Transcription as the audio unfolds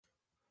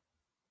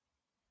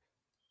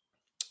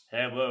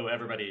Hello,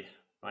 everybody.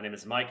 My name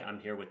is Mike. I'm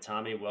here with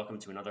Tommy. Welcome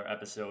to another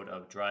episode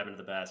of Drive into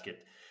the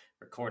Basket,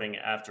 recording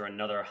after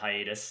another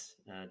hiatus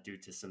due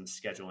to some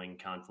scheduling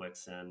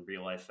conflicts and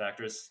real life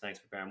factors. Thanks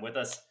for bearing with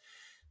us.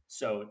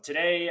 So,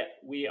 today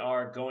we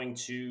are going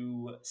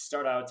to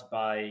start out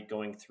by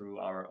going through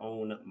our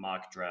own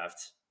mock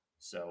draft.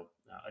 So,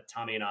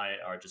 Tommy and I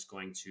are just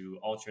going to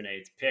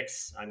alternate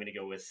picks. I'm going to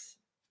go with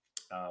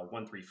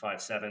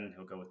 1357.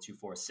 He'll go with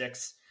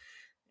 246.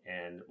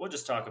 And we'll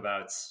just talk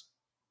about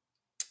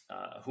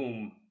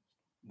whom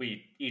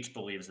we each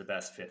believe is the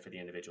best fit for the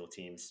individual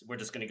teams. We're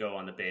just going to go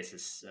on the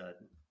basis.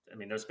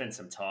 There's been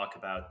some talk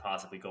about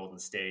possibly Golden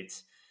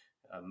State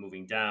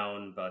moving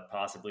down, but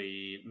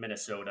possibly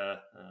Minnesota.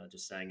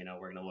 Just saying,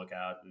 we're going to look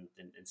out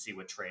and see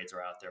what trades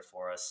are out there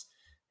for us,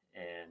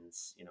 and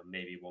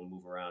maybe we'll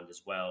move around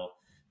as well,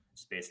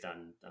 just based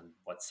on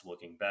what's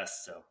looking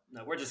best. So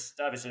no, we're just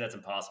obviously that's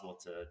impossible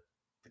to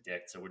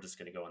predict. So we're just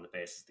going to go on the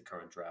basis of the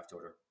current draft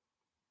order.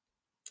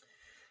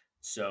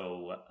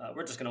 So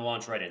we're just going to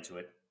launch right into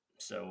it.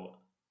 So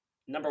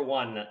number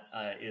one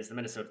is the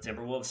Minnesota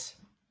Timberwolves.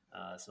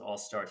 So I'll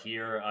start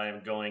here. I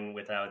am going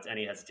without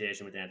any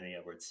hesitation with Anthony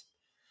Edwards.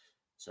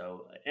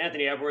 So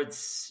Anthony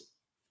Edwards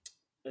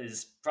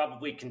is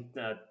probably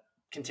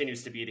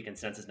continues to be the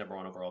consensus number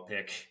one overall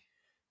pick.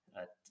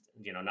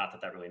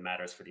 Not that really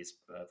matters for these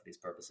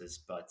purposes,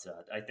 but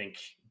I think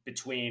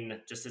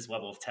between just his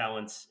level of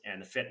talent and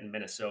the fit in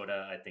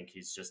Minnesota, I think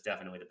he's just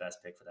definitely the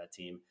best pick for that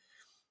team.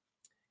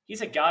 He's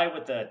a guy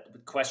with a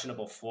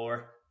questionable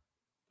floor.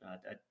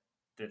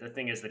 The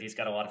thing is that he's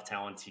got a lot of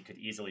talent. He could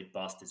easily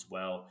bust as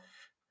well.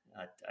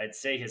 I'd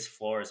say his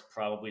floor is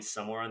probably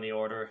somewhere on the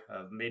order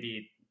of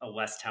maybe a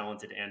less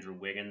talented Andrew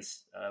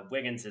Wiggins.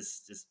 Wiggins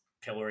is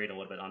pilloried a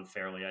little bit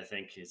unfairly. I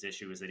think his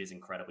issue is that he's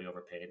incredibly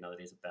overpaid. Now that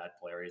he's a bad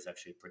player, he's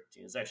actually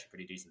a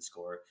pretty decent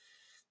scorer.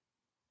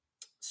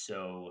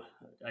 So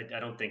I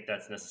don't think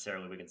that's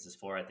necessarily Wiggins'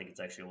 floor. I think it's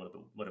actually a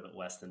little bit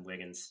less than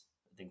Wiggins.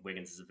 I think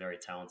Wiggins is a very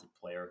talented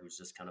player who's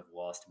just kind of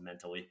lost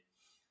mentally.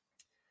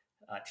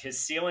 His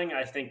ceiling,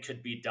 I think,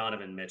 could be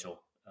Donovan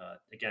Mitchell.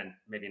 Again,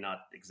 maybe not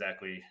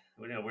exactly.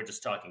 We're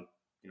just talking,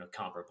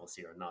 comparables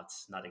here,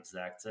 not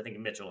exact. So I think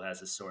Mitchell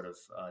has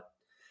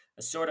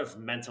a sort of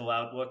mental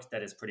outlook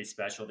that is pretty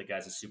special. The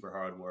guy's a super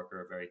hard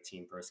worker, a very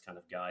team first kind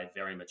of guy,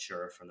 very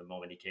mature from the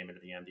moment he came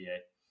into the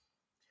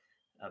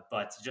NBA.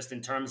 But just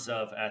in terms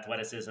of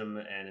athleticism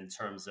and in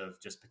terms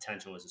of just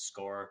potential as a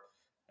scorer,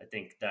 I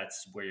think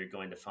that's where you're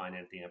going to find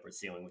Anthony Edwards'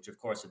 ceiling, which of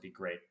course would be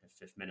great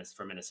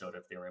for Minnesota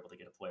if they were able to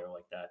get a player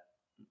like that.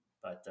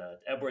 But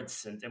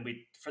Edwards, and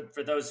we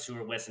for those who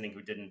are listening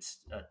who didn't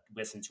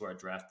listen to our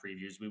draft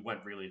previews, we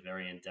went really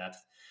very in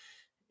depth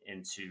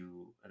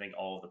into I think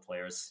all of the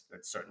players, or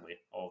certainly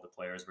all of the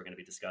players we're going to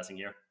be discussing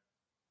here.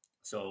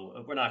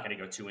 So we're not going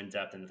to go too in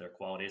depth into their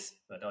qualities,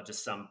 but I'll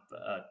just sum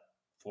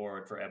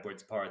for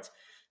Edwards' part.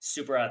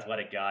 Super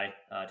athletic guy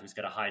who's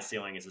got a high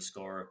ceiling as a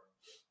scorer.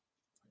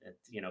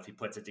 If he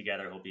puts it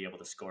together, he'll be able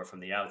to score from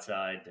the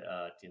outside,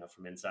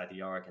 from inside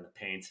the arc and the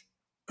paint,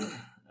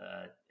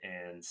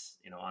 and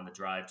on the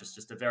drive.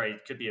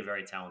 Could be a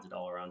very talented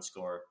all around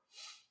scorer,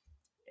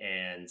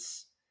 and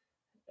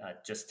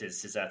just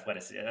his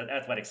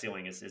athletic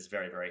ceiling is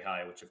very very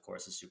high, which of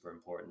course is super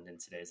important in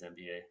today's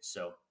NBA.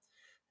 So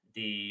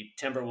the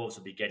Timberwolves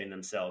will be getting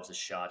themselves a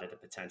shot at a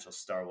potential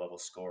star level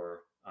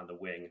scorer on the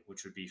wing,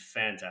 which would be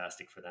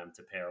fantastic for them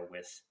to pair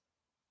with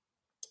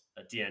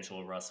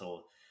D'Angelo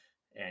Russell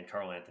and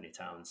Karl-Anthony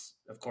Towns.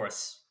 Of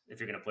course, if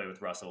you're going to play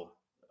with Russell,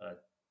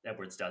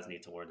 Edwards does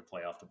need to learn to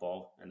play off the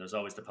ball. And there's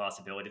always the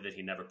possibility that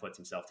he never puts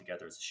himself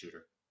together as a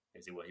shooter.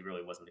 Because he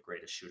really wasn't the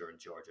greatest shooter in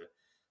Georgia.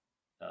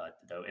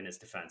 Though in his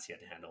defense, he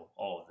had to handle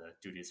all of the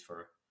duties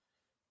for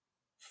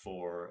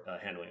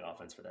handling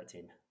offense for that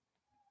team.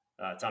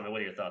 Tommy,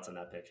 what are your thoughts on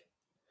that pick?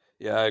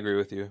 Yeah, I agree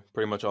with you.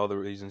 Pretty much all the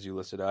reasons you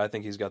listed. I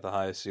think he's got the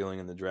highest ceiling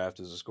in the draft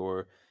as a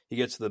scorer. He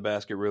gets to the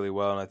basket really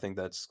well, and I think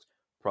that's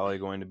probably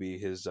going to be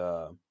his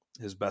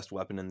best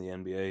weapon in the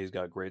NBA. He's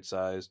got great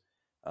size,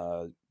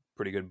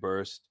 pretty good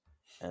burst,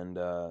 and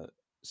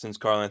since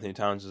Karl-Anthony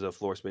Towns is a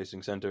floor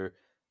spacing center,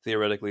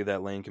 theoretically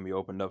that lane can be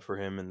opened up for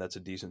him, and that's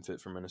a decent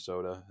fit for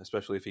Minnesota,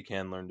 especially if he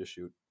can learn to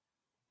shoot.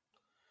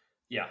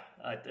 Yeah,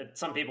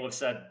 some people have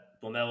said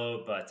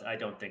LaMelo, but I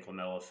don't think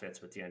LaMelo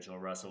fits with D'Angelo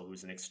Russell,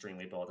 who's an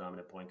extremely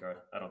ball-dominant point guard.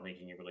 I don't think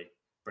you can really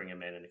bring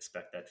him in and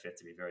expect that fit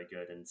to be very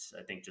good. And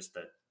I think just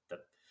the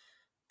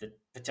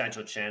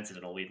potential chance at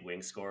an elite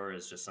wing scorer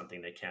is just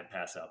something they can't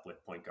pass up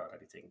with point guard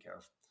already taken care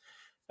of.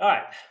 All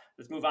right,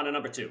 let's move on to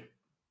number two.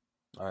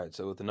 All right,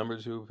 so with the number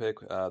two pick,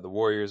 the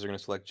Warriors are going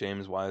to select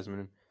James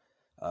Wiseman.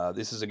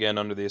 This is, again,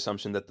 under the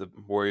assumption that the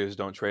Warriors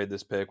don't trade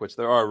this pick, which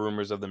there are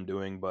rumors of them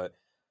doing, but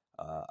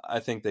I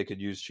think they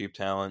could use cheap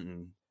talent,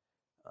 and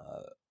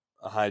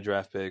a high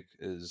draft pick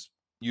is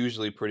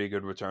usually pretty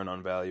good return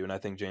on value. And I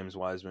think James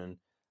Wiseman,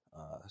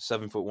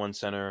 7'1"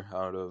 center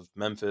out of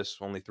Memphis,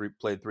 only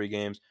played 3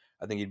 games.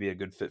 I think he'd be a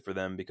good fit for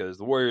them because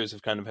the Warriors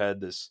have kind of had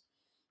this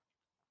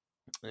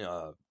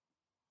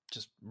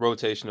just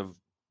rotation of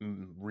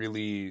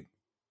really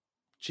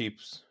cheap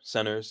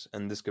centers,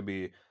 and this could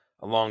be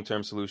a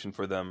long-term solution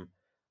for them.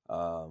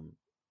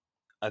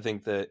 I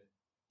think that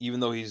even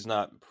though he's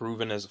not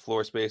proven as a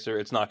floor spacer,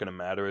 it's not going to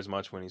matter as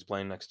much when he's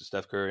playing next to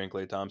Steph Curry and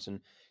Klay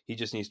Thompson. He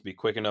just needs to be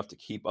quick enough to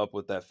keep up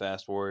with that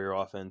fast Warrior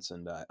offense,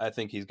 and I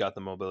think he's got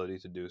the mobility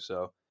to do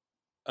so.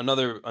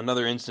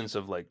 Another instance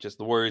of like just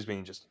the Warriors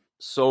being just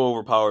so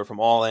overpowered from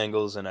all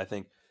angles, and I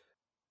think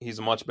he's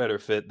a much better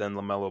fit than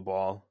LaMelo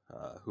Ball,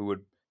 who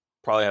would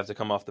probably have to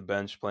come off the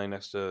bench playing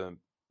next to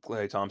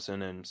Klay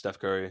Thompson and Steph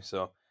Curry.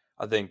 So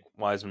I think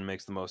Wiseman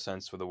makes the most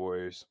sense for the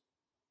Warriors.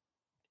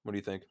 What do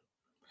you think?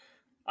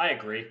 I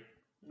agree.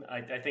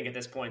 I think at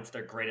this point it's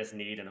their greatest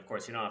need, and of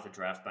course you don't have to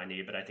draft by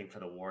need, but I think for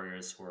the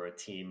Warriors, who are a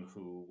team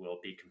who will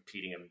be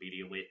competing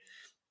immediately,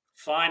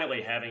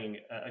 finally having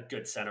a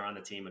good center on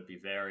the team would be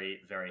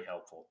very, very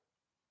helpful.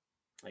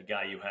 A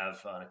guy you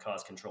have on a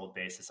cost-controlled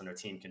basis under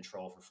team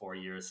control for 4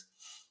 years.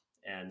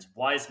 And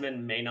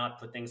Wiseman may not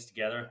put things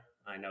together.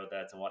 I know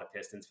that a lot of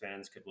Pistons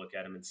fans could look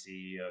at him and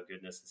see, oh,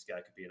 goodness, this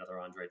guy could be another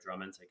Andre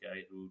Drummond, a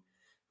guy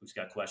who's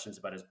got questions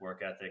about his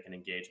work ethic and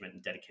engagement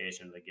and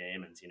dedication to the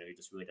game. And, he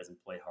just really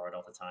doesn't play hard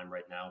all the time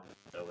right now,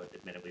 though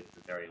admittedly with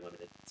a very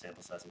limited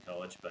sample size in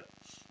college. But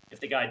if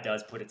the guy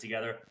does put it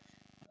together,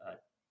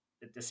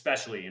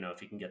 especially, if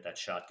he can get that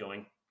shot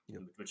going,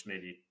 which may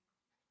be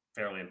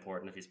fairly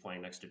important if he's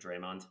playing next to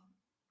Draymond,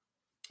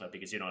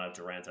 because you don't have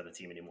Durant on the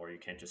team anymore. You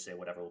can't just say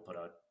whatever we'll put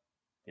out,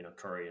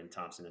 Curry and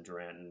Thompson and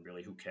Durant, and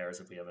really who cares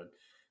if we have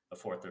a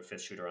fourth or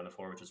fifth shooter on the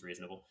floor, which is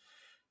reasonable.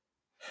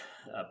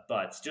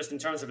 But just in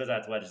terms of his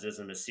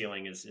athleticism, his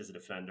ceiling is a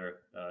defender,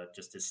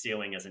 just his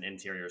ceiling as an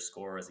interior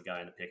scorer, as a guy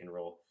in the pick and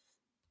roll,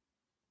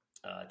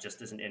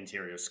 just as an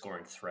interior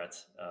scoring threat.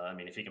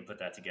 If he can put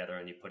that together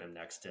and you put him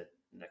next to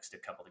a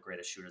couple of the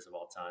greatest shooters of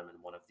all time and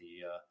one of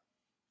the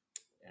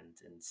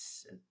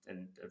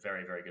and a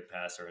very, very good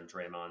passer in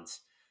Draymond.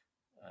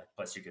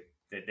 Plus,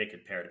 they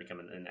could pair to become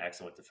an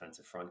excellent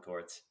defensive front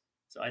court.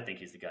 So I think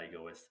he's the guy you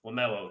go with.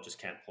 LaMelo just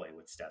can't play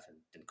with Steph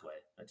and Klay.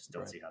 I just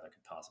don't see how that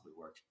could possibly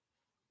work.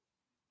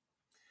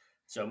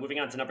 So moving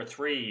on to number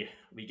 3,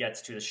 we get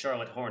to the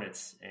Charlotte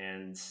Hornets.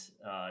 And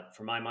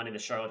for my money, the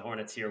Charlotte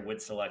Hornets here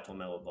would select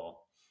LaMelo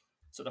Ball.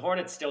 So the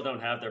Hornets still don't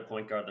have their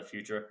point guard of the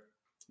future.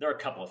 There are a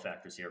couple of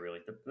factors here, really.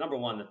 Number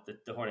one,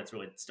 the Hornets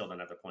really still don't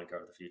have their point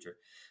guard of the future.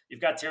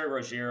 You've got Terry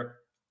Rozier,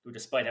 who,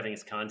 despite having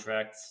his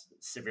contract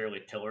severely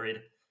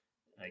pilloried,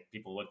 like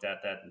people looked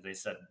at that and they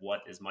said, what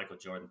is Michael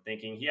Jordan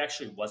thinking? He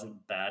actually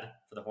wasn't bad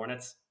for the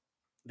Hornets.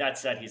 That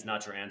said, he's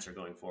not your answer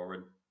going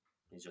forward.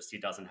 He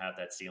doesn't have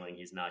that ceiling.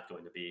 He's not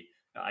going to be,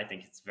 I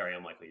think it's very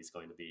unlikely he's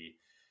going to be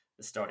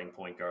the starting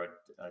point guard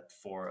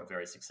for a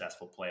very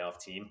successful playoff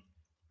team.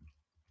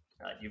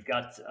 You've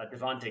got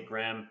Devontae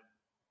Graham,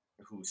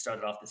 who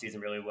started off the season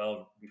really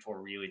well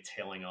before really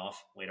tailing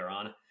off later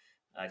on.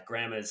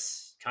 Graham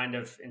is kind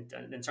of,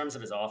 in terms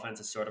of his offense,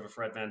 is sort of a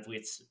Fred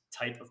VanVleet's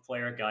type of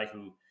player, guy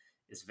who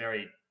is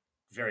very,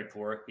 very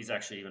poor. He's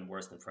actually even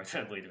worse than Fred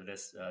VanVleet with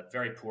this.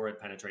 Very poor at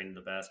penetrating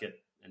the basket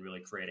and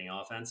really creating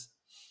offense.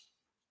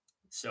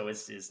 So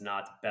is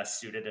not best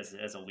suited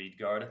as a lead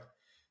guard.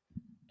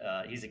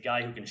 He's a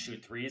guy who can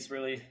shoot threes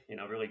really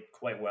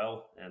quite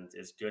well, and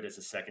is good as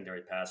a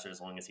secondary passer as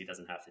long as he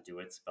doesn't have to do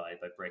it by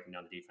breaking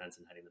down the defense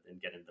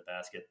and getting to the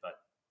basket. But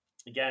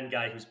again,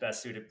 guy who's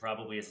best suited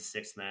probably as a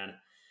sixth man.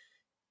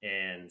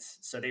 And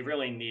so they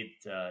really need,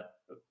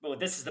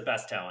 this is the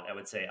best talent, I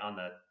would say, on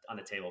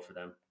the table for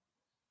them.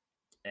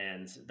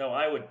 And though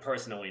I would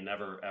personally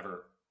never,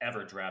 ever,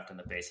 ever draft on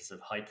the basis of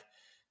hype,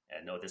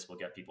 and know this will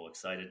get people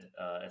excited,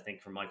 I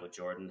think for Michael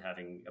Jordan,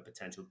 having a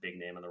potential big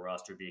name on the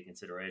roster be a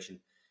consideration.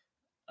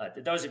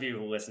 Those of you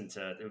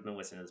who've been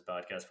listening to this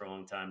podcast for a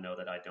long time know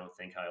that I don't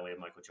think highly of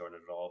Michael Jordan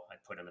at all. I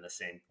put him in the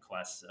same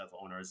class of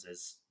owners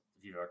as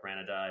Vivek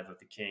Ranadive of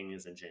the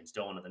Kings and James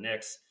Dolan of the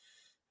Knicks,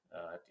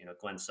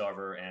 Glenn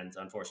Sarver, and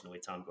unfortunately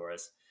Tom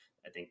Gores.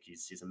 I think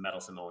he's a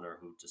meddlesome owner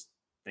who just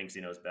thinks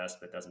he knows best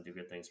but doesn't do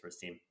good things for his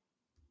team.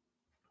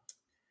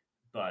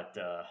 But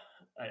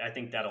I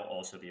think that'll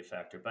also be a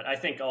factor. But I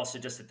think also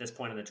just at this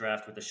point in the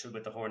draft with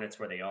the Hornets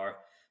where they are,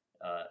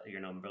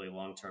 really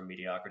long-term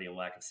mediocrity and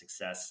lack of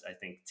success, I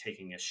think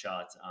taking a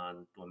shot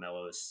on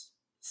LaMelo's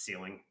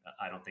ceiling,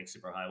 I don't think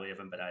super highly of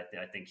him, but I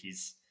think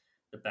he's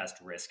the best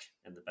risk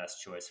and the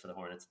best choice for the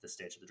Hornets at this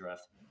stage of the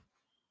draft.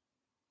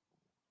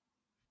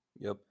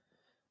 Yep,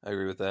 I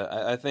agree with that.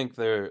 I think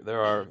there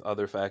are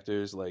other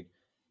factors. Like,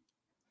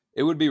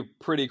 it would be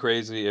pretty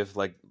crazy if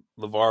like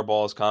LeVar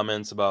Ball's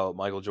comments about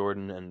Michael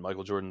Jordan and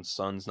Michael Jordan's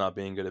sons not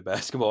being good at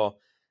basketball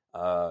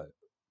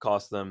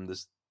cost them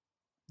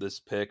this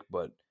pick,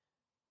 but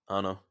I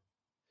don't know.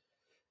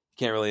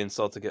 Can't really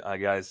insult a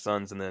guy's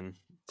sons and then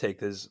take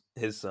his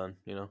son,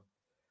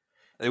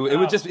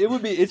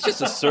 It's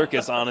just a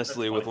circus,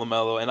 honestly, with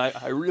LaMelo, and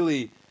I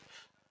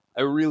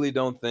really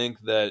don't think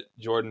that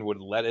Jordan would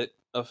let it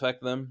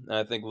affect them. And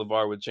I think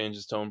LeVar would change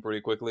his tone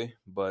pretty quickly,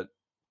 but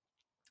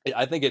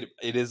I think it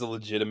is a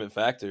legitimate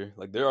factor.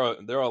 Like there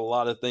are a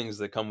lot of things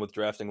that come with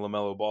drafting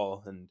LaMelo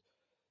Ball, and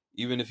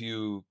even if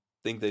you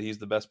think that he's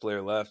the best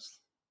player left,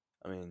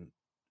 I mean,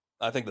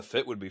 I think the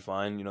fit would be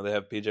fine. They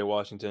have PJ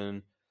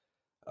Washington,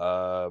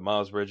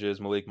 Miles Bridges,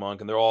 Malik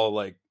Monk, and they're all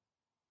like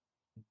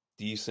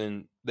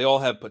decent. They all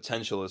have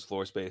potential as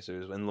floor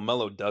spacers, and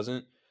LaMelo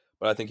doesn't.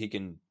 But I think he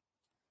can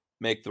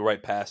make the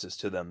right passes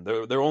to them.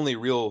 Their only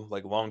real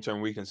like long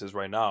term weaknesses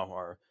right now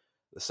are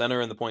the center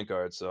and the point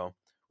guard. So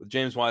with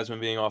James Wiseman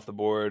being off the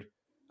board,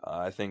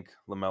 I think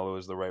LaMelo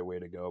is the right way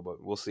to go.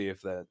 But we'll see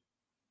if that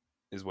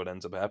is what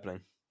ends up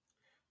happening.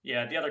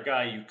 Yeah, the other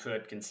guy you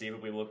could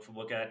conceivably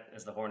look at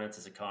as the Hornets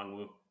is a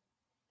Kongwu,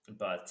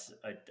 but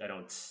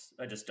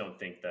I just don't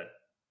think that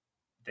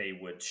they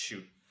would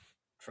shoot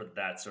for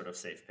that sort of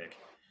safe pick.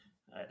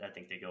 I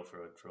think they go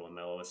for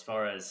LaMelo. As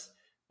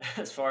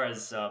far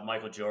as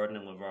Michael Jordan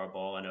and LeVar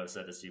Ball, I know I've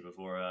said this to you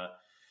before.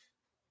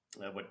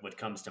 What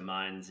comes to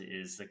mind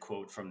is the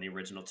quote from the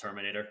original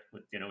Terminator,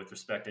 with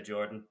respect to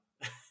Jordan.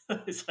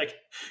 It's like,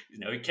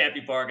 he can't be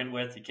bargained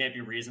with, he can't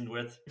be reasoned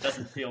with. He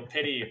doesn't feel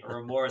pity or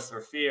remorse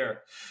or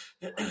fear.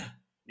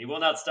 He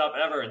will not stop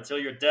ever until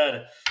you're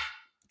dead.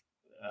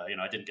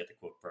 I didn't get the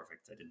quote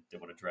perfect. I didn't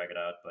want to drag it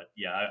out, but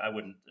yeah, I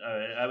wouldn't.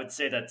 I would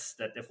say that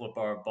if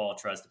LeVar Ball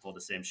tries to pull the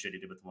same shit he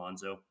did with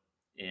Lonzo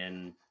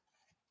in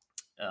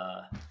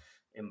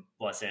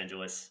Los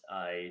Angeles,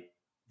 I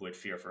would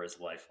fear for his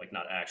life. Like,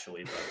 not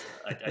actually,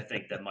 but I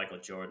think that Michael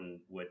Jordan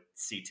would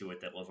see to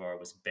it that LeVar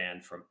was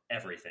banned from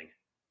everything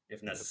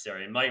if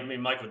necessary.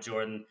 Michael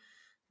Jordan,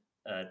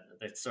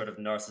 the sort of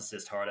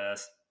narcissist hard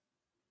ass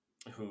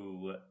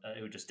who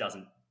just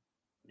doesn't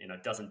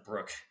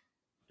brook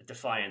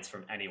defiance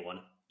from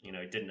anyone. He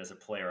didn't as a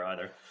player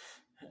either.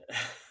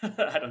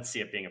 I don't see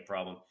it being a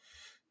problem.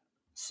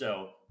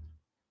 So,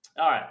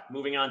 all right,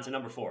 moving on to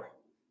number 4.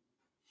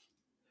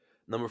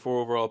 Number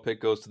 4 overall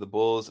pick goes to the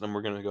Bulls, and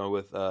we're going to go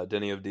with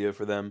Deni Avdija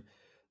for them.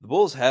 The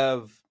Bulls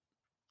have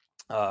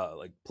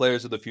like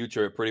players of the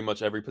future at pretty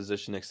much every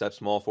position except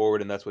small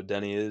forward, and that's what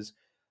Deni is.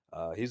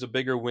 He's a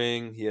bigger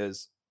wing. He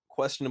has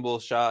questionable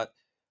shot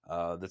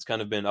that's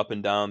kind of been up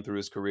and down through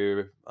his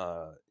career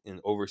in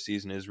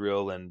overseas in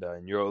Israel and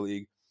in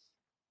EuroLeague.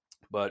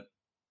 But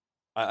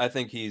I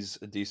think he's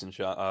a decent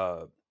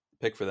shot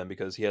pick for them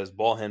because he has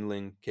ball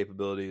handling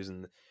capabilities,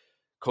 and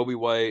Kobe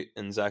White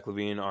and Zach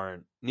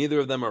LaVine neither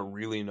of them are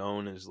really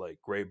known as like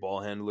great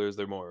ball handlers.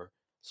 They're more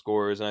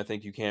scorers, and I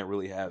think you can't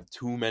really have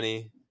too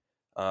many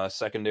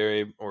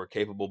secondary or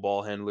capable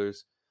ball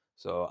handlers.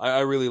 So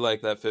I really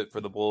like that fit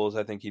for the Bulls.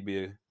 I think he'd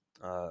be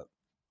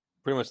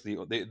pretty much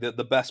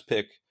the best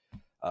pick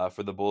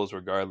for the Bulls,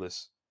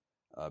 regardless,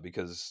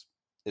 because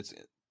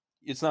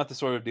it's not the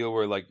sort of deal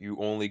where like you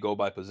only go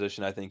by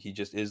position. I think he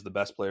just is the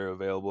best player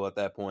available at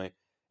that point,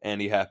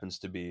 and he happens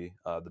to be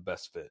the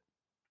best fit.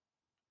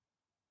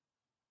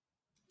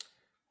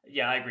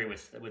 Yeah, I agree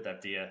with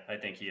Avdija. I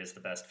think he is the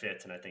best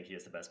fit, and I think he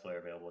is the best player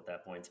available at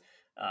that point.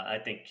 I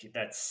think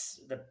that's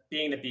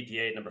being the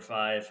BPA at number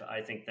 5. I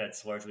think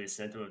that's largely a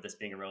symptom of this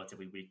being a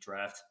relatively weak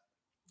draft.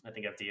 I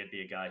think Avdija would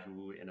be a guy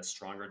who, in a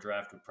stronger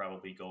draft, would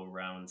probably go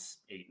around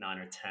 8, 9,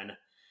 or 10.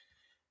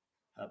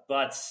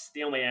 But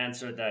the only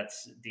answer that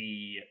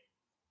the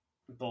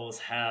Bulls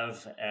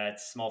have at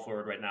small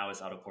forward right now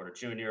is Otto Porter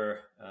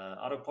Jr.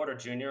 Otto Porter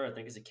Jr., I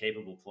think, is a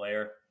capable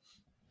player.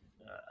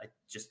 I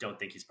just don't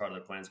think he's part of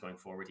their plans going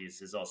forward.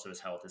 His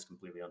health is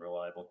completely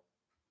unreliable.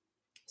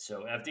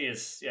 So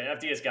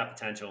Avdija's got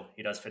potential.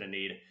 He does fit a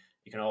need.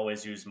 You can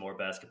always use more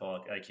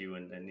basketball IQ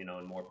and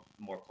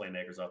more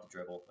playmakers off the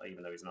dribble.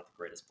 Even though he's not the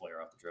greatest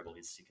player off the dribble,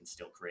 he can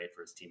still create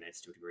for his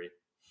teammates to a degree.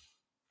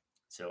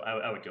 So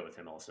I would go with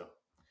him also.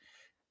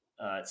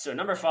 So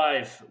number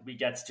 5, we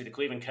get to the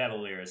Cleveland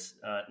Cavaliers.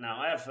 Now,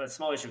 I have a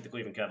small issue with the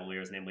Cleveland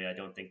Cavaliers. Namely, I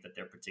don't think that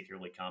they're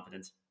particularly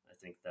competent. I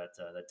think that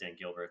Dan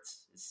Gilbert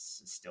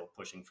is still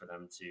pushing for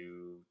them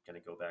to kind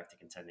of go back to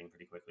contending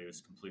pretty quickly. It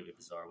was completely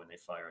bizarre when they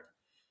fired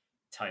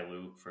Ty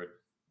Lue for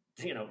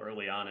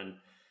early on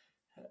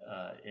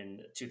in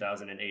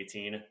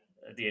 2018,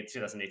 the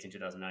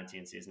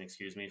 2018-2019 season,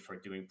 for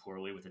doing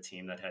poorly with a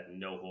team that had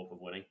no hope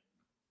of winning.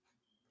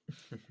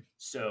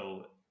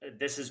 So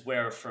this is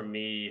where, for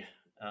me,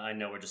 I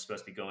know we're just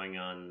supposed to be going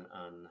on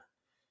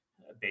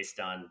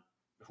based on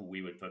who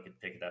we would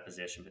pick at that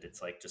position, but it's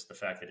like just the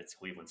fact that it's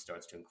Cleveland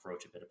starts to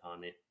encroach a bit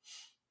upon me.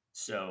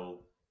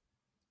 So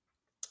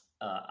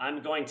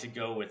I'm going to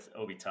go with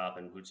Obi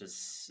Toppin, which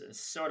is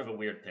sort of a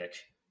weird pick,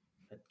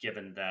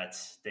 given that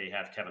they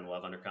have Kevin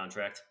Love under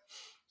contract.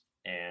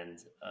 And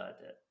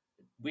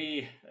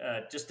we,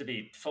 just to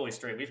be fully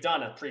straight, we've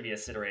done a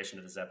previous iteration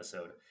of this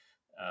episode.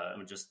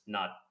 I'm just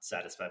not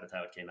satisfied with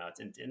how it came out.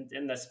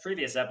 In this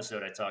previous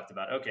episode, I talked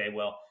about, okay,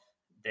 well,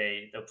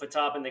 they'll put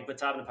Toppin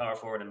in power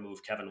forward and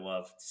move Kevin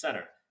Love to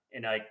center.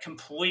 And I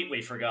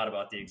completely forgot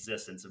about the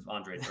existence of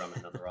Andre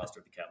Drummond on the roster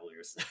of the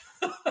Cavaliers,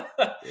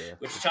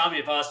 which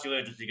Tommy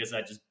postulated because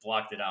I just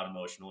blocked it out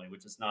emotionally,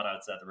 which is not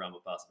outside the realm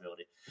of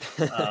possibility.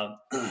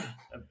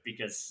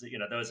 Because,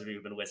 those of you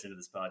who've been listening to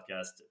this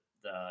podcast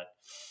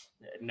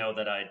know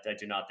that I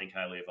do not think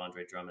highly of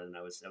Andre Drummond, and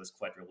I was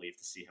quite relieved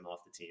to see him off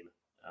the team.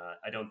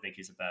 I don't think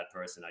he's a bad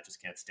person. I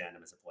just can't stand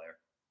him as a player.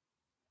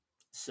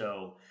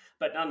 So,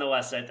 but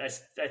nonetheless,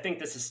 I think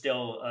this is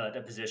still a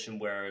position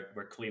where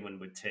Cleveland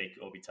would take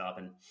Obi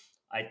Toppin.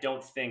 I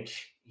don't think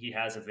he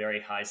has a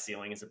very high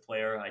ceiling as a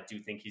player. I do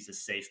think he's a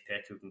safe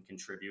pick who can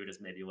contribute as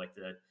maybe like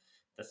the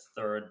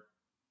third,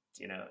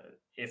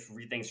 if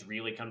things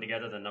really come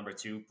together, the number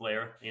 2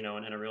 player, in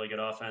a really good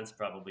offense,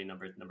 probably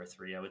number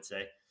 3, I would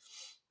say.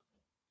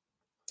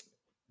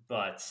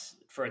 But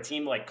for a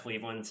team like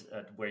Cleveland,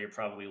 where you're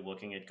probably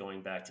looking at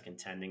going back to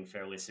contending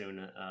fairly soon,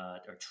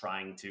 or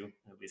trying to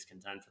at least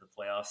contend for the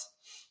playoffs,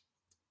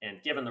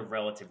 and given the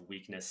relative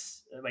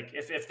weakness, like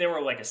if there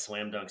were like a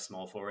slam dunk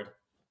small forward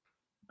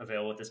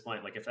available at this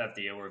point, like if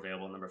FDA were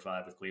available number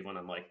 5 with Cleveland,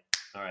 I'm like,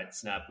 all right,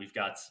 snap, we've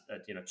got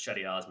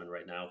Chetty Osman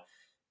right now.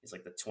 He's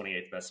like the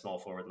 28th best small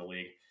forward in the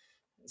league,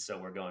 so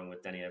we're going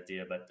with Denny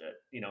Avdia. But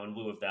in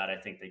lieu of that, I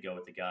think they go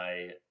with the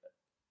guy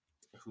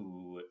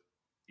who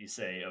you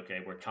say, okay,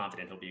 we're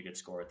confident he'll be a good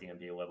scorer at the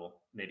NBA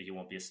level. Maybe he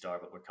won't be a star,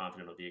 but we're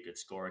confident he'll be a good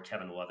scorer.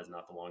 Kevin Love is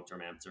not the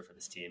long-term answer for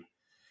this team.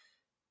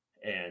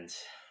 And,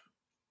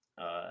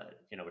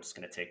 we're just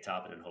going to take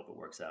Toppin and hope it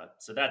works out.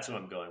 So that's who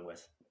I'm going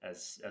with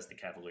as the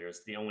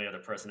Cavaliers. The only other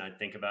person I'd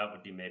think about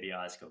would be maybe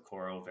Isaac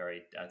Okoro,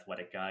 very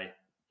athletic guy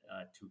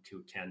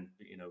who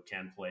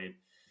can play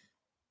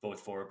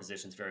both forward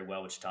positions very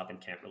well, which Toppin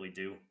can't really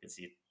do because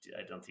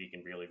I don't think he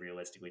can really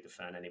realistically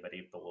defend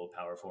anybody below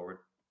power forward.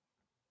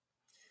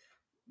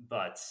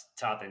 But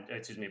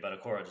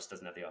Okoro just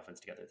doesn't have the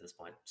offense together at this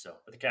point. So,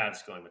 but the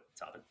Cavs going with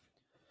Toppin.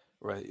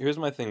 Right. Here's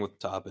my thing with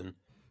Toppin.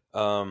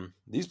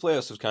 These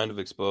playoffs have kind of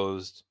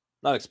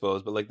not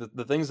exposed, but like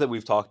the things that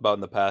we've talked about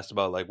in the past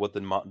about like what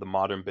the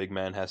modern big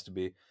man has to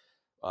be.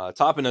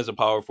 Toppin as a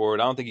power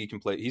forward, I don't think he can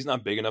play. He's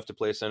not big enough to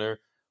play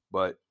center,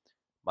 but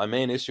my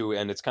main issue,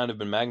 and it's kind of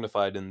been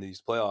magnified in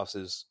these playoffs,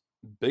 is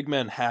big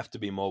men have to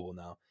be mobile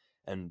now.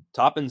 And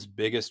Toppin's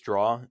biggest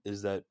draw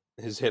is that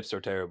his hips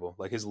are terrible.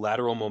 Like his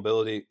lateral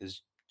mobility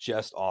is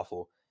just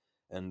awful.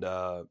 And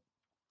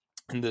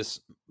in this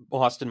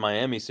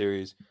Boston-Miami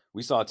series,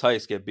 we saw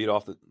Tice get beat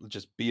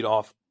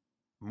off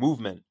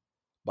movement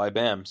by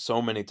Bam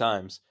so many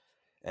times.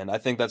 And I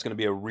think that's going to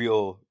be a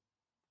real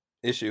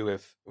issue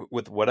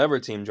with whatever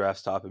team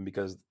drafts Toppin,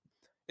 because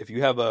if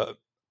you have a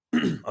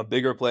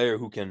bigger player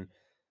who can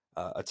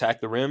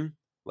attack the rim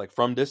like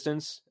from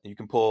distance, and you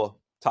can pull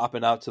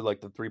Toppin out to like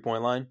the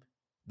 3-point line,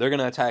 they're going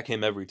to attack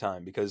him every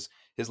time because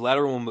his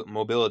lateral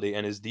mobility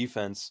and his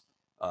defense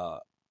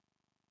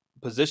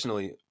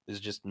positionally is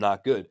just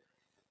not good.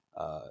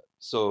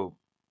 So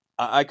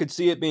I could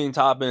see it being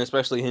Toppin,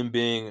 especially him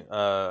being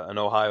an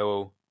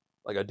Ohio,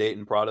 like a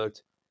Dayton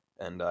product,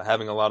 and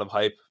having a lot of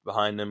hype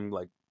behind him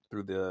like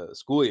through the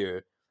school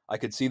year. I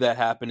could see that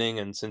happening,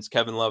 and since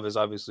Kevin Love is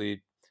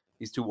obviously,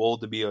 he's too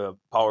old to be a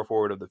power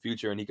forward of the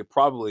future, and he could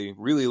probably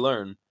really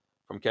learn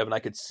from Kevin. I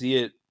could see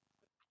it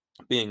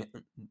being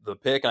the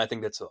pick, and I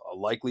think that's a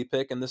likely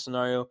pick in this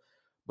scenario.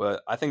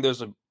 But I think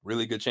there's a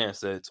really good chance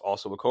that it's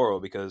also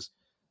Okoro, because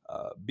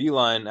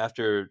Beilein,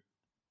 after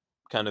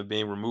kind of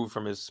being removed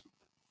from his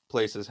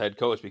place as head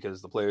coach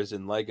because the players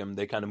didn't like him,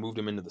 they kind of moved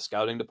him into the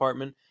scouting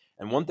department.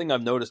 And one thing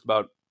I've noticed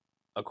about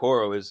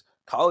Okoro is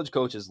college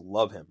coaches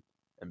love him.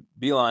 And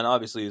Beilein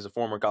obviously is a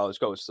former college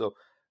coach. So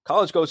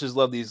college coaches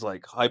love these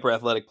like hyper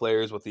athletic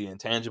players with the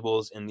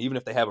intangibles. And even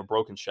if they have a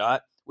broken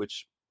shot,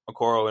 which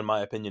Okoro, in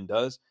my opinion,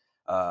 does,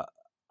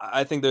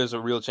 I think there's a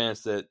real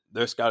chance that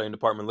their scouting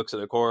department looks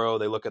at Okoro,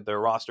 they look at their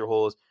roster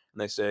holes,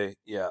 and they say,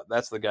 yeah,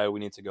 that's the guy we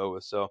need to go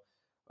with. So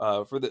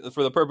for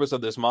the purpose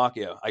of this mock,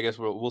 yeah, I guess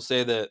we'll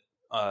say that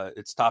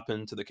it's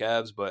Toppin to the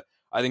Cavs, but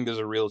I think there's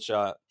a real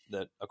shot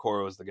that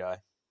Okoro is the guy.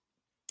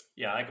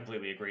 Yeah, I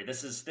completely agree.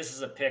 This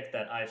is a pick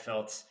that I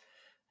felt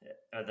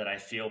that I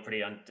feel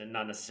pretty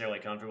not necessarily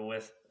comfortable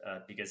with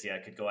because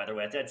it could go either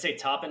way. I'd say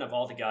Toppin, of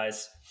all the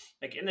guys,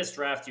 like in this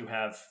draft, you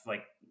have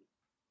like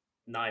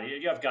 9.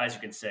 You have guys you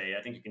can say,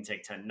 I think you can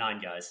take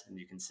 9 guys, and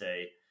you can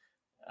say,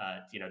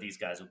 these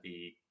guys will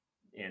be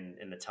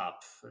in the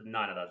top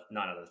 9 out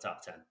of the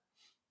top 10.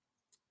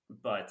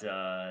 But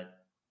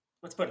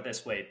let's put it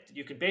this way: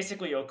 you could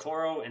basically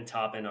Okoro and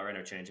Toppin are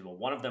interchangeable.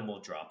 One of them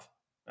will drop,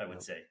 I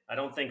would say. I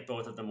don't think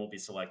both of them will be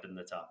selected in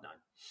the top 9.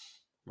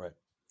 Right.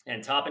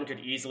 And Toppin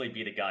could easily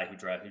be the guy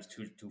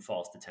who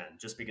falls to 10,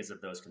 just because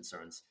of those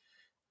concerns.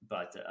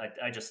 But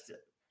I just.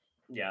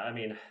 Yeah, I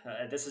mean,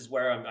 this is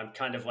where I'm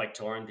kind of like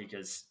torn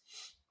because,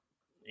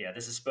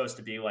 this is supposed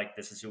to be like,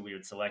 this is who we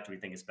would select, we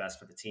think is best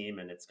for the team,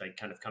 and it's like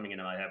kind of coming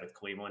into my head with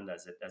Cleveland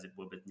as it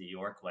would with New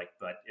York, like,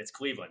 but it's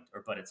Cleveland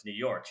but it's New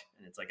York,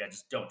 and it's like I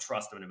just don't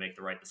trust them to make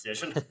the right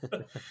decision.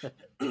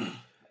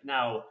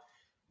 Now,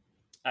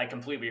 I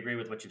completely agree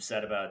with what you've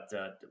said about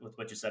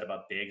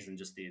bigs and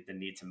just the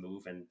need to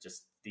move, and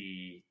just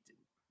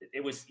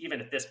it was even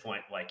at this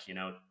point like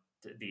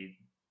the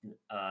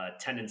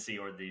tendency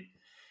or the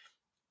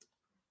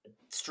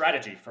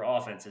strategy for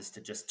offense is to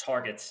just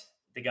target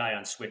the guy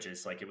on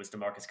switches, like it was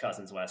DeMarcus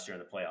Cousins last year in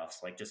the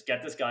playoffs. Like, just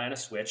get this guy on a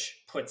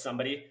switch, put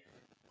somebody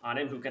on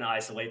him who can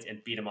isolate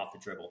and beat him off the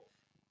dribble.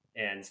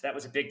 And that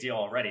was a big deal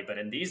already, but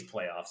in these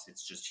playoffs,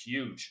 it's just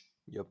huge.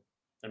 Yep.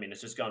 I mean, it's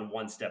just gone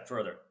one step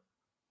further.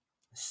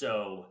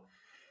 So,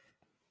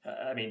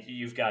 I mean,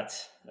 you've got,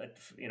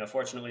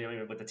 fortunately, I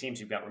mean, with the teams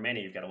you've got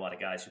remaining, you've got a lot of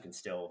guys who can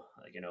still,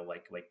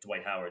 like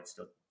Dwight Howard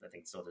still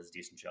does a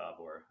decent job,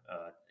 or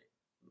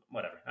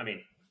whatever. I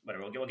mean,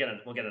 whatever. We'll get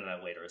into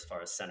that later as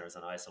far as centers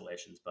and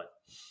isolations, but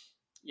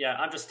yeah,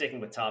 I'm just sticking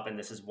with Toppin.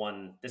 This is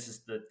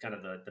the kind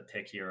of the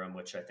pick here on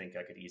which I think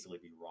I could easily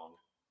be wrong.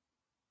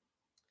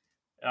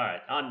 All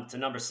right, on to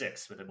number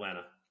 6 with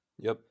Atlanta.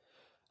 Yep.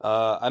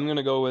 I'm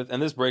gonna go with,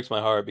 and this breaks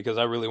my heart because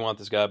I really want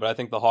this guy, but I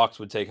think the Hawks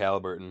would take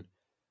Halliburton.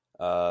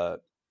 Uh,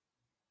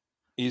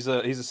 he's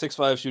a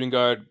 6'5" shooting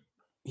guard.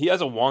 He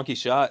has a wonky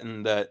shot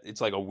in that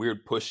it's like a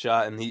weird push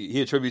shot, and he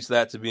attributes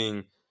that to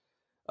being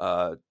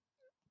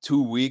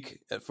too weak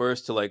at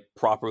first to like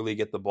properly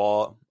get the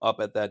ball up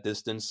at that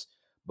distance.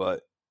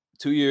 But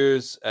 2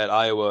 years at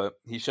Iowa,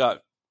 he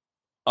shot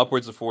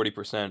upwards of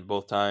 40%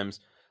 both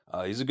times.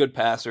 He's a good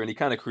passer, and he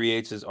kind of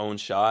creates his own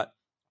shot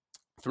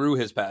through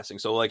his passing.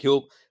 So like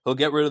he'll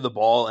get rid of the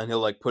ball, and he'll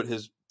like put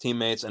his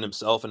teammates and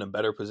himself in a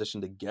better position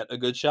to get a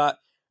good shot,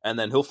 and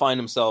then he'll find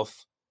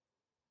himself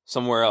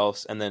somewhere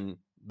else, and then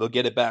they'll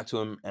get it back to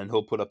him, and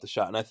he'll put up the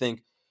shot. And I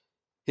think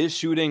his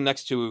shooting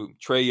next to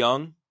Trae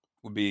Young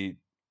would be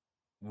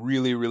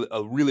really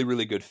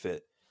good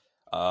fit.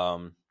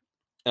 And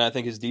I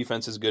think his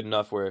defense is good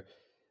enough where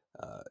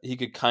he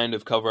could kind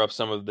of cover up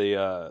some of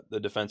the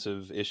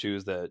defensive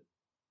issues that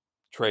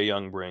Trae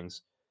Young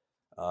brings.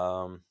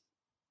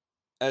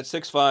 At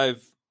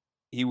 6'5",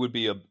 he would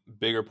be a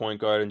bigger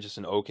point guard and just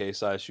an okay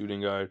size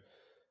shooting guard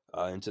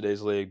in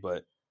today's league.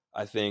 But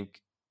I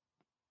think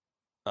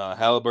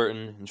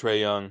Halliburton and Trae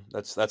Young,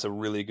 that's a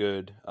really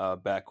good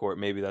backcourt.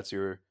 Maybe that's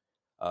your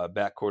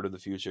backcourt of the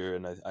future.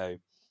 And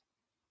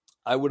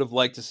I would have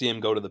liked to see him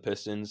go to the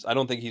Pistons. I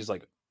don't think he's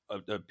like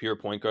a pure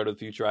point guard of the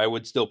future. I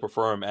would still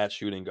prefer him at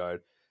shooting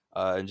guard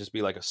and just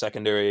be like a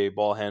secondary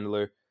ball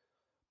handler.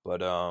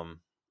 But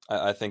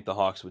I think the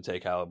Hawks would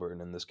take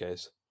Halliburton in this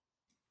case.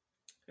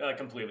 I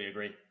completely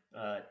agree.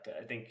 I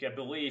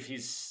believe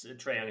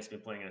Trae Young has been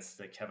playing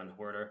against Kevin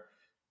Huerter,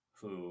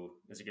 who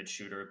is a good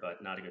shooter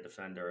but not a good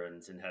defender,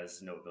 and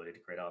has no ability to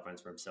create offense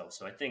for himself.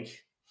 So I think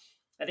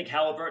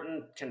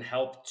Halliburton can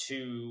help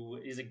to.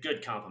 He's a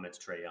good complement to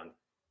Trae Young.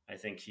 I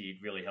think he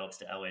really helps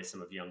to allay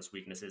some of Young's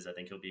weaknesses. I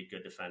think he'll be a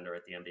good defender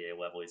at the NBA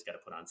level. He's got to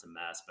put on some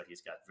mass, but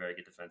he's got very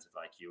good defensive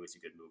IQ. He's a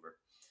good mover.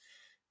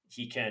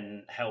 He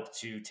can help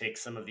to take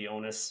a little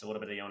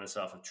bit of the onus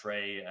off of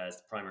Trae as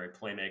the primary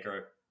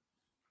playmaker.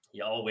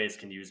 You always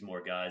can use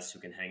more guys who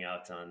can hang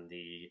out on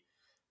the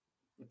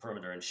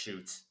perimeter and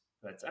shoot.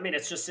 But I mean,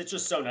 it's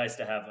just so nice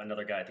to have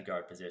another guy at the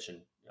guard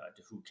position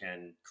who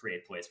can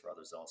create plays for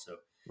others also.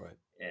 Right.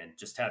 And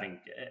just having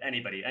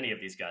any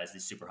of these guys,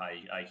 these super high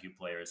IQ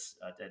players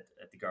at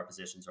the guard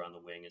positions or on the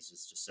wing is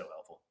just so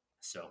helpful.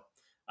 So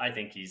I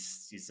think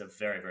he's a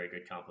very, very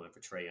good complement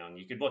for Trae Young.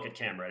 You could look at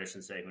Cam Reddish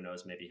and say, who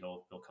knows, maybe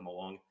he'll come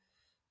along.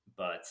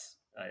 But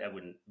I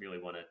wouldn't really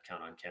want to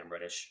count on Cam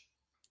Reddish,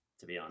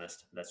 to be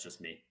honest. That's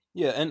just me.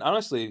 Yeah, and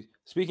honestly,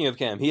 speaking of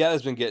Cam, he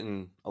has been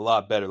getting a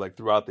lot better like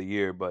throughout the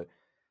year. But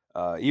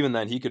even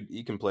then, he can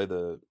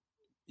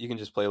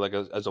just play like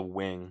as a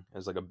wing,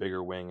 as like a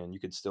bigger wing, and you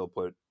could still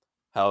put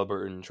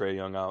Halliburton and Trae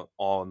Young out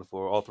all on the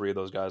floor, all three of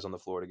those guys on the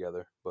floor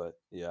together. But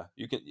yeah,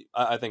 you can.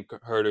 I think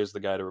Huerter is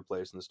the guy to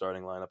replace in the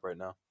starting lineup right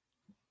now.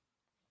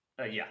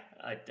 Yeah,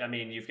 I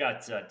mean, you've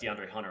got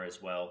DeAndre Hunter as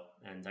well,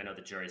 and I know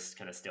the jury's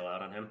kind of still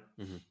out on him,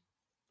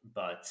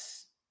 but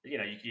you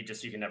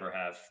can never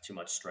have too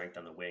much strength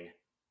on the wing.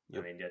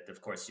 Yep. I mean,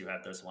 of course, you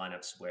have those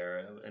lineups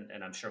where,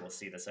 and I'm sure we'll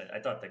see this. I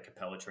thought the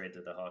Capella trade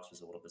to the Hawks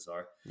was a little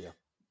bizarre. Yeah.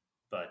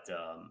 But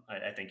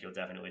I think you'll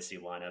definitely see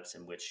lineups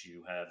in which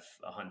you have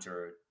a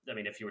Hunter. I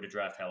mean, if you were to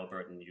draft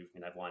Halliburton, you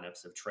can have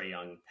lineups of Trae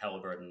Young,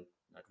 Halliburton,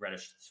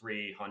 Reddish at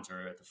 3,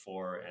 Hunter at the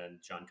 4,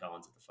 and John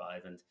Collins at the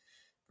 5. And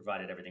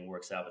provided everything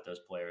works out with those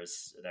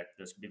players,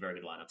 those could be very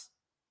good lineups.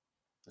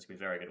 Those could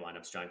be very good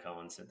lineups. John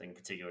Collins, I think in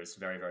particular, is a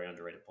very, very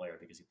underrated player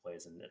because he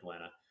plays in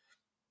Atlanta.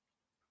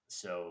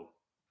 So,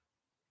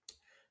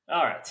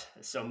 all right.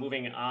 So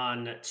moving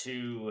on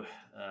to,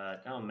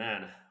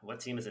 what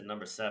team is it?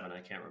 Number 7?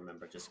 I can't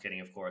remember. Just kidding,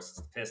 of course.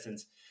 It's the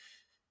Pistons.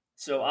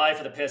 So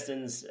for the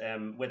Pistons,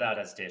 without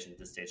hesitation at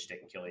this stage,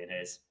 taking Killian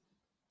Hayes.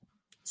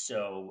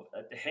 So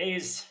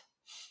Hayes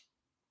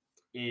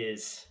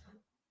is.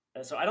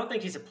 So I don't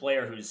think he's a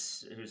player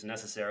who's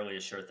necessarily a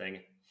sure thing,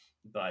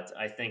 but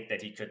I think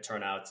that he could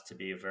turn out to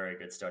be a very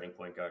good starting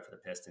point guard for the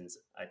Pistons.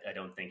 I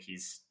don't think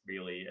he's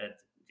really.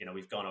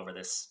 We've gone over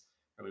this.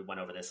 Or we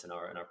went over this in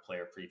our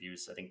player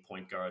previews. I think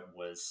point guard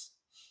was.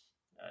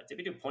 Did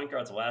we do point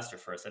guards last or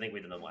first? I think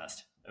we did them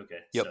last. Okay,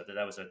 yep. So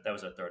that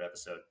was a third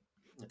episode,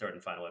 the third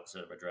and final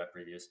episode of our draft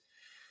previews.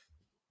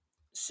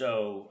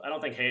 So I don't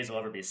think Hayes will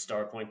ever be a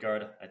star point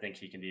guard. I think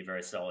he can be a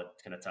very solid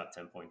kind of top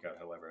 10 point guard,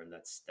 however, and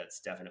that's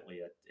definitely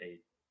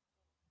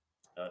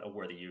a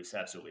worthy use,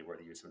 absolutely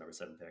worthy use of a number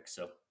 7 pick.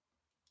 So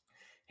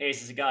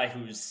Hayes is a guy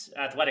who's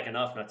athletic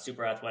enough, not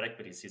super athletic,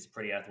 but he's a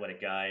pretty athletic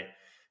guy.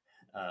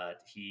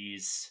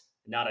 He's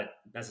not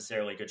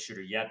necessarily a good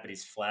shooter yet, but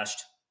he's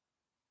flashed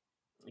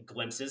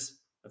glimpses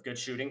of good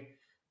shooting.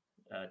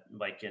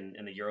 like in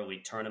the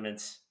EuroLeague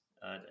tournament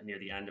near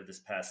the end of this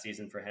past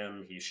season for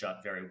him. He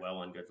shot very well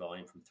on good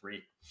volume from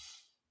three.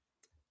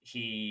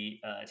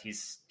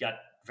 He's got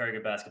very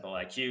good basketball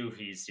IQ.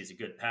 He's a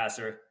good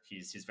passer.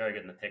 He's very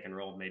good in the pick and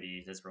roll. Maybe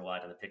he has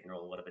relied on the pick and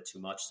roll a little bit too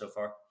much so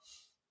far.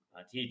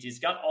 He's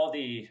got all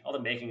the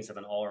makings of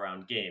an all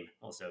around game.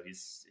 Also,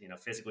 he's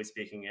physically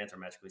speaking,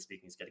 anthrometrically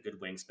speaking, he's got a good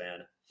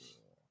wingspan.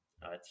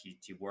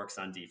 He works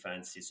on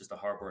defense. He's just a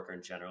hard worker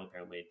in general.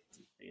 Apparently,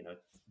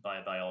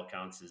 by all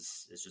accounts,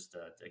 is just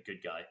a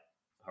good guy,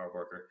 hard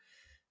worker.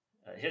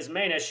 His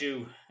main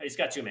issue, he's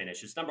got two main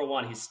issues. Number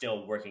one, he's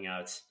still working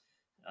out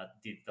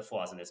the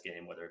flaws in his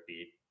game, whether it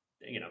be,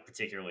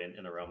 particularly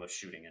in the realm of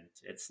shooting. And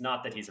it's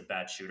not that he's a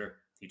bad shooter.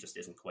 He just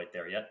isn't quite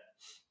there yet.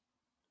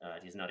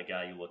 He's not a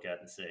guy you look at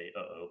and say,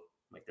 uh-oh,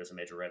 like there's a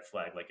major red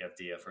flag. Like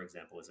Avdia, for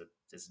example,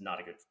 is not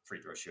a good free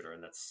throw shooter,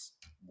 and that's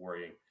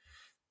worrying.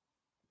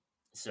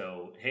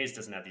 So Hayes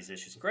doesn't have these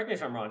issues. And correct me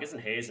if I'm wrong. Isn't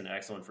Hayes an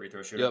excellent free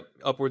throw shooter? Yep,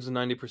 upwards of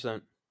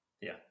 90%.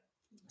 Yeah.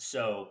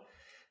 So,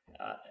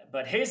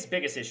 but Hayes'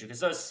 biggest issue, because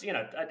those,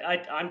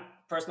 I'm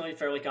personally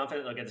fairly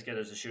confident they'll get this kid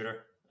as a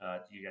shooter.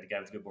 You got a guy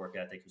with a good work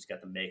ethic who's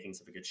got the makings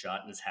of a good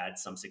shot and has had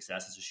some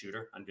success as a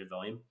shooter on good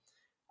volume.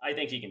 I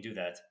think he can do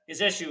that. His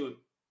issue,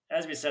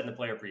 as we said in the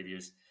player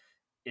previews,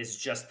 is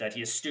just that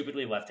he is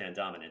stupidly left-hand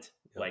dominant.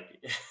 Yep. Like,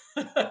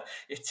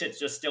 it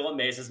just still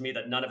amazes me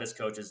that none of his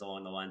coaches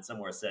along the line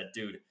somewhere said,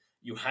 dude,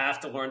 you have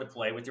to learn to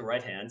play with your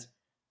right hand.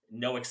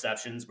 No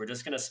exceptions. We're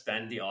just going to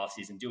spend the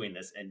offseason doing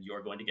this, and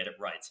you're going to get it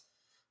right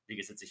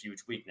because it's a huge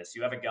weakness.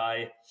 You have a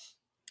guy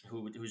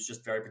who's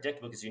just very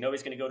predictable because he's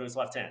going to go to his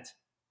left hand.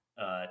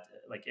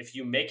 Like if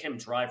you make him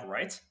drive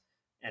right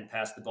and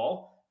pass the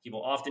ball, he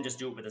will often just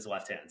do it with his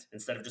left hand.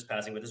 Instead of just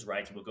passing with his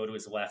right, he will go to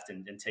his left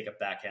and take a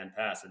backhand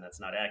pass, and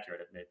that's not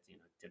accurate. It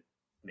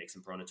makes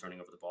him prone to turning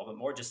over the ball. But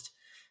more just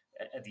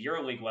at the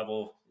EuroLeague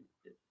level,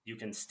 you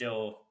can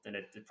still, and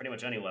at pretty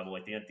much any level,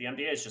 like the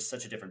NBA is just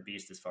such a different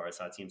beast as far as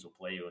how teams will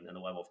play you, and the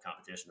level of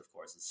competition, of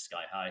course, is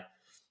sky high.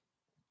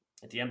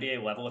 At the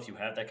NBA level, if you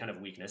have that kind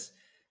of weakness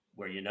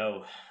where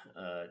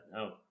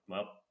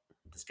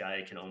this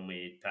guy can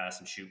only pass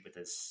and shoot with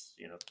his,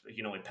 he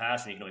can only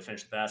pass and he can only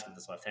finish the basket with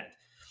his left hand.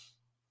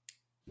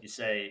 You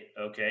say,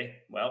 okay,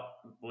 well,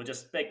 we'll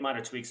just make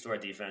minor tweaks to our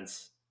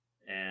defense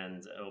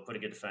and we'll put a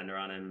good defender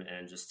on him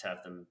and just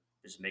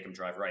make him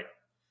drive right.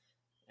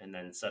 And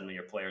then suddenly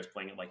your player is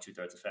playing at like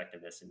 2/3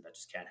 effectiveness, and that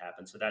just can't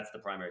happen. So that's the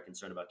primary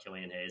concern about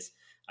Killian Hayes.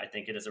 I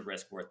think it is a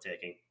risk worth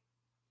taking.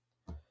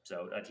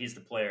 So he's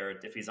the player.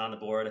 If he's on the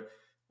board,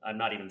 I'm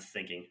not even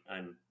thinking.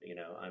 I'm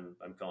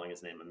calling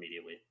his name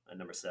immediately at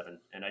number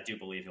 7, and I do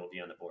believe he'll be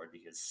on the board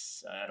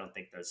because I don't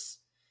think there's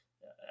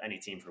any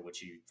team for which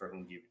he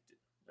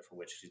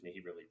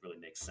really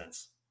makes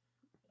sense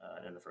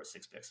in the first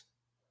 6 picks.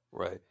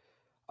 Right.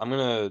 I'm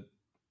gonna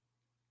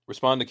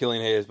respond to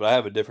Killian Hayes, but I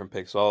have a different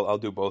pick, so I'll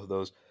do both of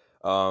those.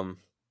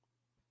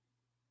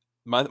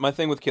 My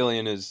thing with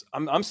Killian is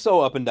I'm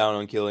so up and down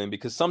on Killian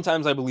because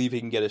sometimes I believe he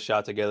can get his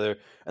shot together,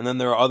 and then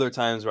there are other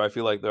times where I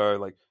feel like there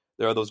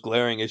are those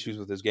glaring issues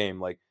with his game.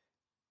 Like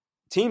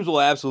teams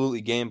will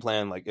absolutely game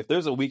plan. Like if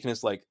there's a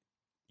weakness, like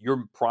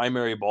your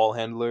primary ball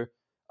handler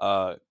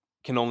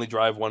can only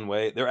drive one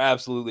way, they're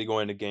absolutely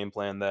going to game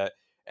plan that.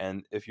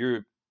 And if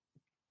your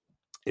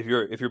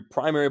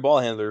primary ball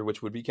handler,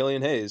 which would be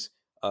Killian Hayes,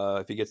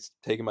 if he gets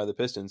taken by the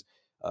Pistons,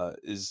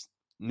 is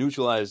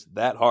neutralized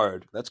that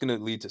hard, that's going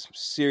to lead to some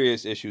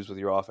serious issues with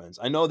your offense.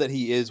 I know that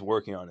he is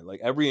working on it. Like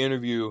every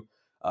interview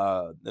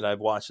that I've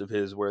watched of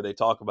his where they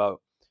talk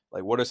about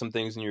like what are some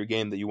things in your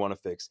game that you want to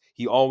fix,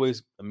 he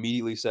always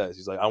immediately says,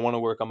 he's like, I want to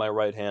work on my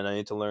right hand. I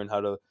need to learn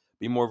how to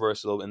be more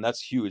versatile. And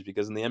that's huge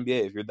because in the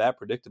NBA, if you're that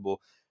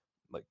predictable,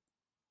 like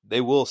they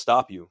will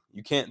stop you.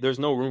 There's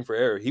no room for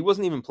error. He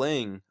wasn't even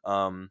playing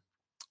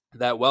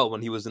that well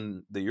when he was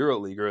in the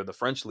EuroLeague or the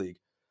French league.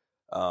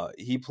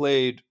 He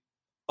played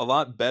a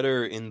lot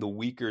better in the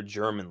weaker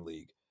German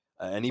league.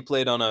 And he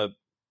played on a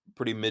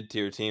pretty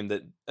mid-tier team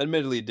that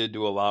admittedly did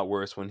do a lot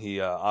worse when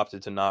he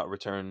opted to not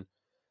return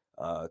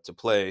to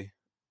play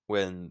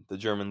when the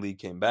German league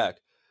came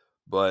back.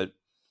 But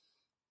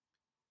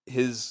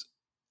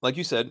like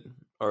you said,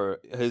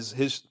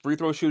 his free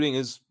throw shooting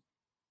is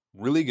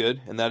really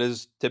good. And that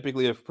is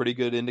typically a pretty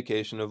good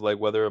indication of like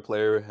whether a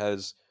player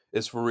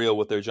is for real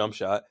with their jump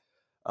shot.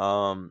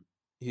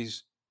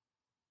 He's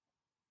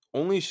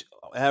only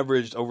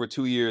averaged over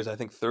 2 years, I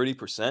think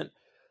 30%.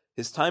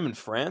 His time in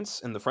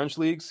France, in the French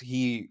leagues,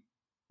 he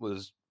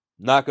was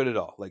not good at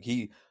all. Like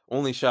he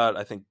only shot,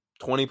 I think,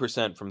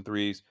 20% from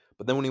threes.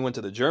 But then when he went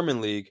to the German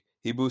league,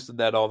 he boosted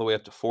that all the way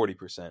up to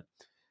 40%.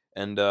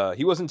 And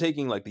he wasn't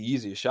taking like the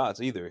easiest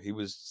shots either.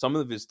 Some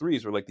of his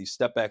threes were like these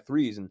step back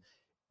threes. And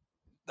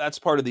that's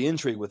part of the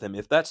intrigue with him.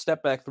 If that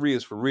step back three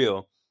is for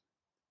real,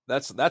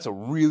 that's a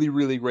really,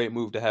 really great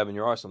move to have in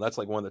your arsenal. That's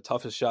like one of the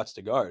toughest shots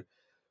to guard.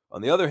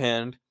 On the other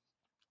hand,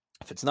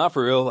 if it's not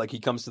for real, like he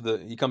comes to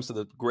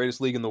the greatest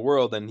league in the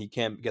world and he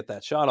can't get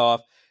that shot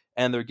off,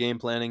 and they're game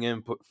planning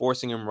him,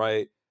 forcing him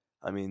right.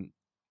 I mean,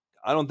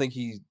 I don't think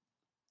he.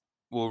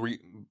 will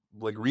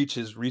reach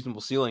his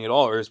reasonable ceiling at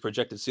all, or his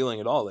projected ceiling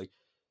at all. Like,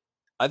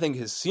 I think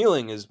his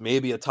ceiling is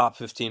maybe a top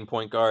 15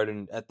 point guard,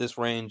 and at this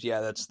range,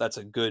 yeah, that's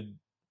a good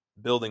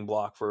building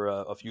block for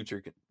a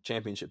future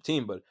championship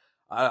team. But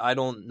I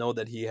don't know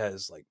that he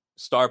has like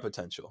star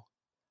potential.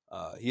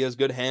 He has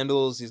good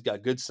handles. He's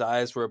got good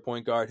size for a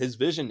point guard. His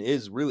vision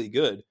is really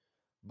good,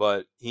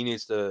 but he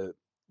needs to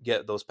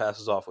get those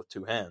passes off with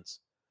two hands.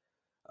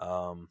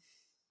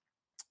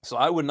 So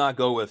I would not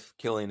go with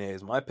Killian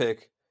Hayes. My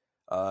pick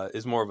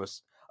is more of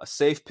a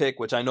safe pick,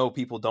 which I know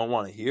people don't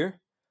want to hear.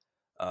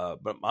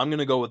 But I'm going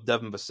to go with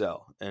Devin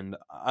Vassell, and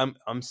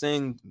I'm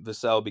saying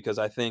Vassell because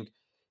I think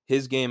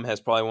his game has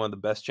probably one of the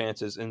best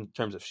chances in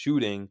terms of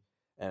shooting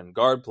and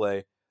guard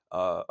play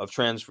of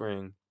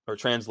translating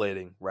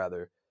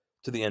rather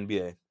to the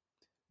NBA.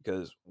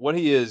 Because what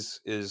he is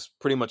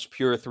pretty much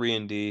pure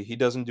 3-and-D. He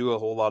doesn't do a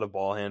whole lot of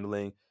ball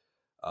handling.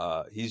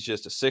 He's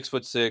just a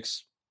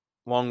 6'6",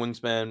 long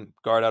wingspan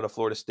guard out of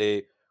Florida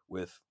State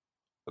with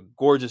a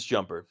gorgeous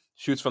jumper.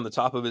 Shoots from the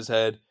top of his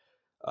head.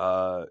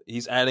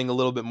 He's adding a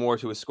little bit more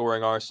to his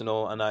scoring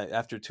arsenal. And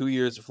after 2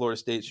 years of Florida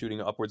State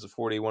shooting upwards of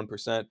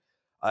 41%,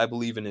 I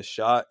believe in his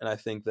shot. And I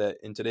think that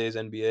in today's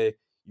NBA,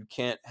 you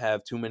can't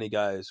have too many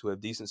guys who have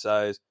decent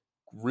size,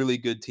 really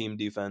good team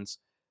defense,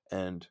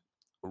 and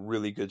a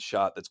really good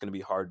shot that's going to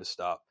be hard to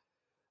stop.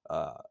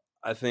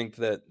 I think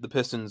that the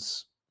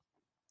Pistons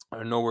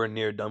are nowhere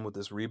near done with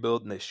this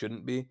rebuild, and they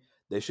shouldn't be.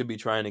 They should be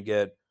trying to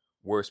get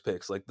worse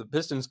picks. Like, the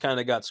Pistons kind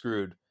of got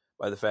screwed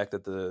by the fact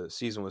that the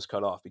season was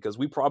cut off, because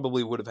we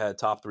probably would have had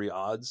top 3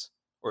 odds,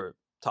 or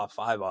top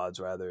 5 odds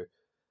rather,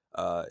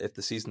 if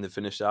the season had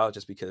finished out,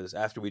 just because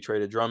after we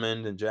traded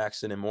Drummond and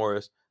Jackson and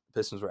Morris, the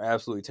Pistons were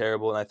absolutely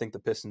terrible. And I think the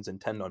Pistons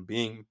intend on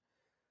being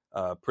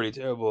pretty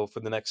terrible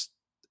for the next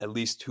at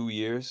least 2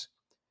 years.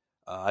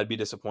 I'd be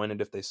disappointed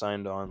if they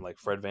signed on like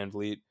Fred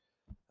VanVleet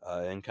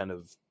and kind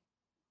of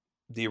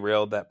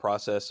derailed that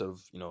process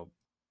of,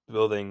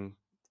 building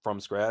from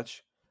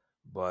scratch.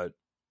 But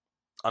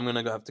I'm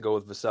going to have to go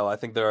with Vassell. I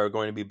think there are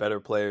going to be better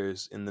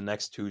players in the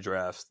next 2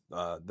 drafts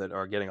that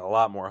are getting a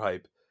lot more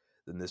hype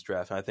than this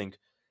draft. And I think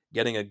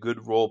getting a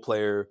good role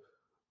player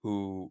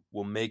who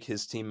will make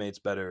his teammates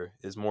better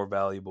is more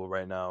valuable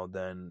right now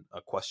than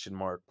a question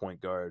mark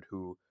point guard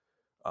who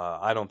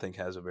I don't think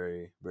has a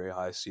very, very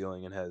high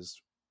ceiling and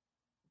has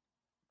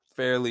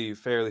fairly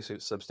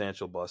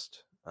substantial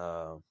bust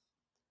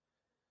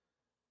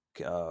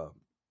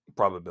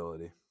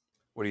probability.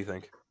 What do you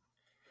think?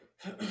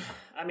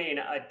 I mean,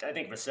 I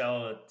think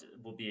Vassell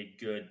will be a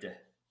good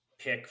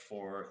pick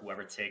for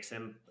whoever takes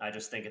him. I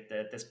just think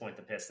at this point,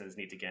 the Pistons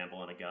need to gamble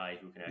on a guy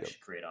who can actually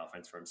create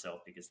offense for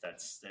himself, because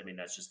that's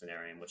just an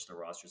area in which the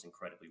roster is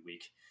incredibly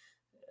weak.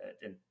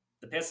 And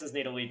the Pistons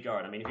need a lead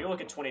guard. I mean, if you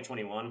look at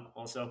 2021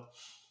 also,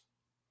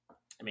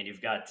 I mean,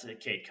 you've got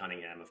Cade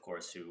Cunningham, of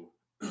course, who,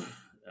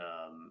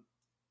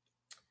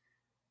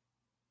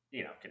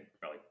 can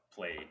probably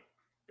play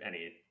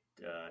any,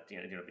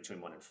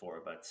 between 1 and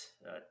 4, but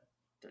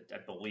I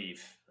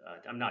believe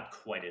I'm not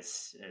quite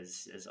as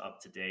up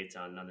to date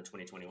on the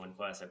 2021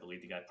 class. I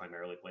believe the guy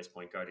primarily plays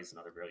point guard. He's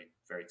another very,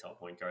 very tall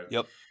point guard.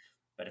 Yep.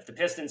 But if the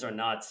Pistons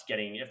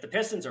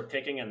are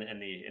picking in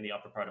the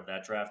upper part of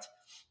that draft,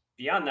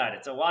 beyond that,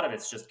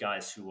 it's just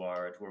guys who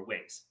are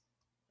wings.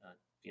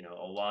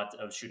 A lot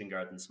of shooting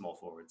guards and small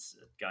forwards,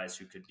 guys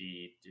who could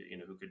be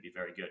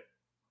very good.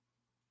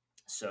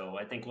 So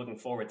I think looking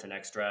forward to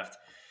next draft,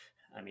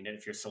 I mean,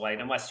 if you're selecting,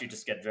 unless you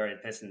just get the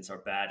Pistons are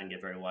bad and get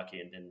very lucky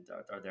and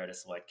are there to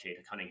select Cade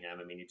Cunningham,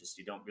 I mean,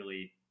 you don't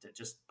really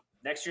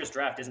next year's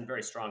draft isn't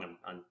very strong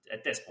on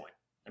at this point.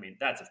 I mean,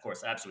 that's of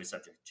course absolutely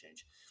subject to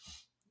change,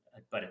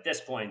 but at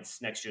this point,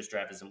 next year's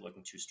draft isn't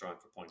looking too strong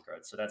for point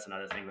guards. So that's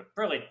another thing. But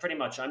pretty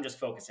much, I'm just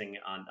focusing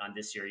on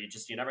this year.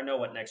 You never know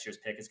what next year's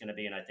pick is going to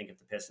be, and I think if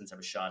the Pistons have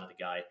a shot at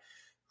the guy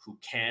who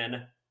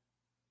can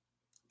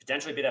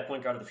potentially be that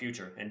point guard of the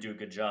future and do a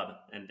good job.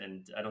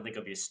 And I don't think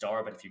he'll be a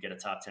star, but if you get a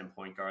top 10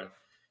 point guard,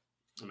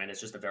 I mean, it's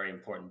just a very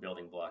important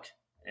building block.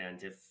 And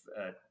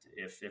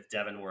if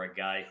Devin were a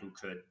guy who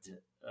could,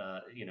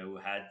 who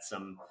had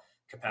some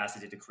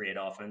capacity to create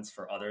offense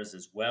for others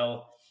as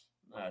well,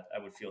 I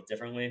would feel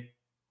differently.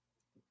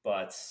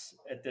 But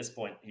at this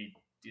point, he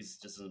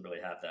just doesn't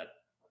really have that.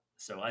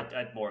 So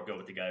I'd more go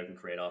with the guy who can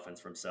create offense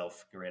for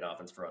himself, create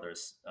offense for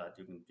others,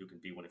 who can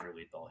be one of your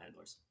lead ball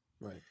handlers.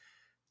 Right.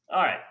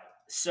 All right.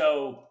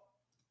 So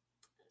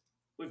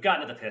we've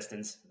gotten to the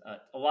Pistons.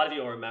 A lot of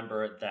you will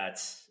remember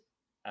that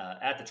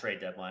at the trade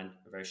deadline,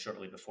 very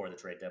shortly before the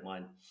trade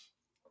deadline,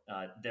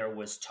 there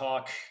was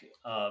talk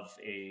of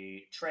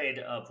a trade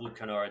of Luke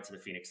Kennard to the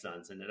Phoenix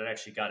Suns, and it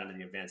actually got into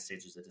the advanced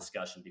stages of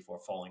discussion before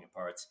falling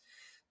apart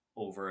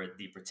over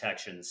the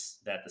protections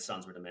that the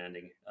Suns were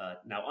demanding.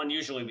 Now,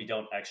 unusually, we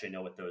don't actually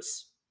know what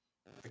those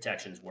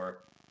protections were.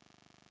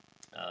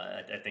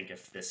 I think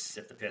if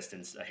the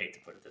Pistons, I hate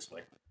to put it this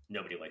way,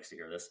 nobody likes to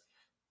hear this.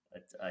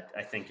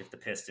 I think if the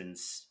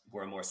Pistons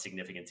were a more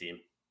significant team,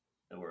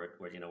 we're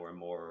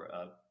more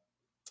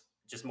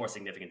just more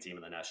significant team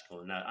on the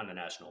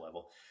national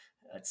level,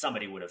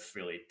 somebody would have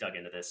really dug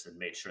into this and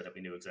made sure that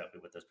we knew exactly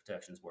what those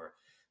protections were.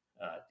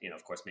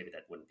 Of course, maybe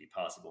that wouldn't be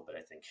possible, but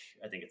I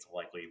think it's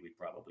likely we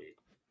probably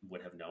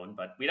would have known.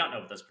 But we don't know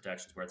what those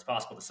protections were. It's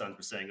possible the Suns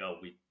were saying, "Oh,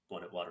 we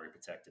want it lottery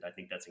protected." I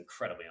think that's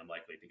incredibly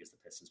unlikely because the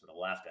Pistons would have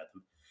laughed at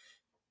them.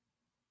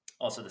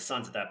 Also, the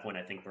Suns at that point,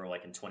 I think, were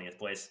like in 20th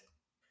place.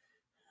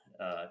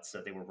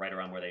 So they were right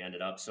around where they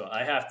ended up. So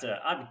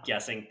I'm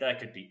guessing that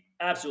could be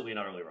absolutely and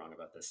utterly wrong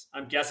about this.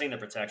 I'm guessing the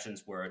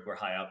protections were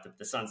high up.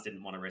 The Suns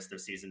didn't want to risk their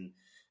season.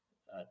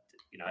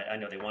 I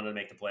know they wanted to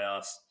make the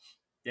playoffs.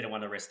 They didn't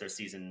want to risk their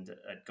season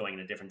going in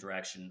a different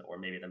direction, or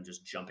maybe them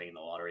just jumping in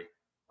the lottery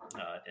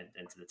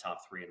into the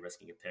top 3 and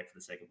risking a pick for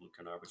the sake of Luke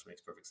Kennard, which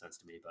makes perfect sense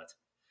to me. But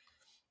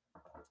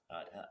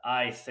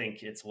I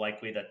think it's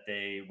likely that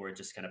they were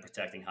just kind of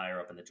protecting higher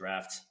up in the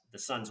draft. The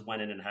Suns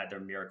went in and had their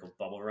miracle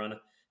bubble run,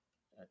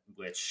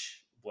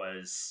 which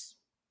was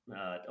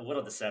a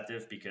little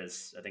deceptive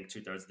because I think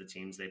 2/3 of the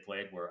teams they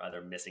played were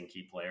either missing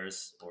key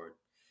players or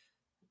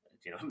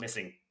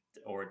missing,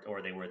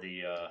 or they were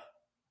the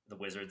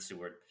Wizards, who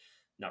were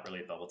not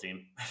really a bubble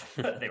team.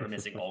 They were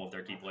missing all of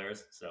their key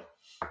players. So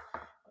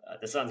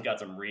the Suns got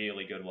some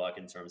really good luck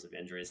in terms of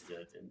injuries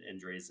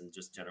and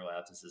just general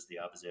absences of the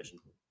opposition.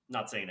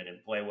 Not saying they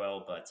didn't play well,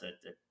 but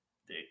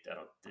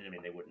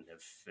they wouldn't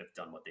have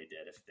done what they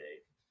did if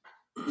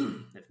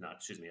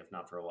not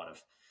for a lot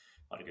of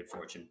good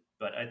fortune.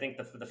 But I think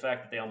the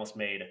fact that they almost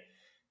made it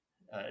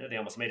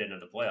into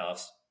the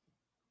playoffs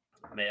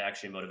may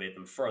actually motivate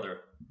them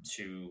further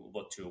to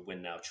look to a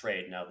win now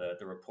trade. Now,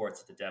 the reports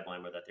at the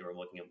deadline were that they were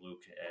looking at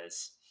Luke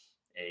as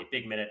a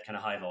big minute, kind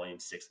of high volume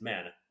sixth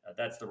man.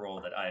 That's the role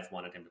that I've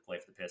wanted him to play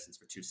for the Pistons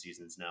for 2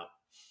 seasons now.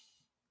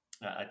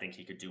 I think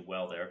he could do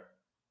well there.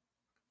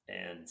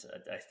 And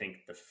I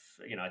think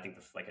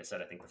like I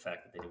said, I think the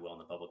fact that they do well in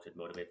the bubble could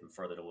motivate them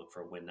further to look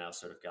for a win now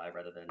sort of guy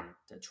rather than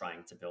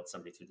trying to build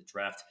somebody through the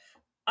draft.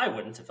 I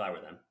wouldn't if I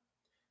were them.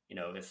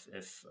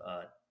 If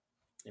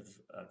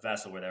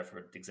Vassell were there, for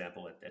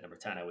example, at number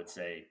 10, I would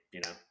say,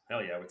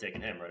 hell yeah, we're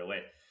taking him right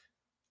away.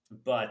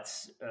 But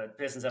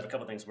Pistons have a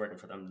couple things working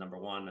for them. Number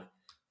one,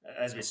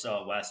 as we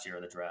saw last year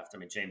in the draft,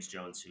 James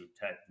Jones, who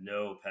had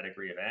no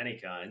pedigree of any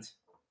kind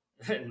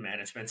in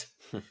management,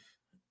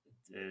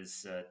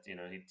 is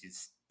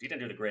he didn't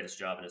do the greatest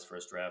job in his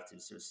first draft.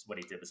 What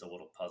he did was a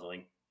little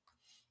puzzling.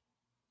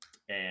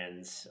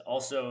 And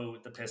also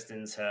the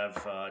Pistons have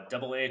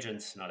double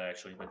agents, not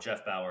actually, but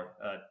Jeff Bower.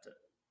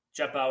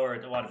 Jeff Bower,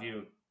 a lot of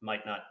you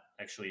might not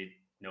actually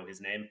know his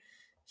name.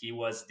 He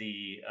was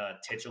the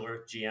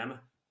titular GM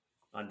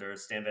under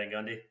Stan Van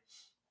Gundy.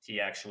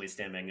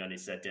 Stan Van Gundy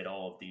said, did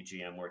all of the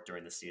GM work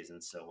during the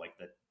season. So like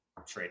the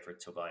trade for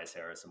Tobias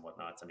Harris and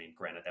whatnot.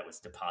 Granted, that was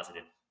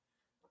deposited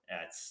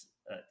at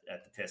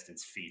the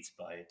Pistons' feet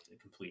by a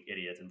complete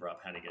idiot in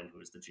Rob Hennigan, who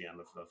was the GM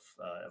of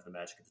the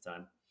Magic at the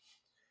time.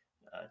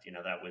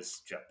 That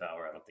was Jeff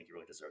Bower. I don't think he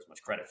really deserves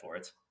much credit for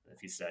it.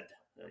 If he said,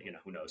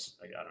 who knows?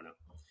 I don't know.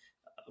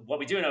 What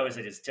we do know is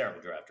that he's a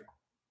terrible drafter.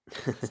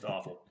 Just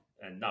awful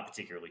and not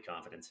particularly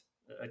competent.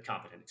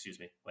 Excuse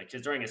me. Like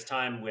during his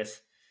time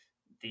with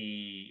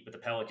the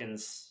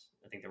Pelicans,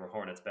 I think there were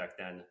Hornets back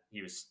then.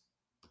 He was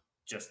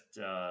just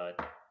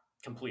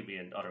completely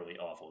and utterly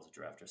awful as a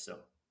drafter. So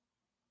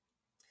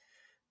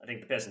I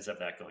think the Pistons have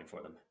that going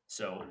for them.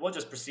 So we'll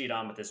just proceed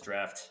on with this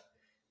draft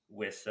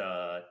with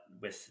under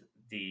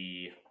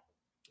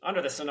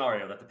the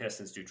scenario that the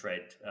Pistons do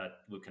trade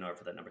Luke Kennard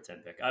for that number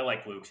 10 pick. I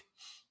like Luke.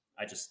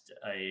 I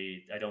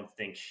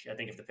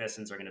think if the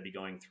Pistons are going to be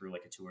going through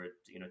like a 2 or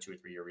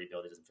 3 year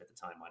rebuild, it doesn't fit the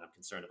timeline. I'm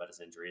concerned about his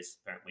injuries.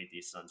 Apparently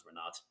these Suns were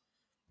not,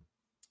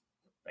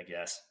 I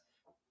guess.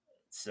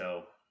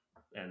 So,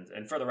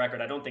 and for the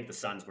record, I don't think the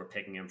Suns were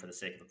picking him for the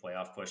sake of a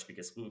playoff push,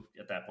 because Luke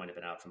at that point had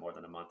been out for more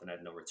than a month and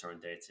had no return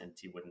date, and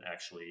he wouldn't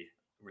actually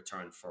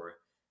return for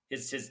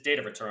his date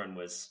of return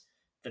was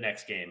the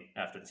next game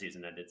after the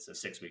season ended. So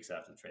 6 weeks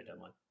after the trade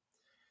deadline.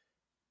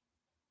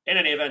 In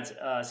any event,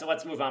 so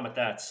let's move on with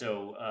that.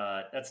 So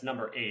that's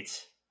number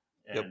 8.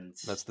 And yep,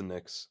 that's the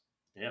Knicks.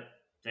 Yep,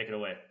 take it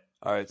away.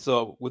 All right,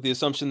 so with the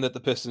assumption that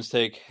the Pistons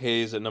take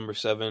Hayes at number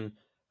 7,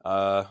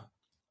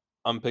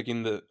 I'm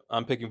picking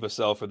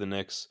Vassell for the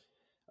Knicks.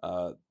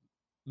 The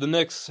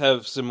Knicks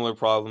have similar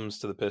problems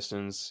to the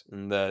Pistons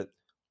in that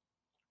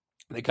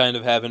they kind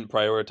of haven't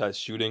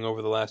prioritized shooting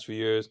over the last few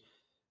years.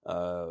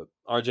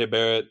 RJ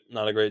Barrett,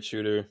 not a great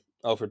shooter.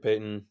 Elfrid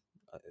Payton,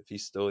 if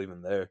he's still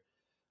even there.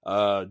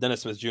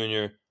 Dennis Smith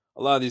Jr.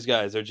 A lot of these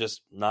guys are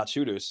just not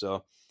shooters.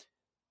 So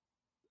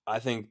I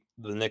think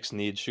the Knicks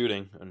need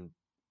shooting. And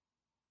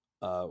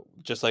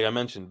just like I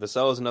mentioned,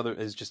 Vassell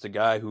is just a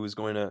guy who is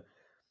going to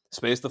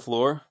space the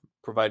floor,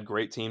 provide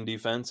great team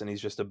defense, and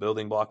he's just a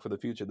building block for the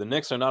future. The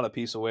Knicks are not a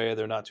piece away.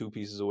 They're not 2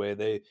 pieces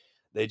away.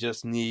 They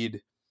just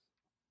need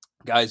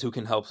guys who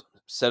can help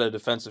set a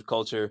defensive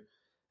culture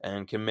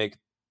and can make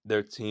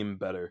their team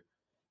better.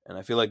 And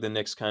I feel like the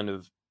Knicks kind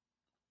of,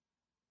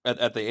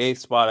 at the 8th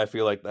spot, I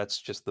feel like that's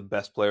just the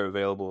best player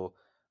available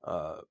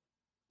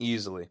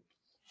easily.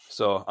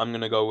 So I'm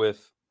going to go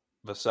with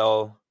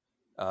Vassell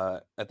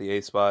at the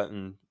 8th spot.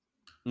 And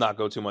not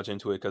go too much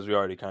into it because we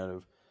already kind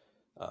of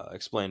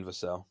explained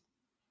Vassell.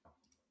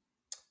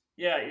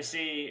 Yeah, you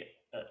see,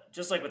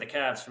 just like with the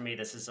Cavs, for me,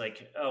 this is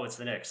like, oh, it's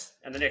the Knicks,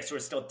 and the Knicks who are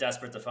still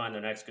desperate to find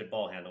their next good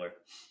ball handler,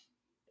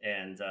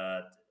 and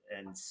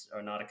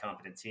are not a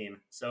competent team.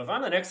 So if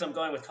I'm the Knicks, I'm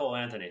going with Cole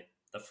Anthony,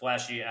 the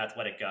flashy,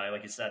 athletic guy.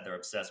 Like you said, they're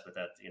obsessed with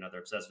that. They're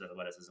obsessed with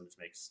athleticism, which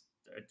makes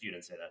you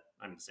didn't say that.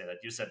 I'm going to say that.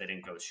 You said they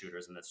didn't go with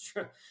shooters, and that's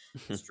true.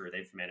 It's true.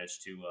 They've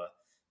managed to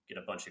get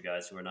a bunch of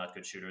guys who are not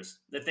good shooters.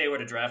 If they were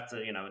to draft,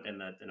 in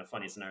a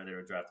funny scenario, they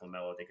would draft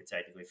LaMelo, they could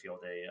technically field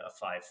a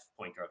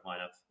 5-point guard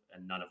lineup,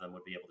 and none of them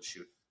would be able to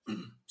shoot.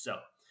 So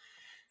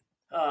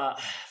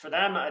for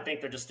them, I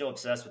think they're just still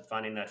obsessed with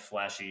finding that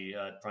flashy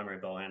primary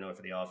ball handler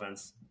for the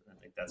offense. I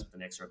think that's what the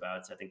Knicks are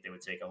about. I think they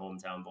would take a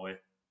hometown boy.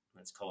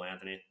 That's Cole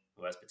Anthony,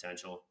 who has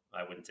potential.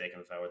 I wouldn't take him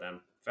if I were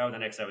them. If I were the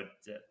Knicks, I would.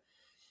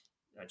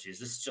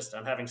 This is just,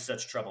 I'm having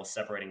such trouble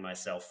separating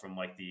myself from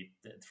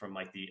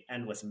the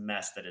endless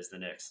mess that is the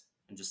Knicks,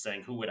 and just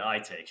saying, who would I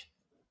take?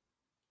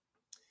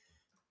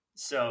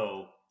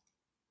 So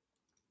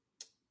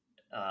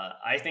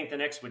I think the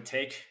Knicks would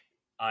take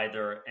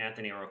either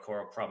Anthony or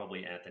Okoro,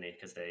 probably Anthony,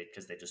 because they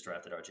just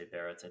drafted RJ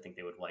Barrett. I think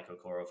they would like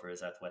Okoro for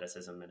his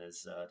athleticism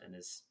and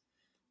his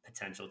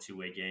potential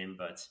two-way game,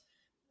 but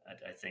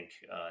I think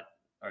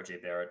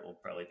RJ Barrett will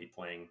probably be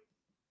playing,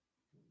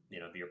 be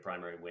your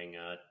primary wing,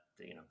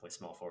 play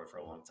small forward for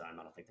a long time.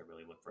 I don't think they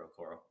really look for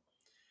Okoro.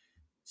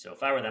 So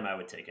if I were them, I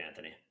would take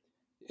Anthony.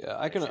 Yeah,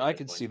 I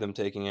could see them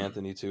taking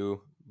Anthony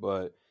too,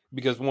 but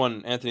because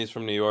one, Anthony's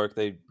from New York,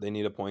 they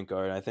need a point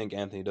guard. I think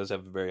Anthony does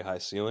have a very high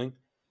ceiling.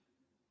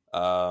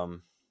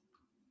 But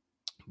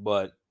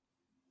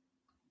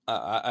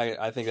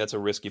I think that's a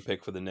risky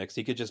pick for the Knicks.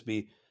 He could just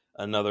be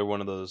another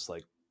one of those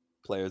like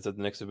players that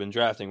the Knicks have been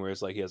drafting, where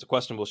it's like he has a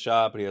questionable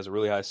shot, but he has a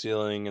really high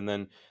ceiling, and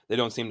then they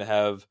don't seem to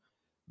have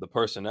the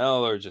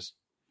personnel or just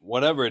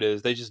whatever it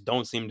is. They just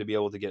don't seem to be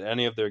able to get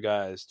any of their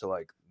guys to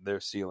like their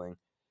ceiling.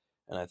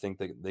 And I think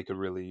they could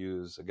really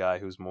use a guy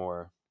who's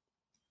more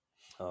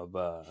of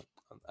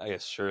I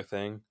guess sure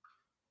thing.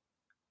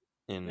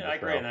 Yeah, I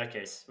agree in that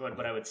case.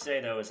 What I would say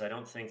though is I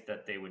don't think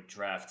that they would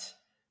draft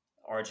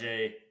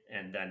RJ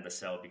and then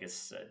Vassell,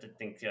 because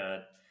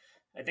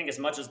I think as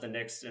much as the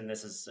Knicks, and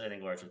this is I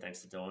think largely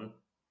thanks to Dolan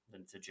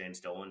and to James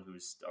Dolan,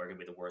 who's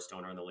arguably the worst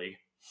owner in the league.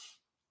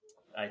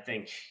 I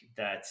think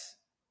that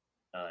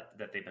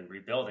they've been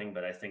rebuilding,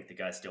 but I think the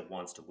guy still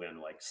wants to win,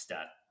 like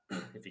stat,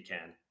 if he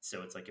can.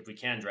 So it's like if we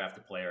can draft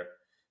a player,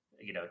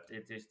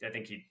 I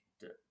think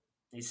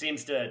he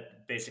seems to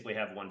basically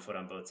have one foot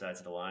on both sides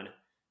of the line.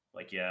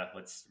 Like, yeah,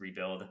 let's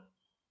rebuild,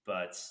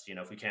 but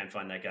if we can't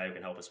find that guy who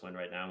can help us win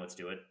right now, let's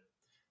do it.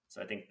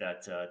 So I think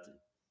that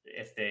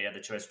if they had the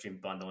choice between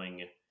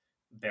bundling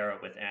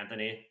Barrett with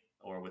Anthony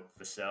or with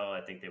Vassell,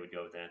 I think they would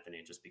go with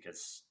Anthony, just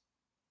because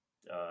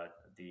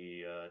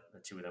the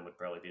two of them would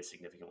probably be a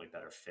significantly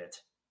better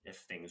fit if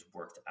things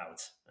worked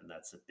out, and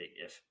that's a big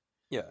if.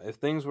 Yeah, if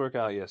things work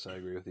out, yes, I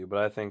agree with you. But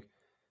I think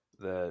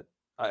that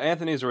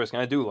Anthony's a risk,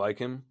 and I do like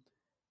him.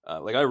 I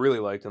really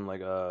liked him.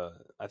 I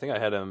think I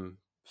had him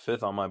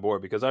 5th on my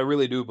board because I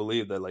really do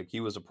believe that like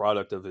he was a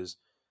product of his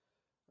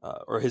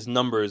or his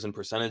numbers and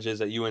percentages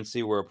at UNC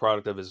were a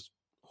product of his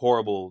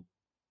horrible.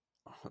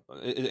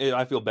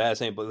 I feel bad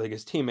saying it, but like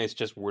his teammates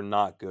just were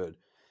not good,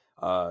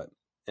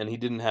 and he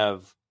didn't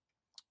have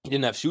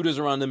shooters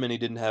around him, and he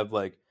didn't have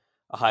like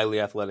a highly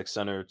athletic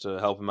center to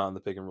help him out in the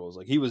pick and rolls.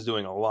 Like he was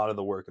doing a lot of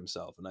the work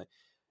himself,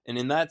 and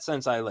in that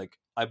sense,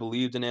 I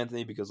believed in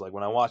Anthony because like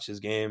when I watched his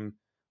game,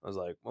 I was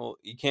like, well,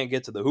 he can't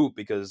get to the hoop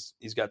because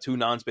he's got 2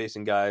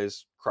 non-spacing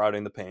guys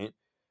crowding the paint.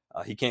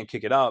 He can't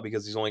kick it out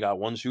because he's only got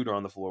 1 shooter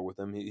on the floor with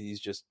him. He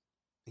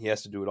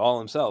has to do it all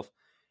himself.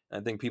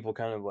 And I think people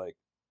kind of like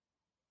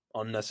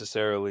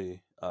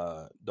unnecessarily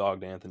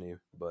dogged Anthony,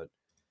 but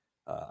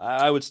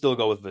I would still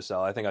go with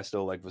Vassell. I think I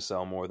still like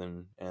Vassell more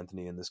than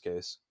Anthony in this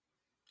case.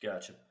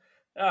 Gotcha.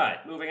 All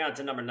right, moving on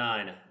to number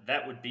 9.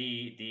 That would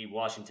be the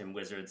Washington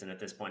Wizards, and at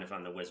this point, if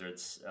I'm the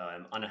Wizards,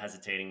 I'm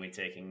unhesitatingly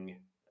taking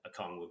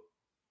Okongwu.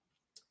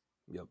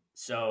 Yep.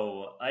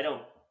 So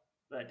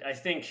I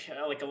think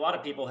like a lot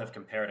of people have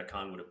compared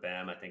Okongwu to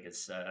Bam. I think I've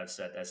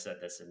said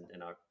this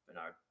in our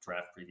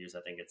draft previews.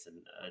 I think it's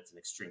an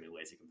extremely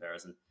lazy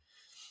comparison.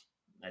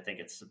 I think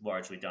it's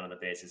largely done on the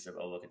basis of,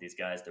 look at these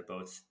guys. They're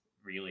both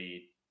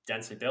really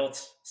densely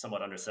built,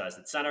 somewhat undersized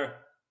at center,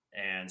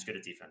 and good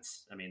at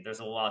defense. I mean,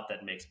 there's a lot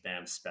that makes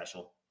Bam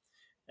special.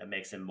 That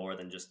makes him more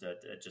than just a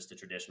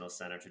traditional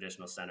center.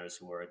 Traditional centers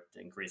who are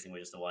increasingly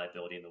just a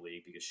liability in the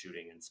league because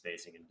shooting and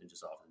spacing and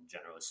just often in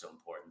general is so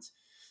important.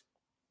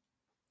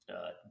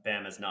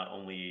 Bam is not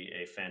only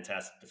a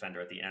fantastic defender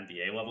at the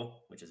NBA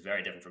level, which is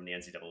very different from the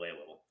NCAA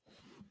level.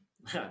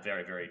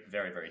 Very, very,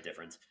 very, very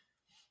different.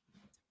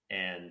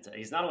 And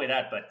he's not only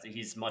that, but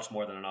he's much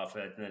more than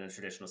a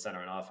traditional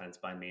center in offense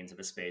by means of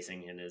his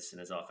spacing and his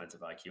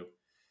offensive IQ.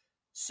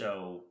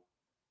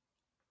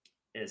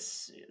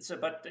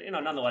 But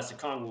nonetheless,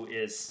 Okongwu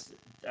is,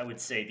 I would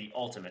say, the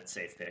ultimate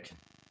safe pick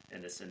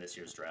in this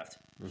year's draft,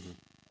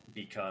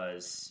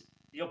 because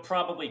you'll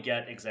probably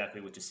get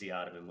exactly what you see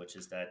out of him, which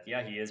is that,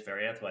 yeah, he is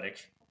very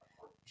athletic.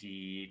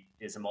 He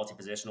is a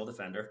multi-positional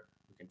defender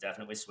who can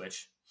definitely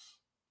switch,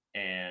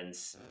 and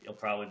he'll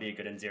probably be a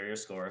good interior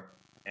scorer,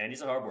 and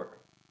he's a hard worker.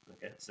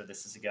 Okay, so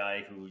this is a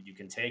guy who you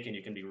can take, and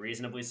you can be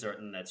reasonably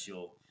certain that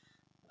you'll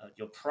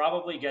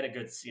probably get a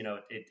good,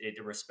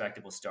 a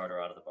respectable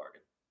starter out of the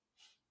bargain.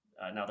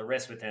 Now the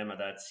risk with him are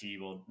that he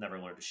will never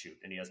learn to shoot,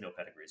 and he has no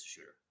pedigree as a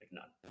shooter, like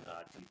none.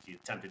 He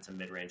attempted some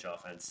mid-range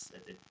offense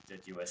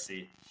at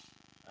USC,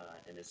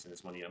 in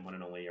his one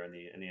and only year in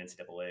the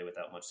NCAA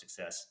without much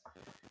success.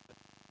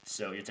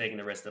 So you're taking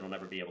the risk that he'll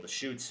never be able to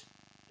shoot,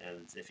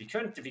 and if he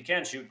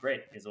can shoot,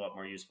 great. He's a lot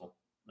more useful.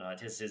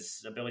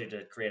 His ability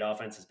to create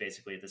offense is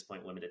basically at this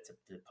point limited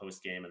to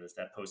post game, and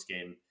that post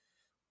game.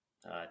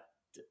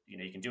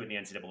 You can do it in the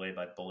NCAA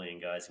by bullying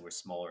guys who are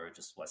smaller or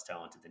just less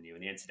talented than you.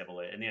 In the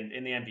NCAA,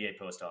 in the NBA,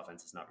 post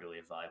offense is not really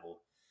a viable.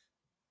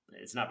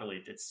 It's not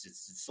really. It's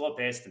slow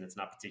paced and it's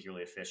not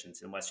particularly efficient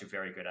unless you're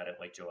very good at it,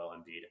 like Joel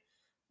Embiid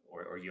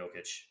or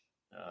Jokic,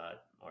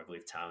 or I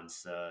believe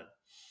Towns. I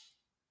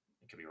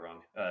could be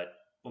wrong.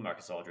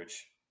 LaMarcus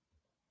Aldridge.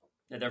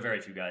 There are very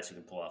few guys who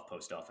can pull off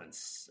post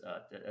offense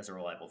as a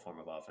reliable form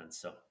of offense.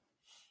 So.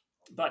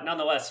 But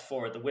nonetheless,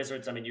 for the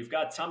Wizards, I mean, you've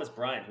got Thomas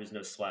Bryant, who's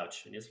no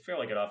slouch, and he's a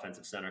fairly good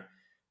offensive center.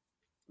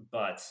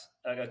 But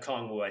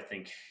Kongwu, I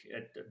think,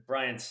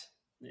 Bryant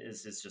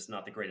is just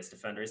not the greatest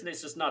defender.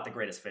 He's just not the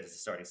greatest fit as a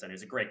starting center.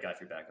 He's a great guy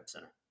for your backup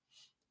center.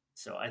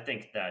 So I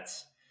think that,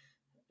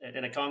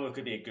 and Kongwu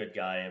could be a good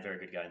guy, a very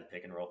good guy in the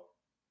pick and roll.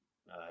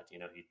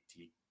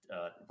 He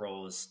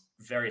rolls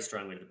very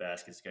strongly to the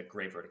basket. He's got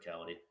great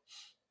verticality,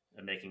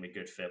 and making him a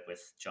good fit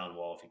with John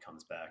Wall if he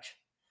comes back.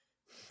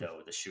 Though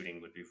the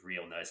shooting would be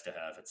real nice to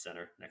have at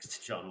center next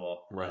to John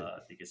Wall, right?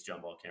 Because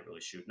John Wall can't really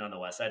shoot.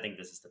 Nonetheless, I think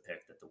this is the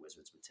pick that the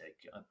Wizards would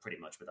take pretty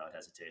much without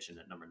hesitation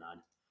at number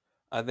 9.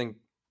 I think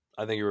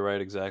you were right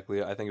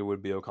exactly. I think it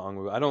would be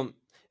Okongwu.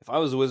 If I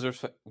was a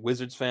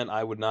Wizards fan,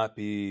 I would not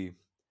be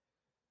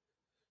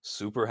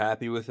super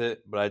happy with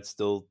it, but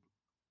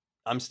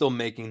I'm still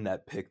making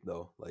that pick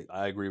though. Like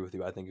I agree with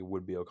you. I think it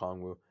would be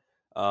Okongwu.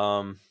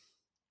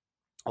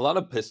 A lot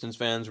of Pistons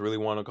fans really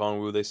want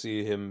Okongwu. They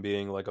see him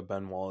being like a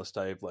Ben Wallace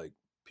type, like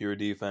pure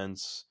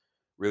defense,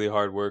 really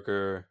hard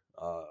worker,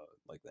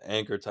 like the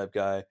anchor type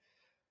guy.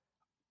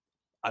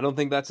 I don't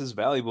think that's as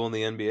valuable in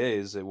the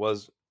NBA as it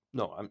was.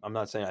 No, I'm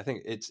not saying. I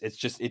think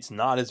it's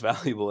not as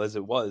valuable as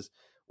it was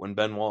when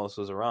Ben Wallace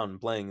was around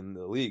and playing in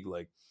the league.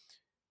 Like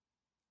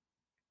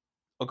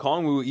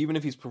Okongwu, even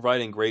if he's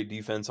providing great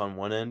defense on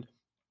one end,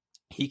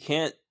 he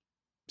can't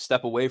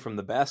step away from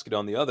the basket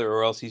on the other,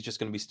 or else he's just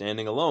going to be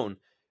standing alone.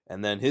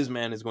 And then his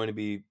man is going to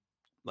be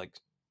like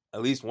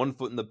at least 1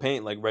 foot in the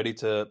paint, like ready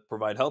to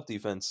provide help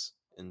defense.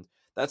 And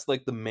that's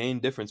like the main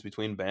difference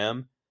between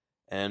Bam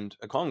and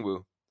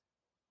Okongwu.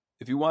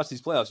 If you watch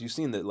these playoffs, you've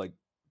seen that like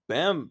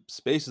Bam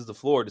spaces the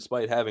floor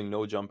despite having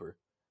no jumper.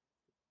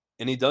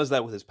 And he does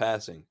that with his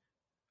passing.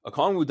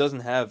 Okongwu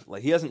doesn't have,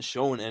 like, he hasn't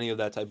shown any of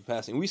that type of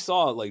passing. We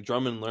saw, like,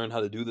 Drummond learn how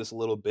to do this a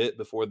little bit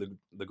before the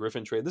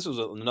Griffin trade. This was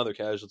another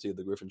casualty of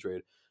the Griffin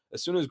trade.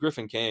 As soon as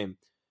Griffin came,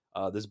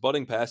 this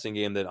budding passing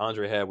game that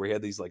Andre had, where he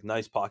had these, like,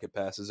 nice pocket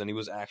passes, and he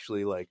was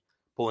actually, like,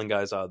 pulling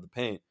guys out of the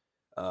paint,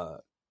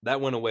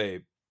 that went away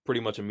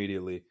pretty much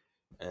immediately.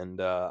 And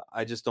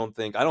I just don't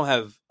think,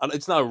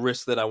 it's not a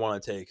risk that I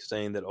want to take,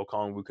 saying that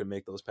Okongwu could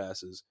make those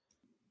passes.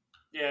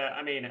 Yeah,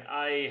 I mean,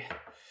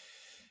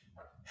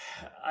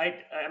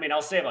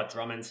 I'll say about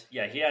Drummond.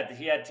 Yeah, he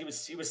was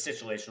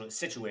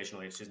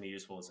situationally,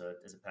 useful as a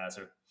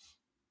passer.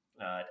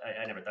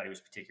 I never thought he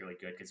was particularly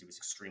good because he was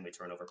extremely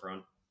turnover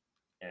prone,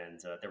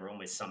 and there were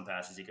only some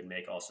passes he could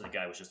make. Also, the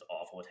guy was just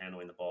awful at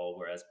handling the ball,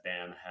 whereas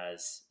Bam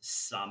has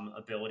some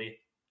ability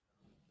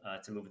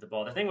to move the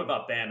ball. The thing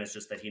about Bam is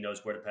just that he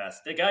knows where to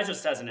pass. The guy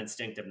just has an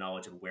instinctive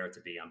knowledge of where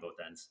to be on both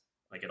ends,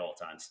 like at all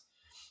times.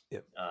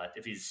 Yep.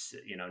 If he's,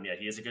 he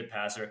is a good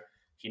passer.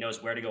 He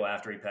knows where to go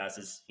after he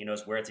passes. He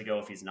knows where to go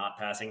if he's not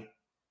passing.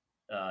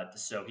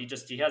 So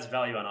he has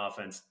value on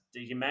offense.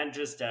 He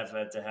manages to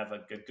have a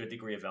good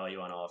degree of value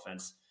on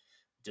offense,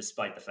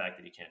 despite the fact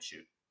that he can't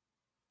shoot.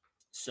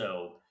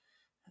 So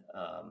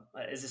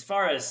as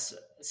far as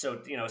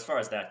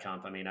that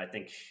comp, I mean, I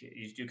think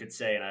you could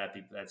say, and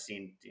I've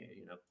seen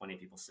plenty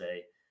of people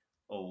say,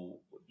 oh,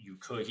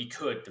 he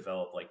could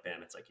develop like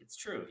Bam. It's like, it's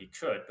true, he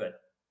could, but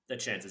the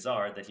chances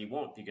are that he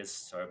won't,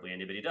 because hardly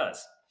anybody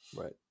does.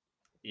 Right.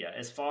 Yeah,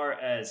 as far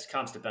as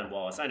comps to Ben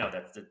Wallace, I know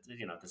that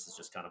this is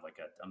just kind of like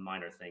a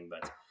minor thing,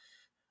 but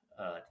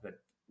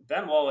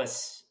Ben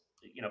Wallace,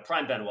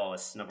 prime Ben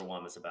Wallace, number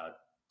one, was about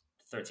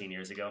 13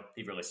 years ago.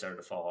 He really started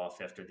to fall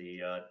off after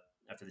the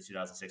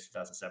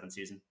 2006-2007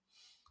 season,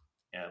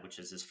 which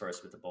is his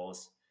first with the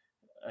Bulls.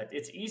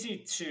 It's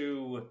easy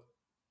to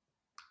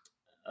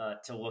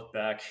look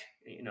back,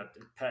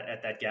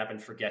 at that gap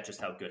and forget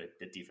just how good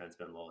the defense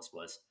Ben Wallace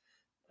was.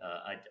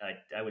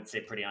 I would say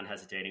pretty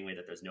unhesitatingly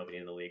that there's nobody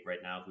in the league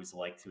right now who's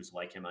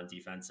like him on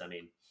defense. I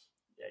mean,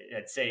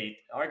 I'd say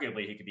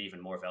arguably he could be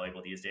even more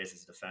valuable these days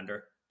as a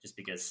defender, just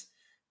because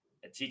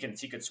he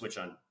could switch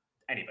on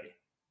anybody.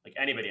 Like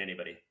anybody,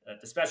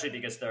 especially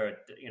because they're,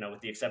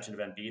 with the exception of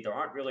Embiid,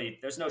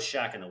 there's no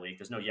Shaq in the league.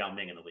 There's no Yao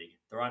Ming in the league.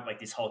 There aren't like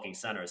these hulking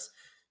centers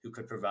who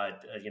could provide,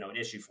 an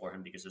issue for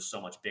him because they're so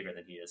much bigger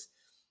than he is.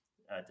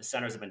 The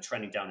centers have been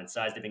trending down in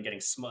size. They've been getting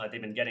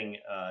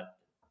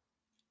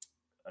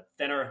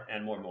thinner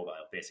and more mobile,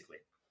 basically.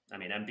 I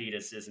mean, Embiid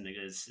is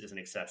an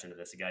exception to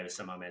this. A guy who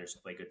somehow managed to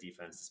play good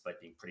defense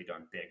despite being pretty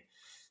darn big.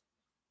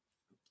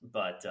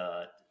 But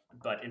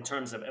in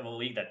terms of a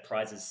league that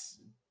prizes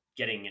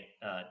getting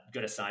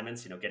good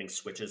assignments, getting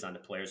switches onto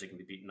players who can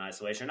be beaten in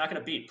isolation, you're not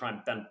going to beat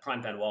prime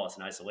Ben Wallace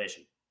in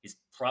isolation. He's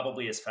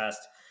probably as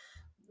fast,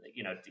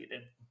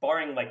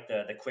 barring like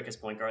the quickest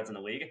point guards in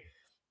the league.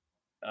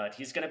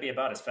 He's going to be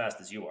about as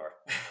fast as you are.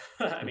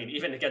 I mean,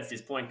 even against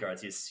these point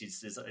guards,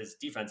 his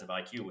defensive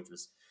IQ, which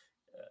was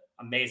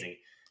amazing,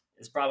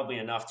 is probably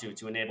enough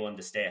to enable him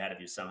to stay ahead of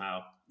you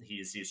somehow.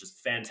 He's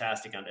just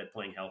fantastic at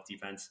playing help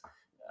defense.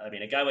 I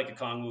mean, a guy like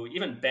Okongwu,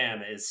 even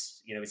Bam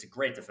is, he's a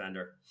great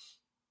defender.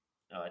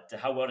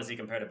 How well does he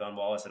compare to Ben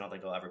Wallace? I don't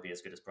think he'll ever be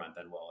as good as prime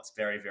Ben Wallace.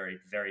 Very, very,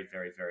 very,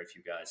 very, very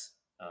few guys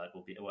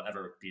will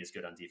ever be as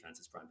good on defense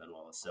as prime Ben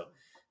Wallace. So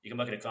you can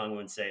look at Okongwu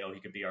and say, oh, he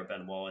could be our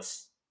Ben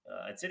Wallace.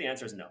 I'd say the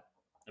answer is no.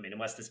 I mean,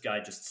 unless this guy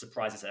just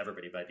surprises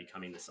everybody by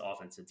becoming this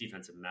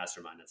defensive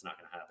mastermind, that's not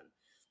going to happen.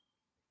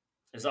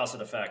 There's also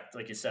the fact,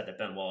 like you said, that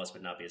Ben Wallace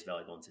would not be as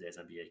valuable in today's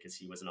NBA because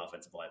he was an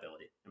offensive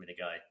liability. I mean, a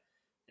guy,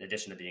 in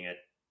addition to being a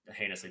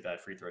heinously bad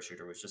free throw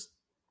shooter, was just,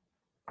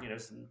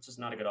 just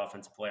not a good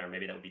offensive player.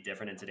 Maybe that would be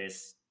different in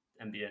today's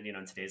NBA,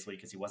 in today's league,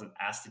 because he wasn't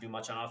asked to do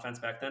much on offense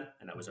back then,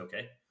 and that was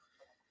okay.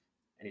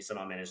 And he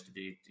somehow managed to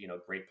be, a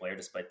great player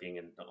despite being,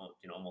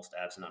 almost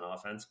absent on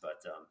offense.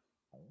 But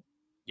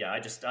yeah, I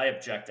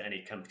object to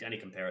any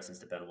comparisons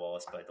to Ben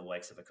Wallace by the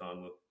likes of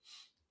Okongwu.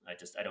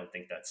 I don't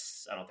think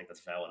that's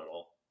valid at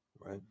all.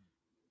 Right.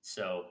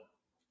 So,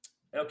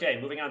 okay,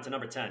 moving on to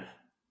number 10.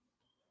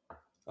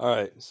 All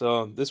right,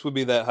 so this would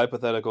be that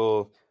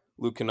hypothetical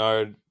Luke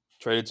Kennard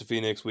traded to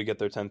Phoenix. We get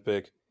their 10th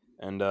pick,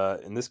 and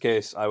in this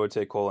case, I would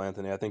take Cole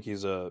Anthony. I think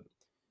he's a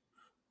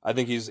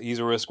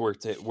risk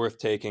worth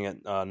taking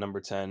at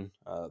number 10.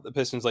 The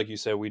Pistons, like you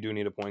said, we do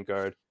need a point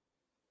guard.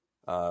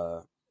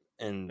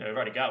 And we've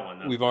already got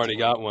one. We've already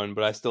got one,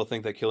 but I still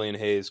think that Killian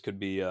Hayes could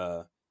be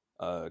a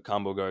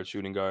combo guard,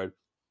 shooting guard.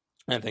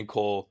 And I think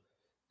Cole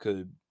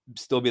could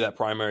still be that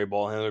primary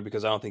ball handler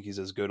because I don't think he's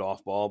as good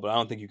off ball. But I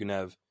don't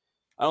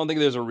think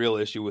there's a real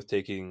issue with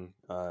taking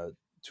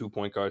 2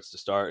 point guards to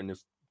start. And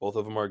if both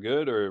of them are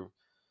good, or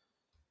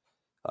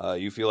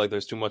you feel like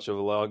there's too much of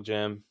a log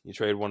jam, you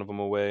trade one of them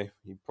away.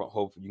 You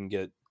hope you can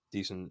get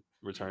decent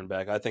return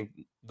back. I think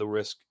the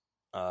risk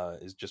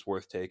is just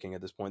worth taking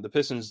at this point. The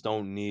Pistons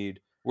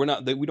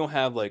we don't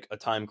have like a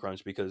time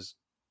crunch because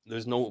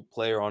there's no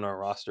player on our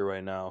roster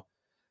right now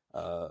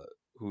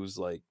who's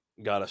like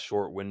got a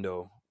short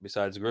window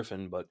besides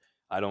Griffin, but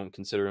I don't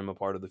consider him a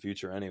part of the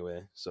future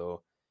anyway.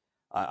 So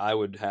I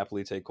would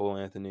happily take Cole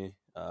Anthony.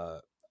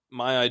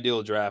 My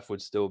ideal draft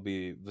would still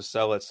be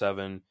Vassell at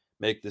 7,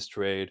 make this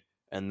trade,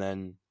 and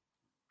then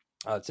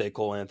take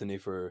Cole Anthony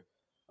for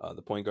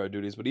the point guard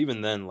duties. But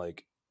even then,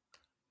 like,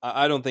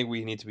 I don't think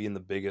we need to be in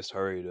the biggest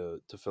hurry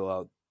to fill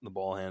out the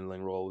ball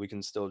handling role. We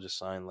can still just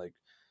sign like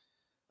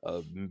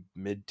a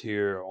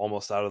mid-tier,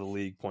 almost out of the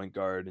league point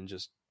guard and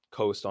just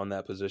coast on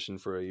that position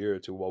for a year or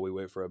two while we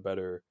wait for a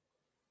better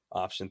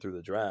option through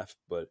the draft.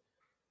 But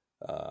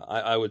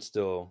I would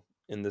still,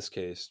 in this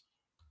case,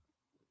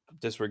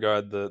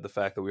 disregard the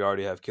fact that we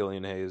already have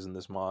Killian Hayes in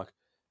this mock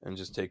and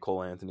just take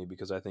Cole Anthony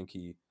because I think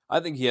he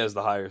has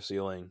the higher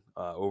ceiling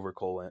over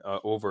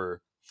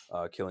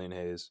Killian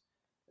Hayes.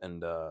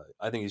 And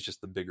I think he's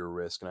just the bigger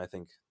risk, and I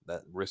think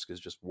that risk is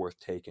just worth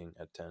taking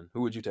at 10.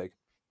 Who would you take?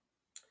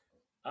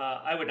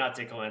 I would not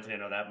take Cole Anthony. I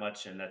know that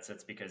much, and that's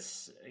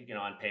because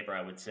on paper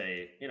I would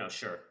say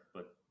sure,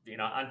 but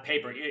on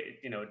paper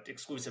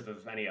exclusive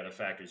of any other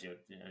factors,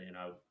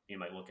 you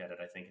might look at it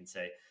I think and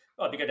say,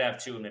 well, it'd be good to have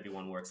 2 and maybe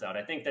 1 works out.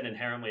 I think that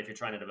inherently, if you're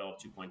trying to develop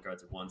 2 point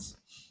guards at once,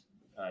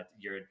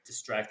 you're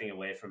distracting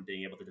away from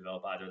being able to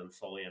develop either of them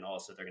fully, and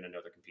also they're going to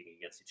know they're competing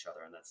against each other,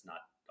 and that's not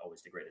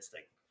always the greatest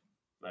thing.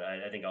 But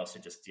I think also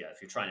just,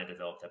 if you're trying to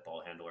develop that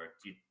ball handler,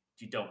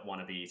 you don't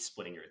want to be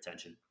splitting your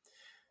attention.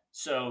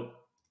 So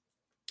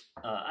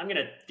I'm going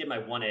to give my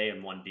 1A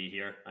and 1B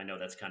here. I know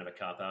that's kind of a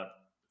cop-out.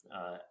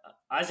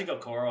 Isaac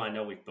Okoro, I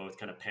know we've both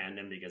kind of panned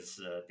him because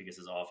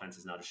his offense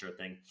is not a sure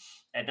thing.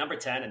 At number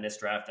 10 in this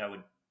draft, I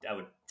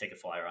would take a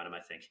flyer on him, I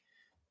think.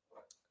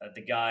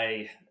 The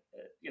guy,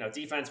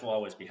 defense will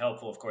always be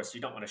helpful. Of course,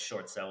 you don't want to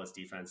short sell his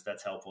defense.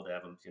 That's helpful to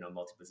have him,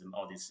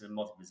 all these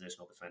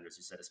multi-positional defenders,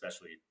 you said,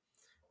 especially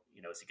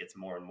as he gets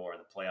more and more in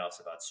the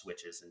playoffs about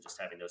switches and just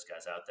having those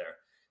guys out there,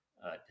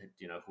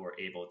 who are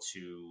able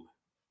to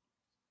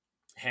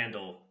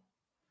handle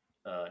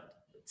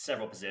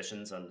several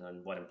positions on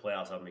what in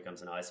playoffs often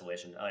becomes an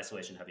isolation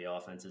heavy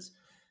offenses.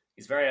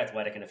 He's very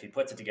athletic, and if he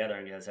puts it together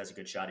and has a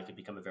good shot, he could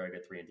become a very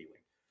good 3-and-D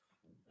wing.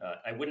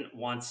 I wouldn't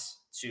want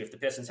to, if the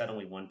Pistons had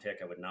only 1 pick,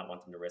 I would not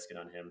want them to risk it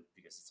on him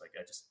because it's like,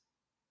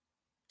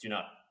 do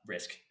not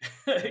risk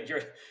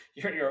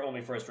your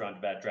only first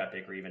round draft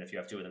pick, or even if you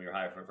have two of them, you're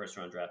higher for a first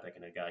round draft pick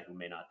and a guy who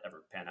may not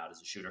ever pan out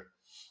as a shooter.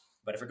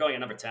 But if you're going at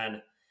number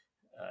 10,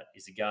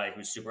 he's a guy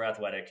who's super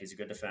athletic. He's a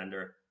good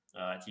defender.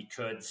 He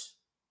could,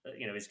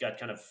 he's got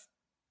kind of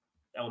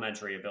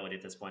elementary ability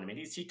at this point. I mean,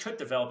 he could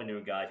develop into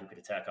a guy who could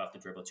attack off the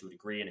dribble to a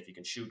degree, and if he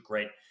can shoot,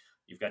 great.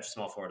 You've got your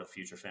small forward of the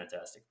future,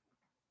 fantastic.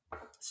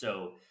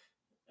 So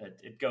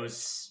it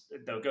goes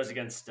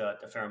against a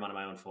fair amount of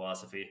my own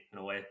philosophy in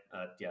a way.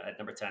 At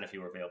number 10, if he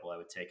were available, I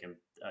would take him.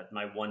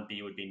 My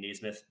 1B would be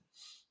Nesmith,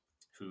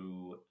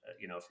 who,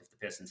 if the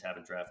Pistons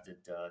haven't drafted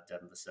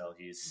Devin Vassell,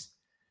 he's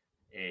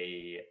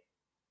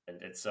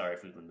and sorry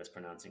if we've been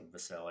mispronouncing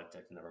Vassell. I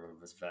can never remember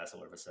if it's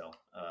Vassell or Vassell.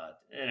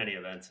 In any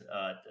event,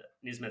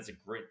 Nesmith's a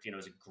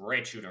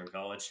great shooter in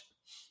college,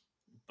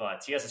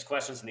 but he has his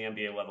questions in the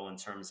NBA level in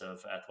terms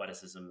of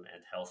athleticism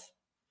and health.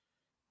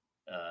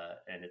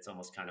 And it's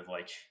almost kind of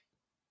like,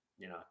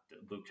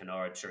 Luke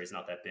Kennard. Sure, he's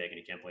not that big and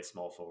he can't play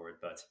small forward,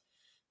 but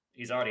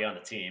he's already on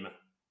the team.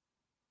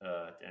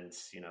 And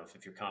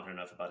if you're confident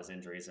enough about his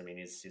injuries, I mean,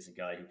 he's a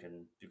guy who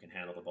can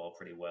handle the ball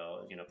pretty well,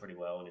 and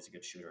he's a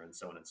good shooter and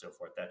so on and so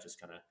forth. That just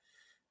kind of,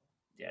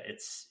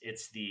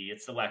 it's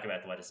the lack of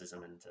athleticism,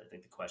 and I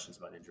think the questions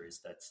about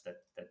injuries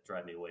that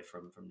drive me away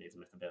from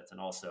Nesmith a bit. And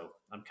also,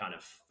 I'm kind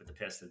of with the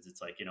Pistons.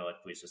 It's like,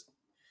 please just,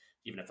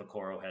 even if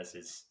Okoro has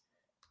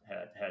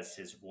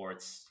his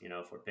warts,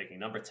 if we're picking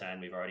number 10,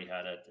 we've already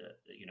had a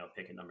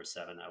pick at number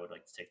 7. I would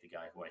like to take the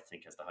guy who I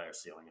think has the higher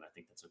ceiling, and I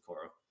think that's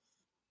Okoro.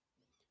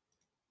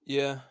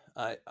 Yeah,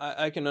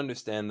 I can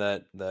understand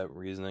that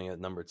reasoning at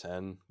number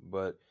 10,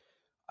 but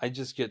I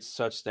just get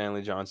such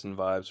Stanley Johnson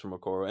vibes from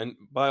Okoro. And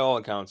by all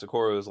accounts,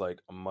 Okoro is like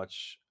a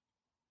much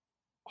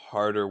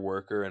harder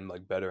worker and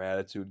like better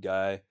attitude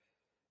guy,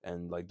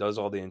 and like does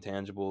all the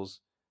intangibles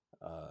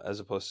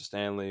as opposed to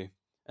Stanley.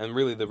 And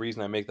really the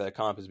reason I make that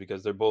comp is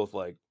because they're both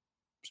like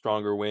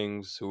stronger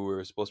wings who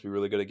were supposed to be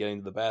really good at getting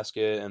to the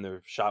basket, and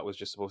their shot was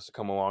just supposed to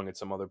come along at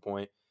some other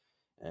point.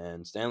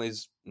 And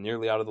Stanley's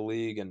nearly out of the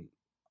league, and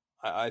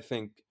I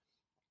think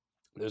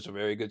there's a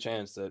very good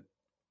chance that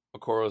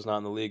Okoro's not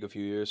in the league a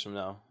few years from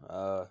now.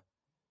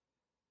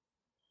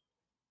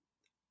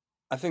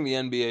 I think the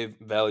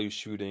NBA values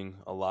shooting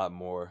a lot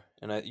more.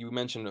 And you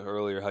mentioned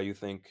earlier how you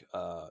think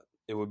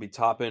it would be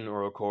Toppin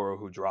or Okoro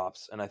who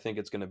drops, and I think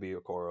it's going to be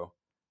Okoro.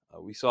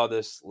 We saw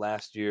this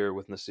last year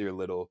with Nasir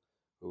Little,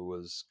 who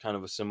was kind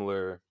of a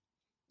similar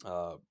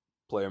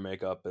player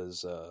makeup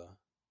as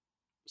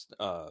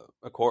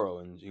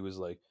Okoro, and he was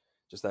like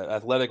just that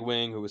athletic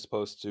wing who was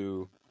supposed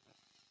to,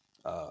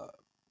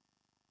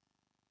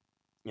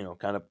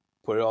 kind of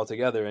put it all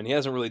together. And he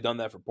hasn't really done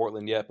that for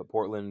Portland yet, but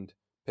Portland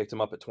picked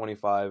him up at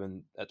 25,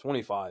 and at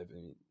 25,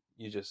 and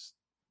you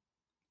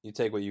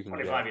take what you can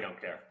 25, get. You don't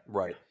care.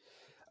 Right.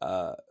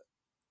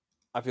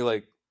 I feel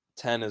like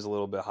 10 is a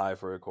little bit high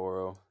for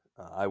Okoro.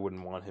 I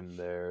wouldn't want him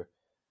there.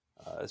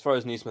 As far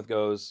as Nesmith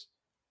goes,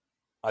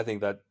 I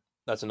think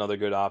that's another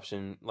good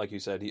option. Like you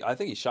said, I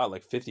think he shot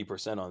like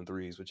 50% on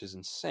threes, which is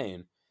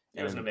insane.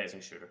 He was an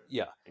amazing shooter.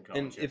 Yeah,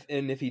 and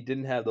if he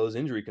didn't have those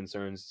injury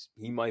concerns,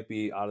 he might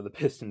be out of the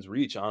Pistons'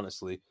 reach,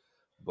 honestly.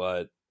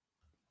 But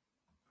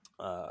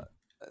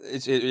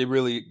it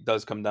really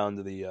does come down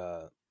to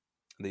the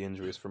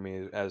injuries for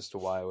me as to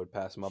why I would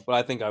pass him up. But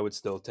I think I would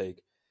still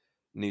take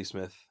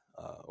Nesmith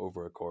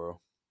over Okoro.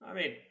 I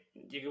mean,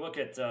 you look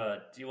at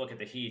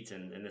the Heat,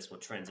 and this will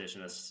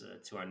transition us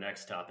to our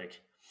next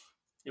topic.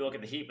 You look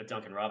at the Heat with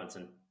Duncan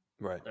Robinson,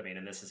 right? I mean,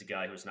 and this is a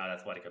guy who's not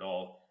athletic at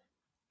all,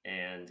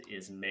 and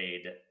is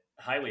made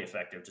highly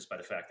effective just by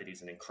the fact that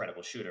he's an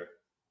incredible shooter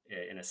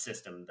in a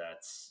system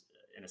that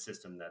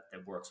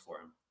works for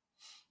him.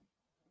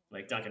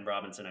 Like Duncan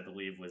Robinson, I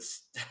believe,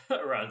 was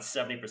around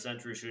 70%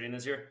 true shooting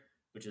this year,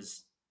 which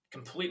is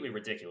completely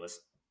ridiculous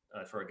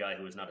for a guy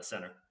who is not a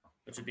center,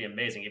 which would be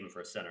amazing even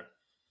for a center.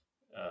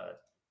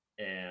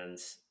 And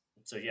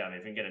so, yeah, I mean,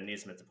 if you can get a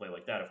Nesmith to play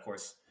like that, of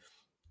course,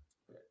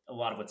 a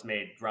lot of what's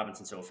made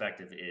Robinson so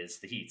effective is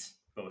the Heat,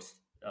 both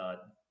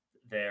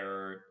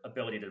their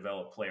ability to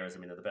develop players. I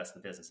mean, they're the best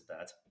in the business at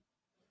that.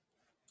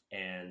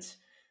 And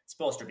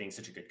Spoelstra being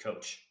such a good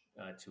coach,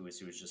 who is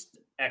just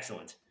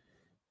excellent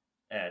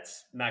at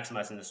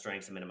maximizing the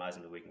strengths and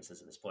minimizing the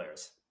weaknesses of his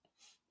players.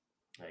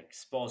 Like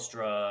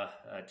Spoelstra,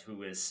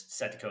 who is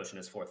set to coach in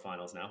his 4th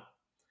finals now,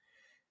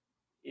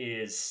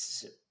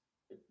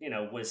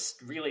 was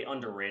really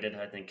underrated.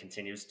 I think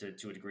continues to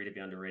a degree to be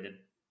underrated,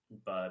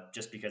 but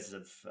just because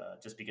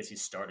he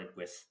started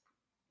with,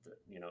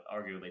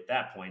 arguably at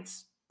that point,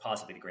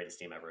 possibly the greatest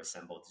team ever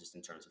assembled, just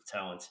in terms of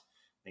talent.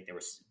 I think they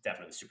were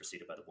definitely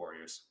superseded by the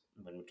Warriors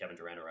when Kevin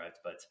Durant arrived.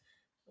 But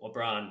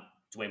LeBron,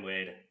 Dwayne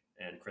Wade,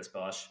 and Chris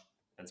Bosh,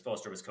 and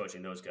Spoelstra was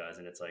coaching those guys,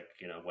 and it's like,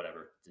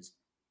 whatever. Just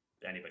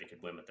anybody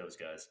could win with those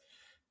guys.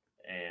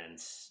 And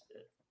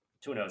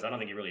who knows? I don't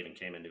think he really even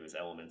came into his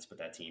elements with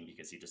that team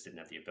because he just didn't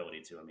have the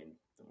ability to. I mean,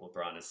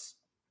 LeBron is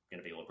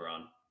going to be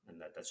LeBron,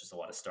 and that's just a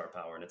lot of star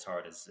power, and it's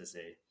hard as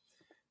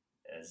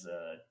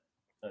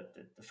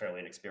a fairly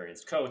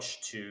inexperienced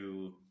coach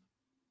to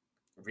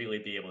really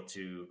be able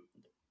to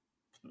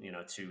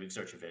to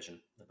exert your vision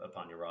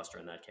upon your roster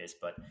in that case.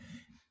 But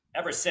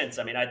ever since,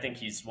 I mean, I think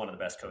he's one of the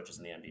best coaches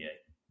in the NBA.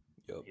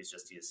 Yep.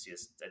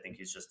 I think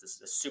he's just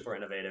a super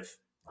innovative,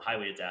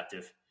 highly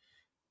adaptive,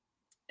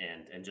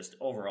 and just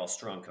overall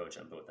strong coach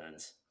on both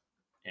ends.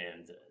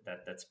 And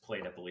that's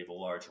played, I believe, a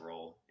large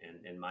role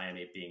in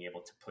Miami being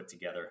able to put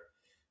together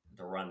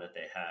the run that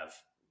they have.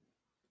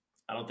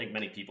 I don't think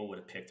many people would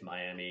have picked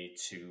Miami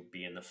to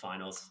be in the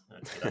finals,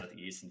 to get out of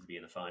the East and to be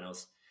in the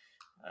finals.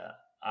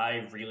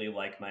 I really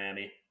like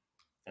Miami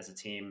as a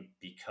team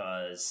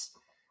because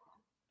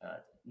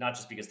not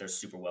just because they're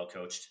super well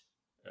coached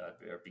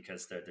or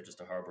because they're just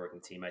a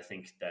hardworking team. I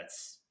think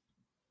that's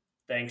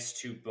thanks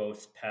to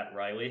both Pat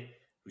Riley,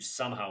 who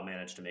somehow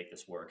managed to make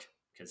this work.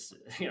 Because,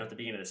 at the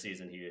beginning of the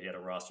season, he had a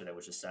roster that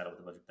was just saddled with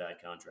a bunch of bad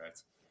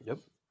contracts. Yep.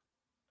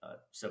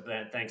 So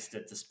thanks to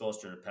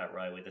Spoelstra and Pat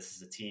Riley, this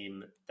is a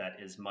team that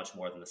is much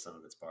more than the sum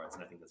of its parts,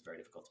 and I think that's very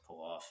difficult to pull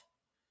off.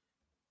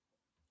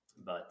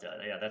 But,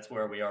 that's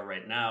where we are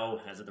right now.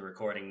 As of the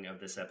recording of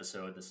this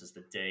episode, this is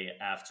the day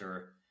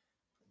after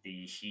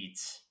the Heat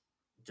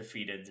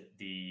defeated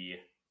the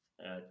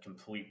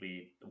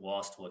completely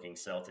lost-looking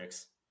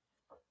Celtics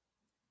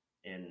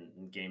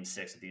in Game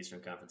 6 of the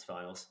Eastern Conference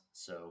Finals.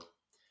 So...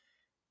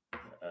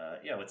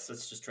 let's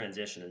just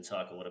transition and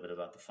talk a little bit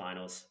about the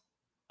finals.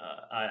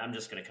 I'm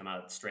just going to come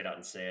out straight out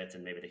and say it,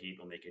 and maybe the Heat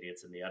will make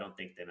idiots of me. I don't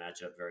think they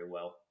match up very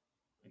well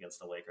against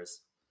the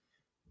Lakers.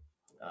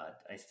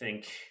 I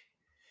think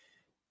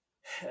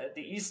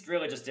the East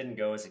really just didn't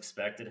go as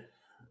expected.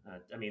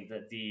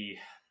 The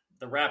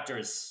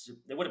Raptors,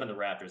 it would have been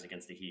the Raptors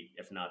against the Heat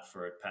if not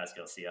for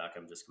Pascal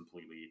Siakam just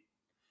completely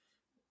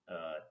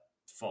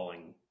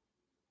falling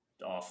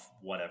off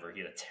whatever.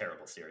 He had a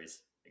terrible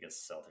series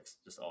against the Celtics,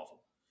 just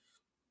awful.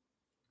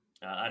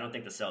 I don't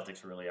think the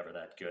Celtics were really ever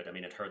that good. I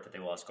mean, it hurt that they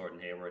lost Gordon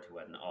Hayward, who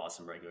had an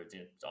awesome maybe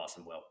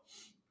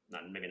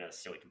not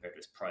necessarily compared to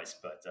his price,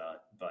 but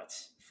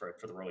for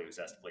the role he was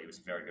asked to play, he was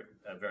very good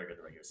the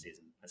regular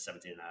season at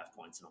 17.5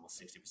 points and almost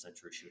 60%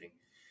 true shooting.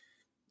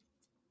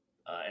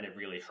 And it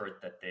really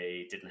hurt that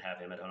they didn't have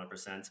him at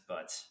 100%.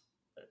 But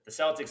the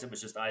Celtics, it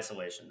was just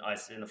isolation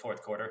in the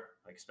fourth quarter,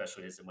 like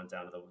especially as it went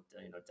down to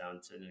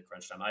the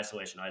crunch time.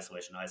 Isolation.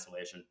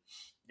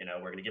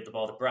 We're going to give the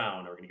ball to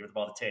Brown, or we're going to give the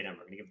ball to Tatum,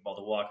 we're going to give the ball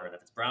to Walker. And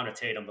if it's Brown or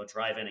Tatum, they'll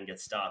drive in and get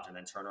stopped and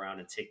then turn around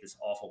and take this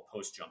awful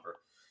post jumper.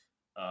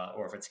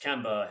 Or if it's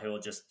Kemba, he'll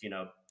just,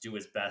 do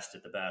his best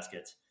at the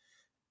basket.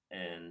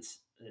 And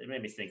it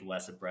made me think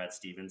less of Brad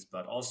Stevens,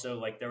 but also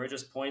like there were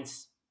just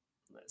points,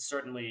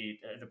 certainly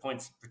the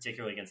points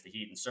particularly against the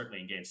Heat and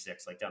certainly in Game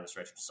 6, like down the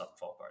stretch, just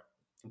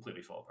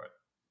completely fall apart.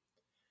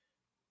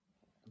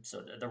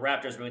 So the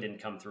Raptors really didn't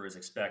come through as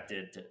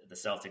expected. The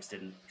Celtics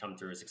didn't come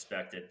through as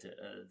expected.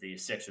 The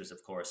Sixers,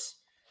 of course,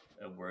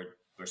 were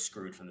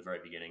screwed from the very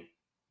beginning,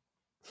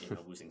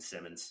 losing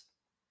Simmons.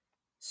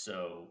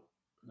 So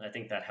I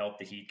think that helped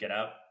the Heat get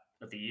out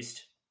of the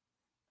East.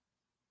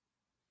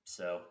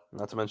 So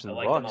not to mention I the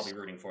like Bucks. them. I'll be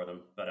rooting for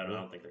them, but I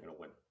don't think they're going to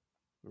win.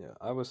 Yeah,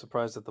 I was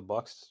surprised at the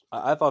Bucks.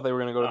 I thought they were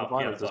going to go to the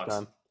finals this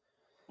time.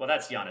 Well,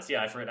 that's Giannis.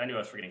 Yeah, I knew I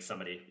was forgetting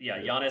somebody. Yeah,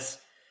 Giannis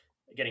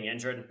getting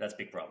injured, that's a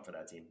big problem for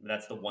that team.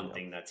 That's the one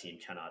thing that team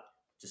cannot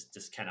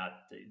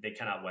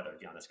weather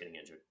Giannis getting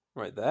injured.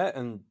 Right, that,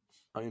 and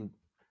I mean,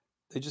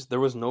 there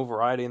was no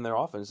variety in their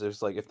offense.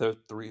 There's like if their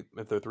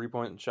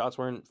 3-point shots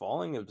weren't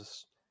falling, it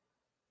was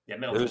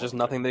there was just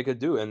nothing they could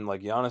do. And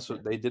like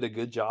Giannis, they did a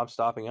good job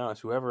stopping Giannis.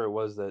 Whoever it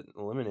was that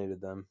eliminated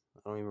them,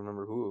 I don't even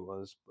remember who it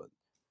was, but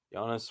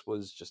Giannis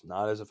was just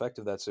not as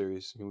effective that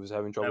series. He was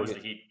having trouble. That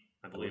was the Heat,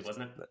 I believe,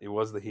 wasn't it? It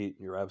was the Heat.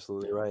 You're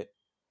absolutely right.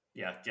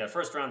 Yeah.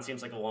 First round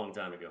seems like a long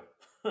time ago.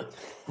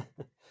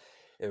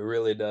 It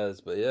really does.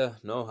 But yeah,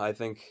 no, I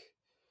think.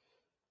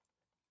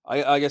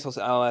 I guess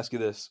I'll ask you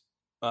this.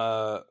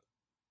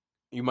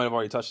 You might have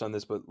already touched on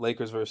this, but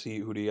Lakers versus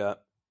Heat, who do you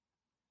got?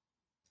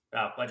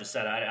 I just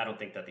said I don't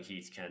think that the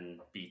Heat can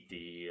beat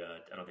the.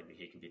 I don't think the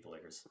Heat can beat the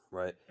Lakers.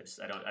 Right.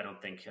 I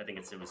don't think. I think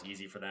it was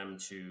easy for them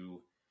to.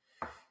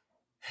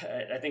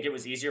 I think it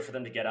was easier for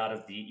them to get out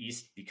of the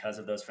East because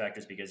of those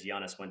factors. Because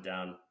Giannis went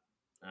down.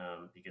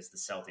 Because the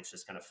Celtics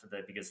just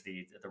because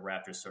the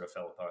Raptors sort of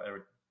fell apart,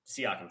 or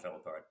Siakam fell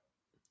apart,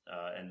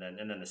 and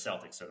then the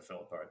Celtics sort of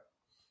fell apart.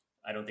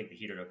 I don't think the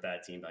Heat are a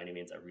bad team by any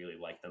means. I really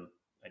like them.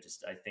 I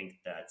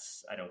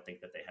don't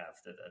think that they have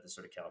the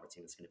sort of caliber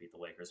team that's going to beat the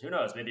Lakers. Who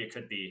knows? Maybe it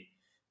could be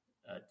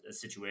a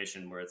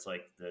situation where it's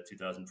like the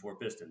 2004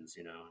 Pistons,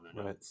 and I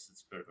know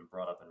it's sort of been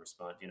brought up in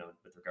response,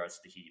 with regards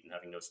to the Heat and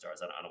having no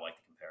stars. I don't like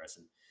the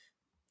comparison.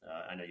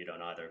 I know you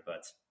don't either,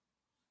 but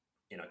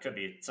it could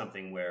be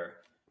something where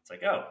it's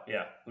like, oh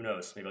yeah, who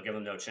knows? Maybe I'll give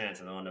them no chance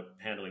and they'll end up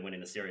handily winning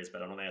the series.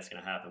 But I don't think that's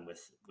going to happen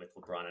with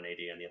LeBron and AD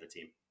and the other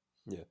team.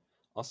 Yeah,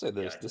 I'll say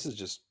this. This is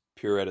just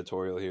pure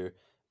editorial here.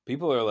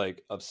 People are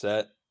like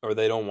upset or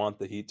they don't want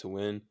the Heat to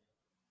win,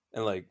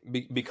 and like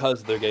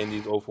because they're getting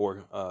these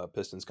 04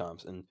 Pistons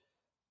comps. And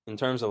in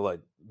terms of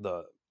like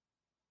the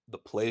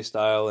play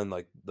style and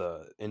like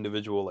the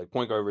individual like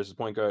point guard versus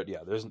point guard,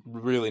 there's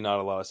really not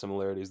a lot of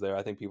similarities there.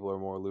 I think people are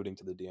more alluding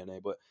to the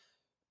DNA, but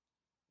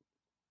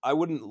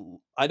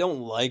I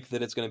don't like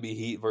that it's going to be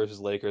Heat versus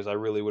Lakers. I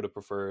really would have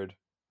preferred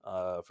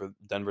for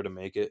Denver to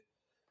make it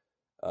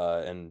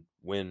and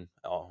win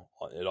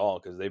it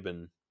all, because they've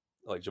been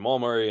like Jamal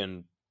Murray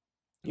and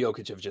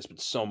Jokic have just been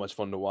so much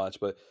fun to watch.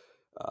 But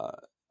uh,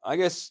 I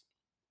guess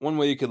one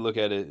way you could look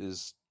at it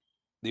is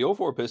the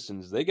 '04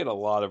 Pistons. They get a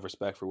lot of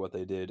respect for what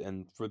they did,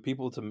 and for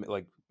people to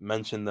like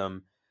mention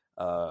them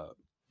uh,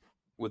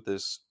 with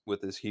this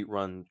Heat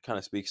run kind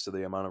of speaks to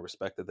the amount of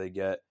respect that they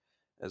get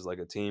as like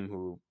a team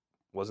who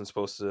wasn't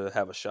supposed to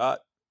have a shot,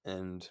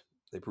 and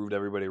they proved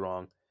everybody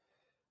wrong.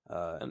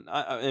 And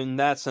in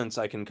that sense,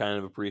 I can kind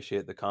of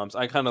appreciate the comps.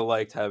 I kind of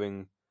liked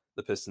having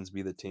the Pistons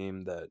be the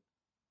team that,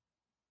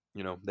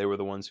 they were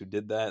the ones who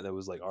did that. That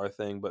was like our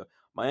thing. But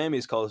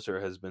Miami's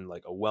culture has been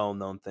like a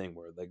well-known thing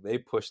where like they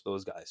push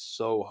those guys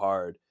so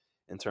hard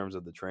in terms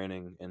of the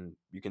training, and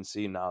you can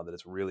see now that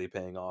it's really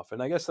paying off.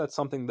 And I guess that's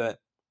something that,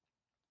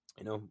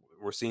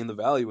 we're seeing the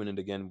value in it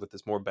again with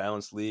this more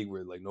balanced league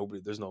where like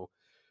there's no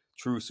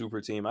true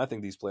super team. I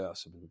think these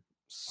playoffs have been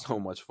so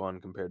much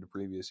fun compared to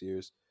previous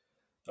years.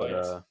 Oh, But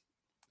yes.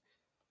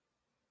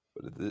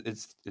 But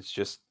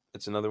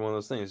it's another one of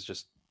those things. It's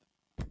just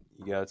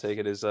you gotta take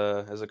it as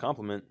a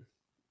compliment.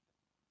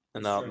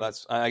 And now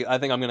I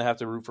think I'm gonna have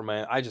to root for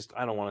I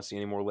don't want to see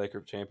any more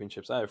Laker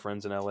championships. I have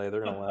friends in LA.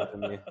 They're gonna laugh at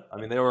me. I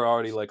mean, they were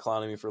already like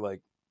clowning me for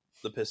like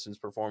the Pistons'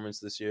 performance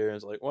this year.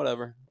 It's like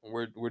whatever.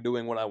 We're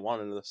doing what I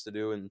wanted us to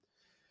do and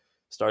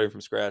starting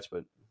from scratch.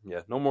 But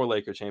yeah, no more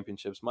Laker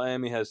championships.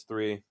 Miami has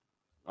 3.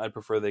 I'd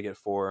prefer they get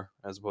 4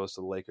 as opposed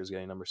to the Lakers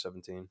getting number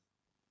 17.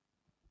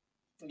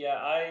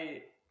 Yeah,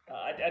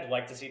 I'd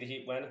like to see the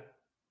Heat win,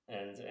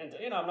 and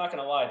I'm not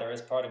going to lie, there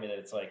is part of me that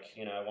it's like,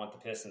 I want the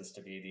Pistons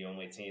to be the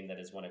only team that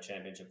has won a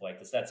championship like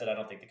this. That said, I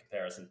don't think the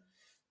comparison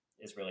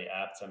is really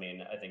apt. I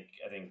mean, I think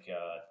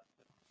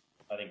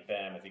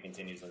Bam, if he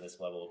continues on this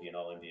level, will be an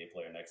All NBA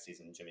player next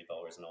season. Jimmy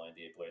Butler is an All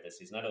NBA player this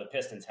season. I know the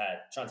Pistons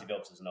had Chauncey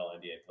Billups was an All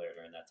NBA player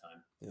during that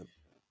time, Yep.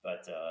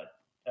 but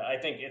I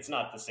think it's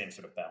not the same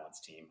sort of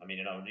balanced team. I mean,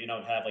 you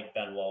don't have like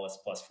Ben Wallace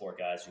plus 4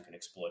 guys who can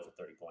explode for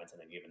 30 points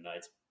in a given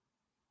night.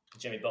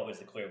 Jimmy Butler is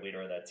the clear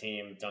leader of that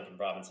team. Duncan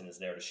Robinson is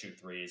there to shoot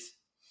threes.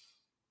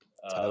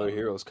 Tyler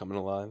Hero's coming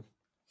alive.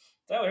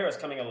 Tyler Hero's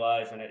coming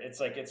alive, and it's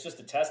just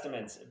a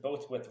testament,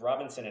 both with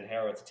Robinson and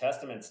Hero, it's a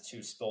testament to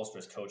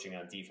Spoelstra's coaching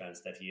on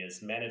defense, that he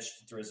has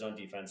managed through his own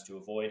defense to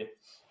avoid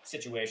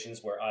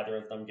situations where either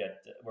of them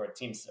where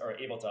teams are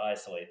able to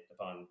isolate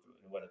upon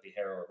whether it be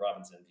Hero or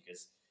Robinson,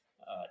 because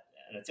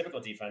in a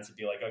typical defense, it'd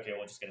be like, okay,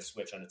 we'll just get a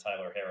switch on to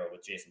Tyler Hero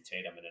with Jason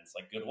Tatum, and it's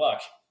like, good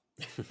luck.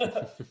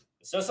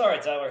 So sorry,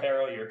 Tyler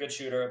Hero, you're a good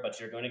shooter, but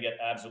you're going to get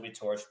absolutely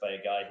torched by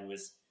a guy who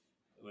is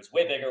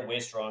way bigger,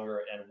 way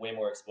stronger, and way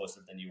more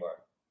explosive than you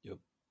are. Yep.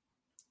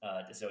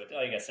 So,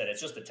 like I said,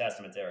 it's just a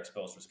testament to Eric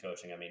Spoelstra's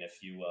coaching. I mean,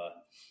 if you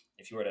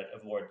were to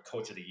award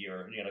Coach of the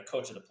Year,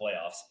 Coach of the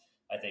Playoffs,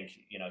 I think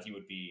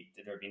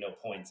there'd be no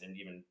point in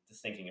even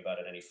thinking about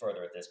it any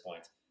further at this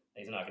point.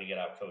 He's not going to get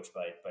out coached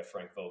by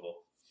Frank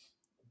Vogel,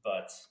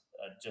 but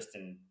just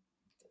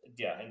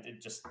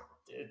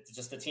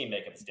the team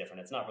makeup is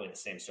different. It's not really the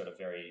same sort of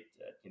very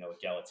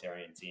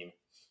egalitarian team.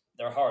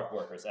 They're hard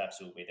workers,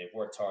 absolutely. They've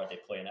worked hard. They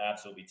play an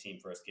absolutely team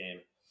first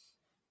game,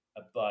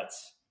 but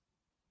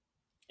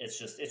it's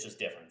just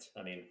different.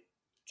 I mean,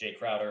 Jay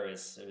Crowder I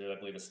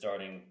believe is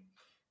starting.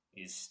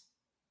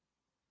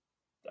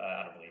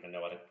 I don't even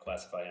know how to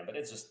classify him, but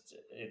it's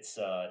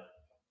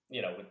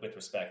with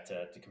respect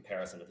to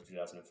comparison to the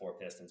 2004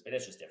 Pistons, but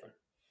it's just different.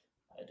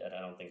 I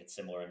don't think it's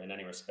similar in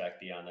any respect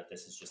beyond that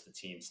this is just the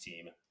team's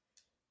team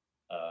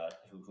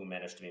who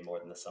managed to be more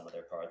than the sum of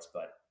their parts.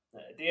 But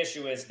the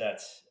issue is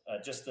that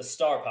just the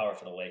star power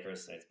for the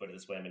Lakers, let's put it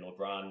this way, I mean,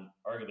 LeBron,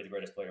 arguably the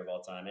greatest player of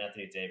all time,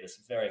 Anthony Davis,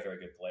 very, very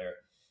good player.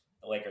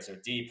 The Lakers are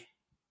deep.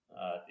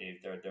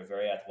 They're a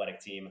very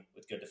athletic team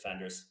with good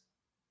defenders.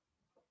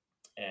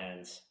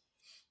 And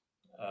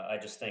I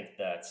just think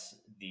that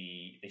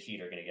the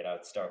Heat are going to get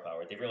out star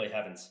power. They really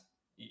haven't.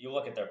 You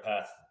look at their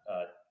path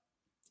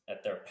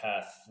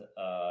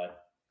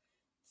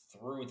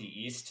through the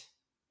East.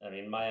 I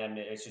mean,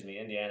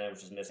 Indiana,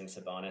 which is missing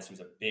Sabonis,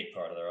 who's a big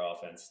part of their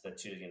offense.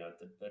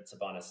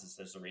 Sabonis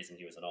there's a reason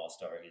he was an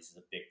all-star. He's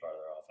a big part of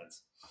their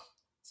offense.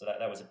 So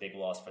that was a big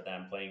loss for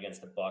them, playing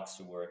against the Bucks,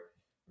 who were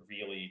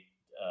really,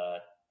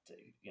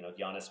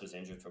 Giannis was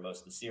injured for most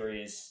of the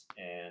series,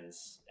 and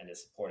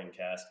his supporting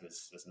cast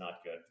was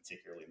not good,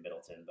 particularly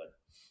Middleton. But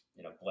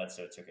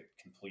Bledsoe took a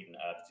complete and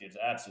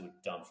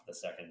absolute dump for the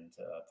second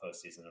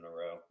postseason in a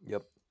row.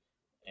 Yep.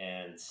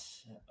 And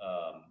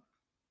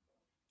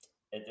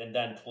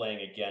then playing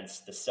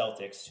against the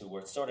Celtics, who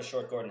were sort of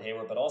short Gordon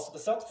Hayward, but also the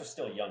Celtics are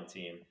still a young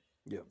team.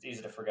 Yep. It's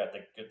easy to forget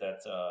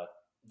that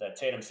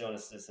Tatum still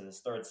is in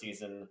his 3rd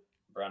season,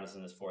 Brown is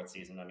in his 4th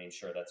season. I mean,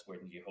 sure, that's where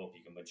you hope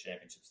you can win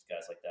championships with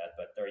guys like that,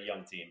 but they're a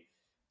young team.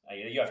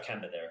 You have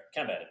Kemba there.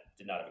 Kemba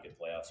did not have a good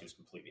playoffs. He was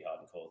completely hot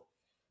and cold.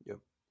 Yep.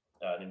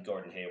 And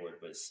Gordon Hayward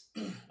was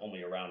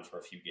only around for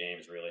a few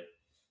games, really.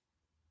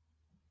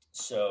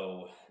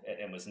 So,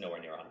 and was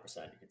nowhere near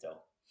 100%, you could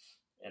tell.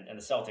 and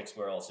the Celtics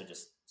were also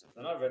just.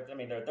 I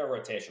mean, their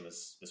rotation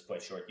was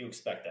quite short. You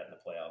expect that in the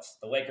playoffs.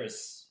 The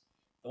Lakers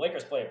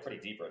play a pretty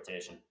deep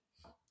rotation.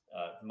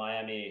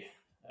 Miami,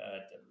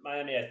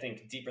 I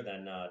think deeper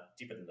than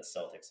the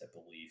Celtics, I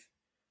believe.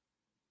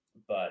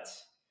 But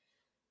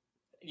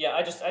yeah,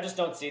 I just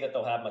don't see that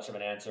they'll have much of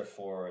an answer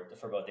for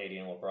both AD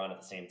and LeBron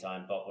at the same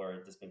time.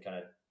 Butler has been kind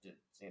of,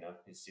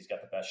 he's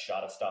got the best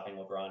shot of stopping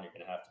LeBron. You're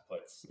going to have to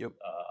put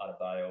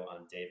Adebayo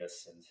on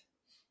Davis, and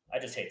I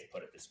just hate to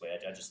put it this way. I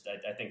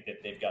think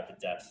that they've got the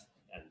depth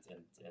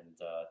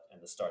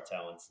and the star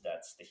talents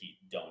that the Heat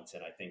don't,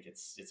 and I think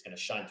it's going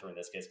to shine through in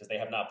this case because they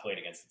have not played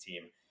against a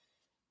team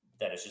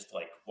that is just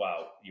like,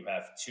 wow, you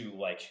have two,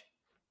 like,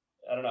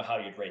 I don't know how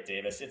you'd rate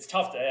Davis. It's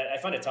tough. I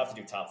find it tough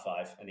to do top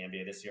five in the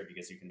NBA this year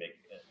because you can make,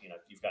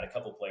 you've got a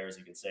couple players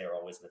you can say are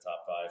always in the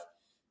top five,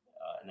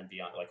 and then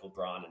beyond, like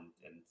LeBron and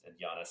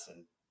Giannis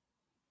and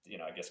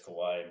I guess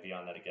Kawhi, and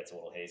beyond that it gets a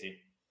little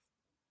hazy.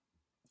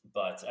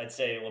 But I'd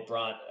say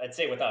LeBron. I'd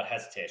say without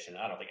hesitation.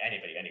 I don't think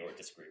anybody anywhere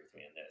disagree with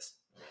me on this.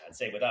 I'd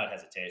say without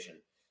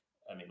hesitation.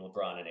 I mean,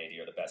 LeBron and AD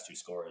are the best two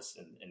scorers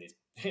in these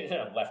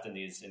left in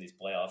these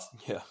playoffs.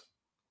 Yeah,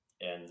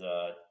 and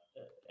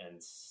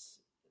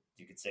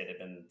you could say they've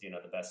been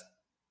the best.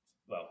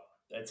 Well,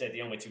 I'd say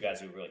the only two guys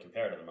who really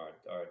compare to them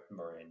are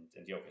Murray and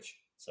Jokic.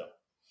 So,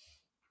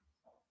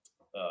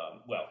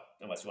 well,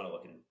 unless you want to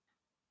look in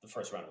the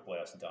first round of the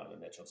playoffs and Donovan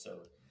Mitchell.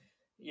 So,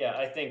 yeah,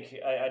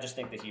 I just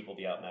think the Heat will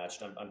be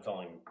outmatched. I'm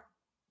calling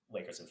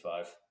Lakers in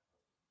 5,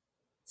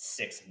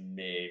 6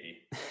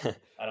 maybe.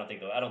 I don't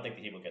think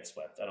the Heat will get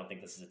swept. I don't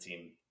think this is a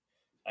team.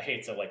 I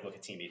hate to look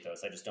at team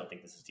ethos. I just don't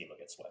think this is a team will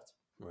get swept.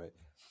 Right.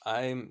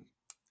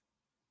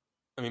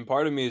 I mean,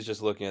 part of me is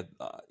just looking at,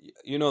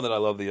 that I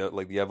love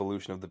the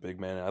evolution of the big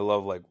man. I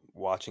love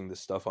watching this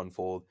stuff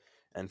unfold.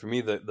 And for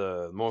me,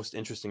 the most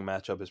interesting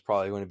matchup is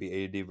probably going to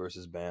be AD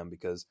versus Bam,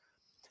 because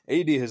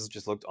AD has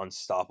just looked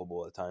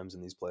unstoppable at times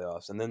in these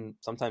playoffs. And then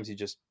sometimes he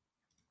just,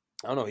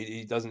 I don't know,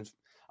 he doesn't,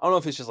 I don't know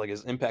if it's just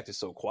his impact is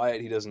so quiet.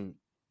 He doesn't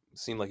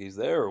seem like he's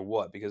there or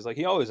what, because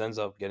he always ends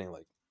up getting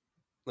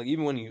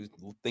even when you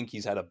think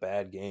he's had a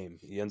bad game,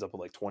 he ends up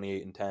with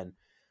 28 and 10.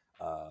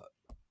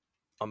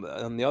 On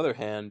the other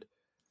hand,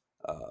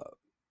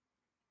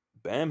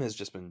 Bam has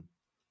just been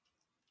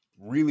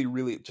really,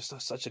 really just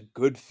such a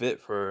good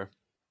fit for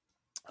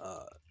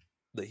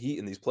the Heat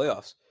in these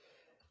playoffs.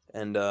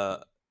 And I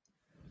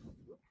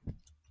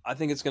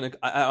think it's going to...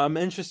 I'm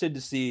interested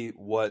to see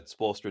what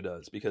Spoelstra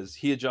does, because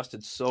he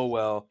adjusted so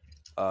well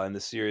in the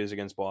series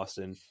against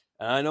Boston.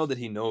 And I know that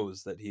he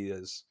knows that he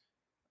is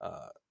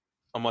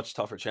a much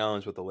tougher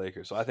challenge with the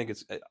Lakers. So I think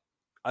it's going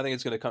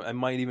to come... It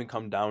might even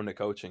come down to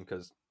coaching,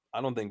 because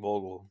I don't think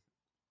Vogel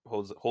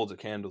holds a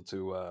candle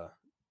to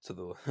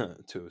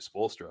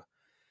Spoelstra.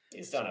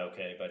 He's done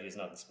okay, but he's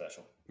nothing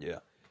special. Yeah.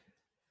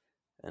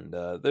 And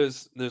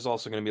there's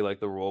also going to be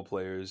the role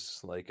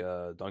players like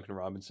Duncan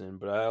Robinson,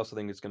 but I also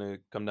think it's going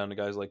to come down to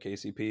guys like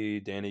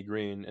KCP, Danny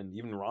Green, and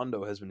even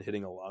Rondo has been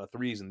hitting a lot of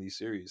threes in these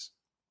series.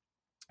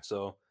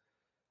 So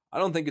I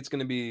don't think it's going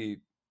to be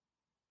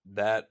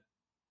that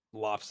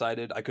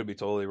lopsided. I could be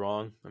totally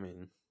wrong. I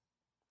mean,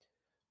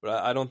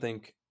 but I don't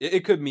think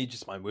it could be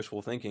just my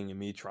wishful thinking and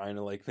me trying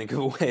to think of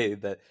a way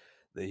that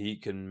the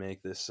Heat can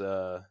make this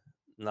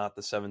not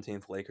the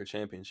 17th Laker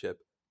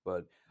championship,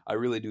 but I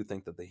really do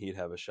think that the Heat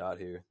have a shot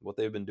here. What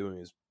they've been doing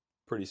is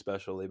pretty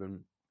special. They've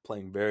been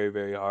playing very,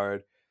 very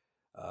hard.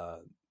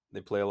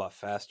 They play a lot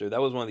faster. That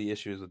was one of the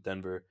issues with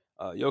Denver.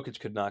 Jokic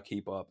could not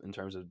keep up in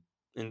terms of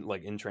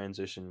in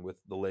transition with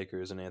the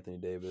Lakers and Anthony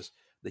Davis.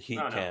 The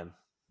Heat can.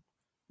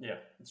 Yeah,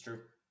 it's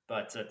true.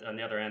 But on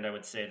the other hand, I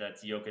would say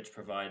that Jokic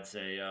provides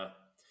a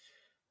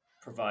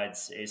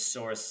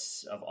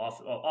source of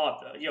off.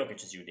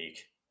 Jokic is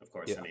unique, of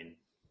course. Yeah. I mean,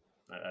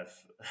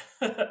 I've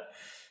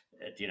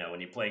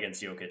when you play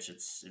against Jokic,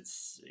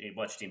 it's you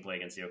watch a team play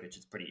against Jokic.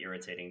 It's pretty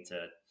irritating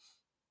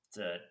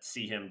to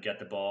see him get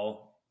the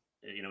ball,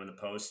 in the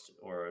post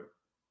or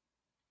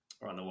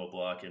on the low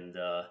block and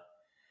or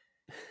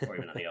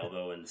even on the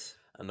elbow, and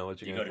I know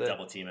what you go to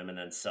double team him, and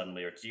then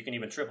suddenly, or you can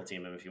even triple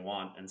team him if you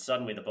want, and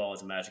suddenly the ball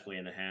is magically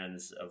in the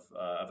hands of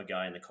a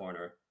guy in the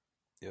corner,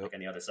 on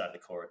the other side of the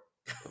court.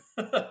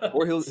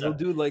 Or he'll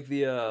do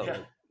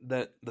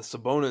the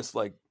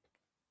Sabonis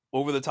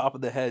over the top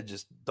of the head,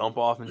 just dump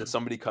off into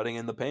somebody cutting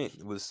in the paint.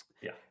 It was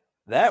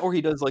that, or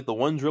he does the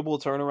one dribble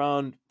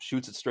turnaround,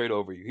 shoots it straight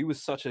over you. He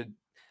was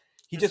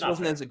he just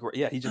wasn't as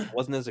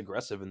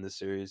aggressive in this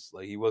series.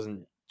 He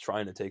wasn't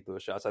trying to take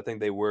those shots. I think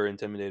they were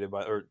intimidated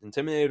or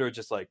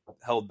just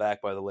held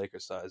back by the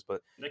Lakers size,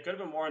 but they could have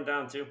been worn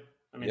down too.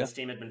 I mean, this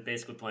team had been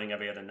basically playing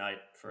every other night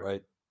for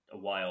a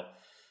while.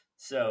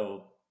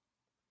 So,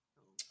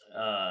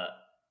 it'll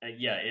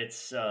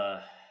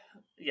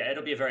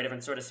be a very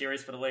different sort of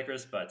series for the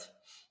Lakers, but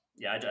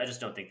I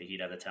just don't think the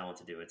Heat have the talent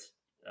to do it.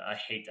 I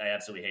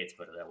absolutely hate to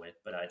put it that way,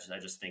 but I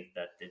just think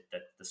that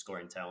the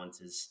scoring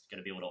talent is going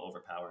to be a little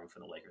overpowering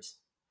for the Lakers.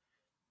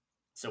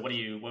 So what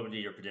would be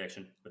your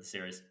prediction for the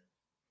series in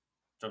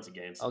terms of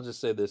games? I'll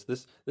just say this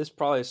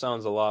probably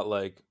sounds a lot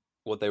like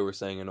what they were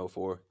saying in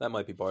 2004. That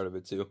might be part of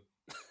it too.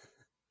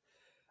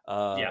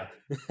 Uh, Yeah,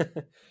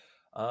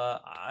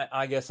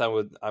 I guess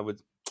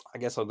I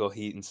guess I'll go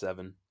Heat in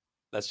 7.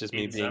 That's just Heat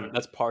me and being. 7.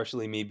 That's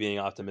partially me being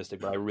optimistic,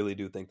 but I really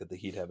do think that the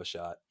Heat have a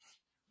shot.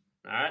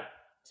 All right.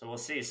 So we'll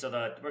see. So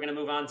we're going to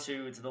move on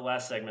to the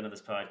last segment of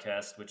this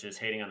podcast, which is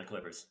hating on the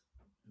Clippers.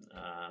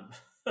 Um,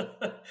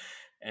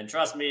 and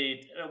trust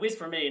me, at least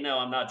for me, no,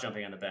 I'm not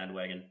jumping on the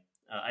bandwagon.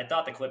 I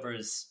thought the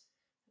Clippers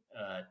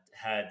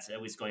had,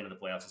 at least going to the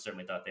playoffs, I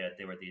certainly thought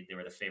they were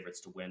the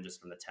favorites to win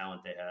just from the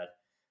talent they had,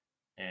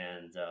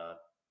 and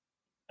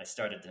I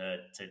started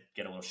to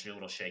get a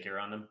little shakier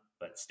on them,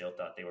 but still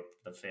thought they were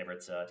the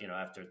favorites.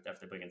 After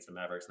the win against the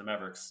Mavericks,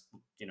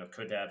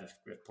 could have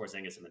if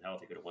Porzingis had been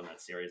healthy, could have won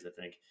that series. I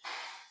think.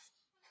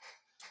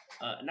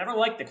 Never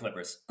liked the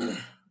Clippers,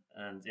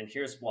 and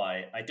here's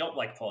why. I don't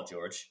like Paul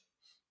George.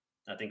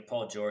 I think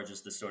Paul George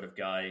is the sort of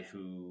guy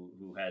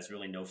who has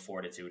really no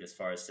fortitude as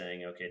far as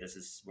saying, okay, this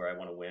is where I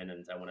want to win,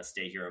 and I want to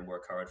stay here and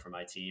work hard for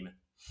my team,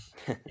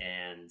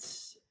 and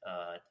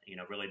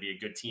really be a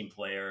good team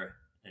player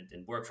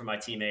and work for my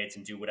teammates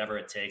and do whatever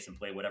it takes and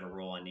play whatever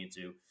role I need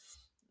to.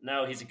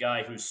 No, he's a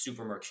guy who's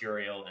super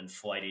mercurial and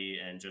flighty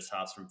and just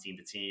hops from team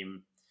to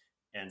team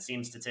and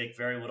seems to take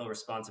very little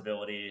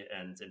responsibility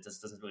and it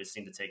just doesn't really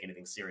seem to take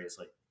anything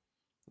seriously.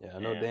 Yeah, I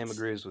know And Dame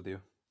agrees with you.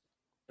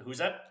 who's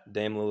that?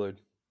 Dame Lillard.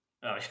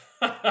 Oh,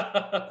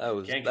 That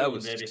Cancun,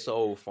 was baby.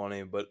 so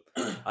funny, but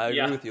I agree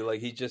Yeah, with you.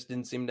 Like he just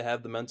didn't seem to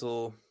have the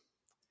mental,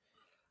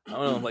 I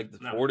don't know, like the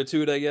no,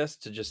 fortitude, I guess,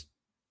 to just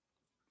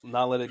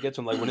not let it get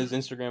to him. Like when his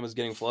Instagram was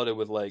getting flooded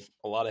with like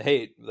a lot of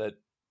hate that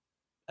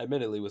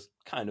admittedly was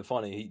kind of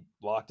funny. He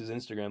blocked his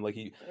Instagram. Like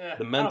the I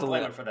don't mental,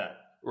 blame him for that.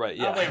 right?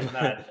 I don't Yeah. blame him for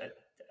that.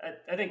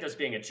 I think there's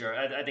being a jerk.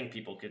 I think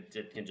people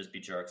can just be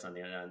jerks on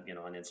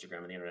on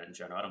Instagram and the internet in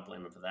general. I don't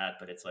blame him for that,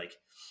 but it's like,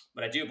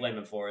 what I do blame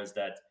him for is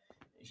that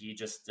he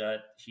just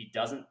he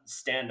doesn't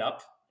stand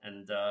up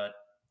and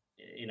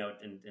he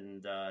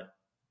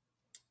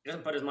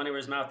doesn't put his money where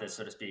his mouth is,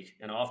 so to speak,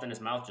 and often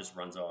his mouth just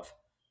runs off.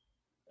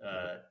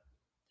 Uh,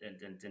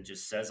 and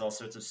just says all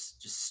sorts of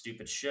just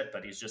stupid shit.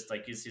 But he's just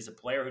like he's a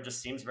player who just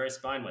seems very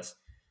spineless.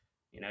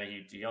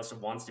 He also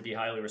wants to be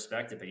highly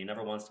respected, but he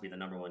never wants to be the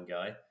number one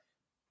guy.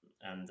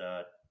 And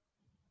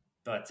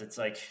but it's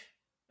like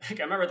I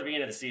remember at the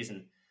beginning of the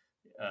season,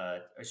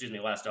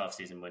 last off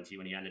season when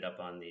he ended up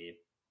on the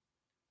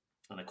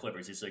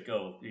Clippers. He's like,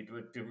 oh, we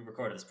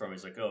recorded this promo.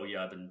 He's like, oh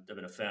yeah, I've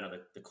been a fan of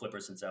the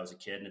Clippers since I was a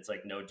kid. And it's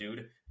like, no,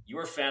 dude, you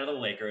were a fan of the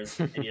Lakers,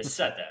 and you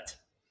said that.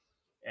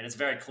 And it's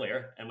very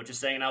clear, and what you're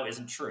saying now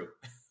isn't true.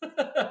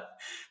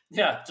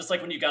 Yeah, just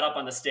like when you got up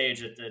on the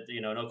stage at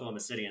in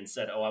Oklahoma City and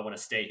said, "Oh, I want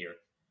to stay here,"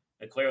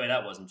 and clearly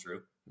that wasn't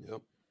true.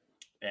 Yep.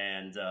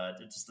 And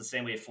just the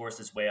same way he forced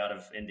his way out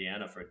of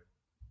Indiana for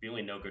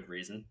really no good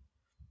reason.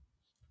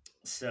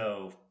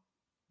 So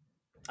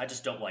I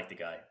just don't like the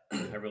guy.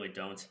 I really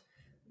don't.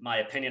 My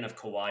opinion of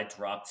Kawhi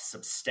dropped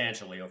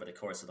substantially over the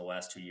course of the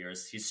last 2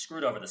 years. He's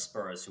screwed over the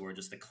Spurs, who are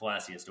just the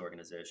classiest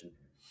organization.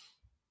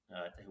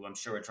 Who I'm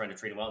sure are trying to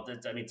treat him well.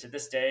 I mean, to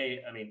this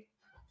day, I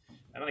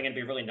don't think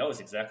anybody really knows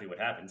exactly what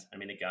happened. I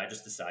mean, the guy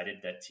just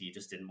decided that he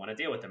just didn't want to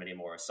deal with them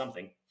anymore or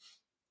something.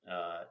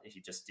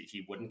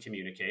 He wouldn't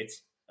communicate.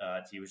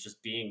 He was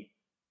just being,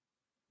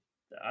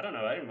 I don't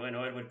know. I didn't really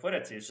know how to put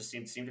it. He just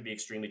seemed to be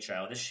extremely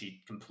childish.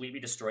 He completely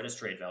destroyed his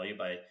trade value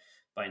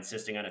by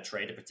insisting on a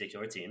trade to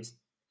particular teams.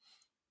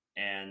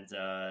 And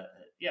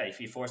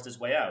he forced his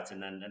way out.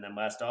 And then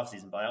last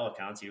offseason, by all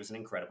accounts, he was an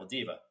incredible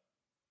diva.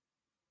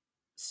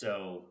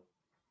 So,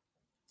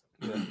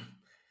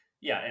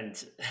 yeah,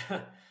 and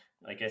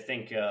like I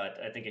think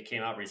it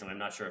came out recently. I'm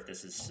not sure if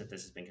this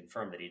has been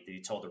confirmed that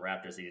he told the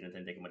Raptors he didn't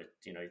think they could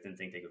he didn't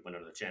think they could win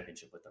another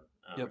championship with them.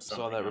 Yep,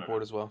 saw that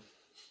report as well.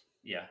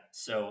 Yeah,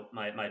 so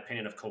my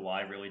opinion of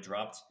Kawhi really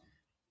dropped.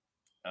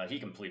 He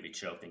completely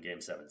choked in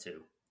Game 7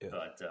 too. Yeah.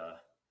 But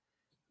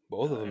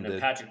both of them did.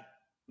 Patrick,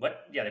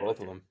 what? Yeah, both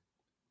of them.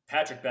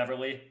 Patrick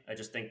Beverley. I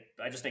just think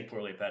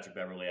poorly of Patrick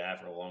Beverley. I have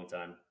for a long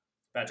time.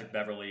 Patrick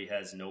Beverley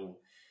has no.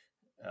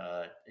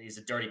 He's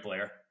a dirty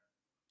player.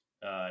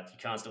 He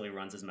constantly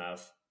runs his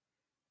mouth.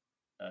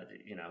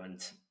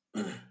 And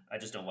I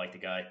just don't like the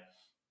guy.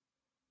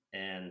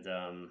 And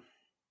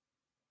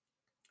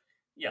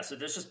so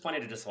there's just plenty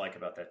to dislike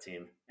about that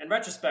team. In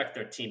retrospect,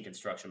 their team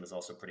construction was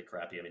also pretty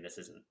crappy. I mean, this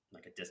isn't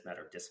like a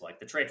matter of dislike.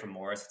 The trade for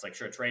Morris, it's like,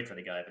 sure, trade for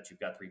the guy, but you've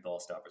got 3 ball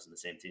stoppers in the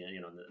same team,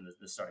 in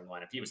the starting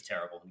lineup. He was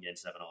terrible in Game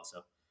 7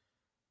 also.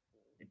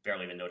 You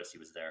barely even noticed he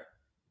was there.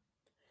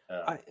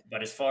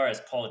 But as far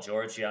as Paul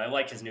George, I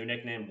like his new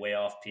nickname, Way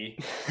Off P.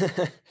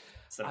 Instead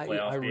of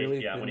Playoff P.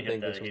 Really when he hit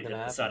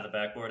the side of the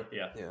backboard.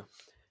 Yeah.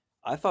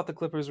 I thought the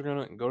Clippers were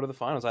going to go to the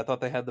finals. I thought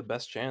they had the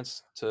best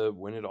chance to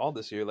win it all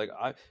this year. Like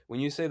when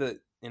you say that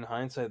in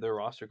hindsight their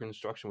roster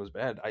construction was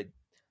bad, I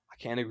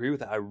can't agree with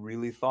that. I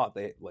really thought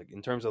they, like,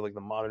 in terms of like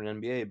the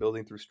modern NBA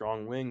building through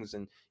strong wings,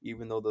 and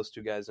even though those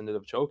two guys ended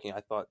up choking,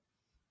 I thought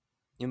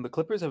the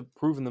Clippers have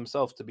proven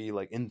themselves to be,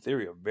 like, in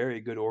theory, a very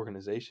good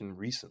organization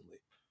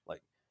recently.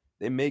 Like,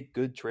 they make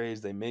good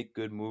trades, they make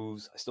good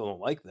moves. I still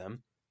don't like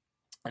them.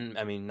 And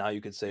I mean, now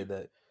you could say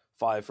that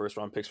 5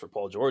 first-round picks for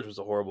Paul George was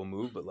a horrible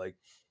move, but like,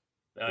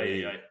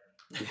 They,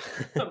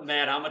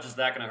 Man, how much is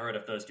that going to hurt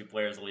if those two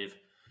players leave?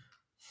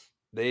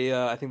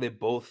 I think they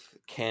both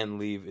can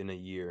leave in a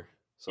year.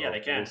 So Yeah, they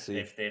can. we'll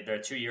see.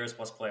 They're 2 years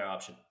plus player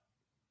option.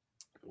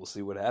 We'll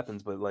see what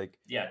happens. But like,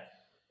 Yeah.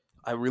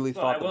 I really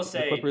Well, I thought will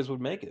the Clippers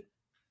would make it.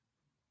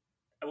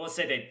 I will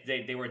say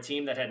they were a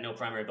team that had no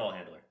primary ball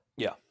handler.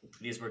 Yeah.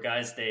 These were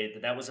guys.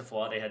 That was a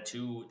flaw. They had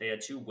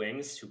two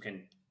wings who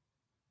can,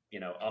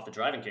 off the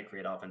driving kick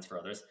create offense for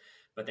others,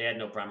 but they had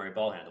no primary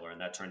ball handler, and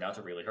that turned out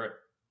to really hurt.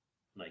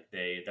 Like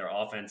their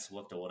offense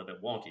looked a little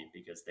bit wonky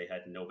because they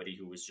had nobody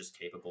who was just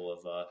capable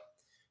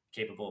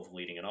of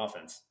leading an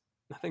offense.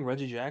 I think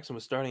Reggie Jackson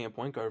was starting at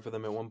point guard for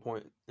them at one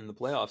point in the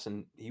playoffs,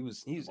 and we've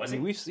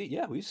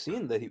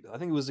seen that. I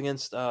think it was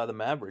against the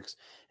Mavericks,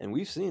 and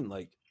we've seen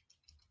like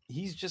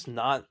he's just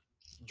not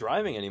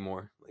driving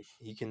anymore. Like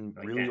he can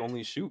really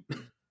only shoot.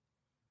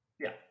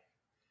 Yeah,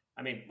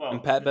 I mean, well,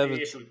 and Pat Bev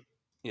issue.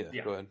 Yeah,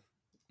 go ahead.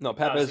 No,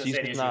 Pat Bev. He's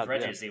just not.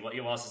 Reggie, he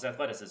lost his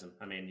athleticism.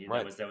 I mean,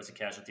 right. that was a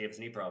casualty of his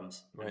knee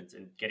problems. Right.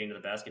 And getting to the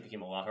basket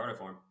became a lot harder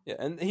for him. Yeah,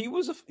 and he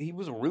was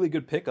a really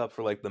good pickup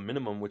for like the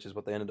minimum, which is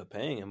what they ended up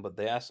paying him. But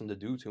they asked him to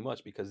do too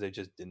much because they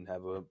just didn't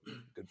have a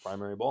good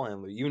primary ball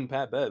handler. Even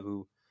Pat Bev,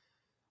 who,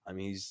 I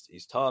mean,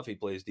 he's tough. He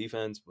plays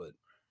defense, but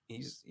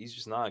he's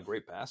just not a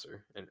great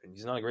passer, and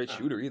he's not a great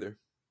shooter either.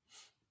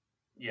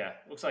 Yeah,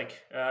 looks like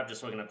I'm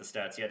just looking at the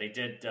stats. Yeah, they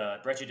did.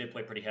 Reggie did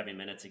play pretty heavy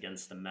minutes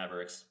against the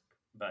Mavericks,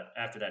 but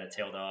after that it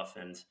tailed off,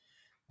 and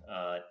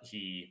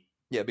he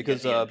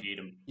because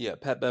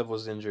Pat Bev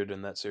was injured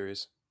in that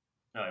series.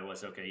 Oh, it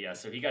was okay. Yeah,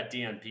 so he got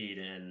DNP'd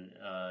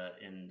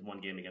in one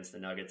game against the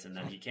Nuggets, and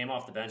then he came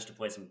off the bench to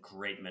play some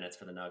great minutes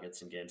for the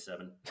Nuggets in Game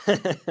 7.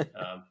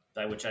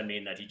 By which I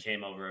mean that he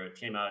came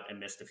out and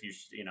missed a few.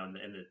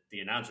 And the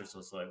announcers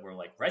were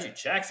like Reggie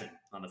Jackson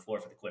on the floor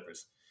for the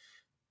Clippers,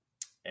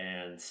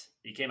 and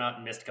he came out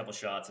and missed a couple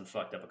shots and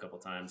fucked up a couple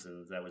times,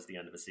 and that was the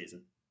end of the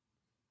season.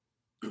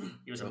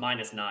 He was a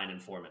 -9 in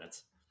 4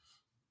 minutes.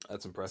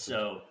 That's impressive.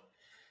 So.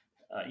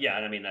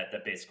 And I mean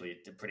that basically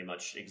pretty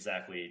much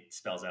exactly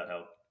spells out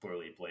how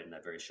poorly he played in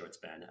that very short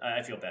span.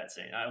 I feel bad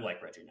saying I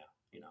like Reggie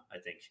now. I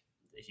think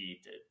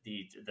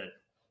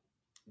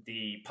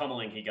the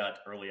pummeling he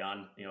got early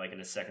on, like in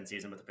his second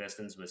season with the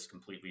Pistons, was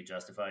completely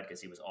justified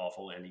because he was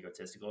awful and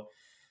egotistical.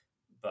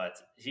 But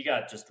he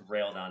got just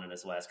railed on in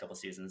his last couple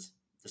seasons,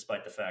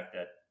 despite the fact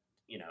that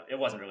it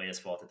wasn't really his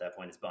fault at that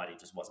point. His body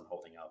just wasn't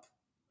holding up,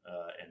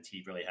 and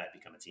he really had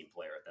become a team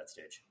player at that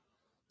stage.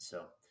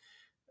 So.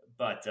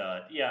 But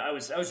I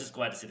was just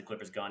glad to see the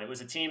Clippers gone. It was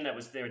a team that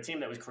was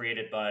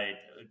created by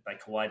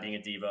Kawhi being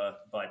a diva,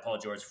 by Paul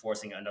George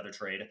forcing another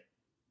trade,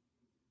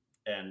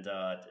 and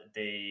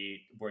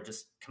they were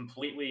just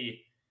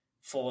completely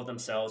full of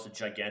themselves with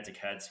gigantic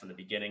heads from the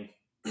beginning,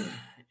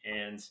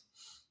 and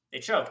they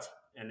choked,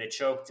 and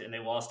they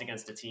lost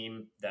against a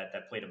team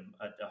that played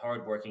a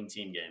hard-working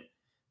team game,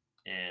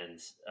 and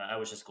I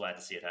was just glad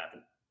to see it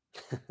happen.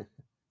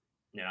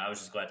 I was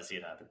just glad to see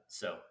it happen.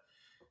 So.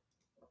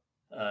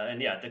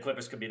 The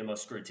Clippers could be the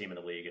most screwed team in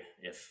the league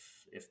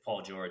if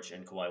Paul George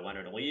and Kawhi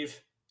Leonard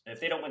leave. If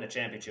they don't win the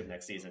championship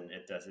next season,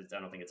 I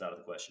don't think it's out of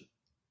the question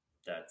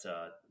that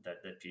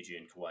PG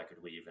and Kawhi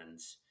could leave, and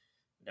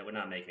that would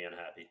not make me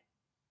unhappy.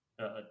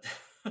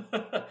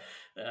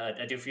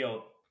 I do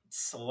feel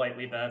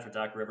slightly bad for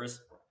Doc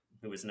Rivers,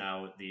 who is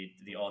now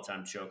the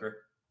all-time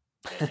choker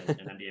in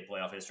NBA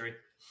playoff history,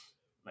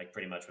 like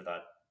pretty much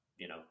without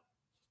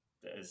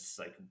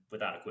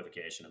without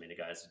equivocation. I mean, the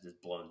guy's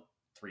just blown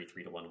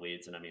 3-1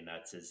 leads, and I mean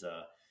that's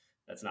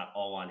not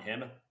all on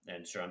him.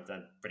 And sure, I'm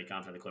pretty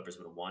confident the Clippers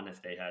would have won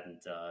if they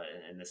hadn't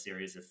in this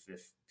series.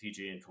 If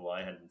PG and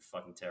Kawhi hadn't been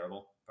fucking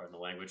terrible, pardon the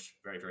language,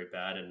 very very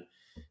bad in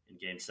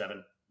Game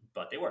 7,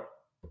 but they were.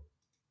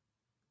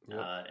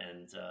 Yep.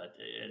 And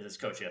his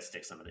coach has to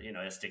take some of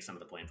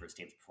the blame for his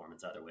team's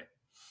performance either way.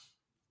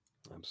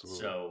 Absolutely.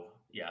 So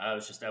yeah,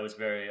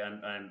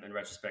 I'm in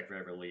retrospect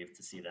very relieved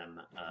to see them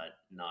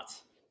not.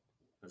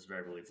 I was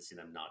very relieved to see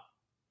them not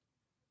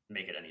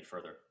make it any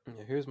further.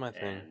 Yeah, here's my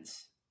thing. And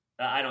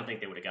I don't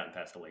think they would have gotten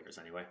past the Lakers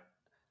anyway.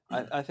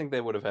 I think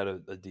they would have had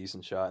a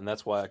decent shot, and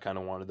that's why I kind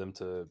of wanted them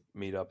to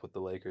meet up with the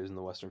Lakers in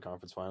the Western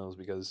Conference Finals,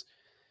 because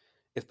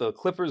if the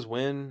Clippers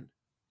win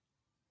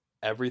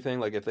everything,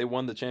 like if they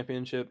won the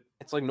championship,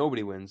 it's like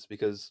nobody wins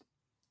because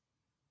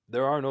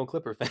there are no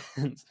Clipper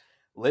fans.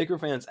 Laker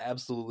fans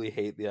absolutely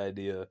hate the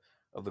idea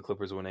of the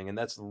Clippers winning, and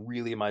that's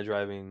really my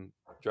driving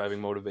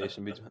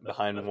motivation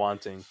behind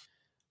wanting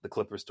the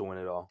Clippers to win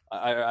it all.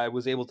 I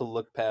was able to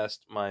look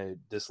past my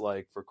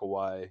dislike for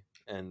Kawhi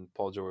and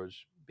Paul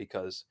George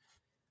because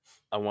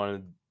I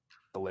wanted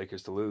the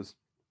Lakers to lose.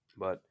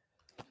 But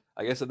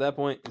I guess at that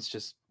point, it's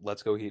just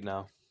let's go Heat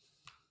now.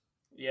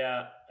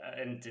 Yeah,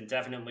 and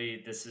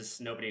definitely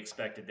nobody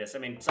expected this. I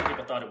mean, some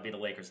people thought it would be the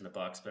Lakers and the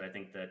Bucks, but I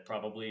think that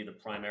probably the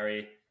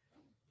primary,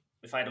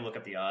 if I had to look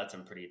up the odds,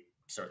 I'm pretty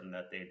certain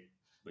that they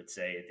would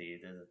say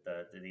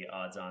the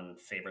odds on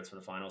favorites for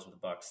the finals with the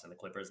Bucks and the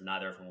Clippers.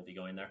 Neither of them will be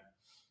going there.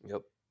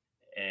 Yep.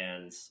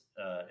 And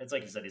it's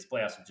like you said, these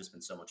playoffs have just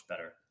been so much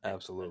better.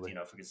 Absolutely.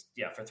 Because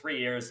for 3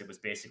 years it was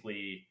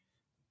basically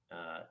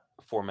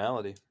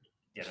Formality.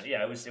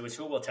 Yeah, it was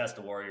who will test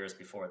the Warriors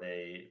before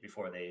they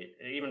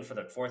even for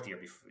the fourth year,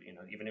 before,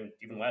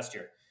 even last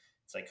year,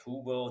 it's like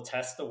who will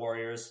test the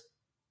Warriors.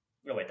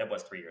 No, wait, that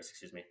was 3 years.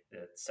 Excuse me.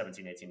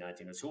 17, 18,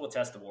 19 is who will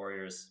test the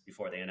Warriors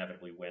before they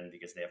inevitably win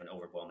because they have an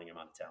overwhelming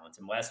amount of talent.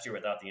 And last year,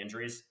 without the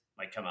injuries,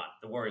 like, come on,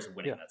 the Warriors are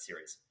winning that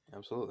series.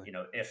 Absolutely.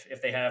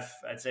 If they have,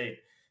 I'd say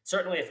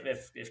certainly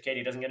if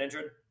KD doesn't get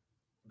injured,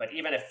 but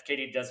even if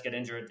KD does get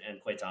injured and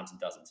Klay Thompson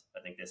doesn't,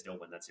 I think they still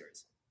win that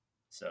series.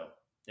 So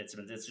it's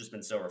just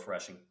been so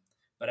refreshing.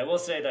 But I will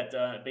say that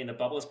the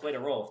bubble has played a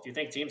role. Do you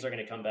think teams are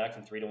going to come back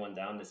from 3-1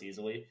 down this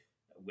easily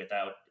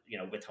without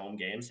with home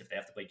games if they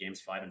have to play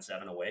games 5 and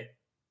 7 away?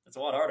 It's a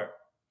lot harder.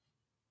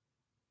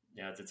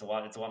 It's a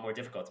lot more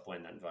difficult to play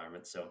in that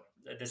environment. So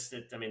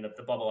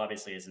the bubble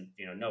obviously isn't.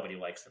 Nobody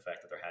likes the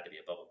fact that there had to be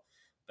a bubble,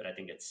 but I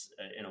think it's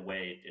in a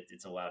way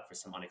it's allowed for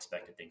some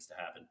unexpected things to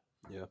happen.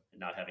 Yeah,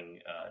 not having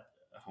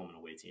a home and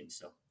away team.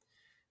 So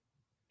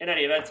in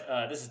any event,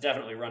 this has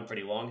definitely run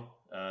pretty long.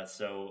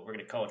 So we're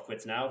going to call it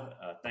quits now.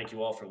 Thank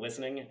you all for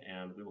listening,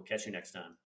 and we will catch you next time.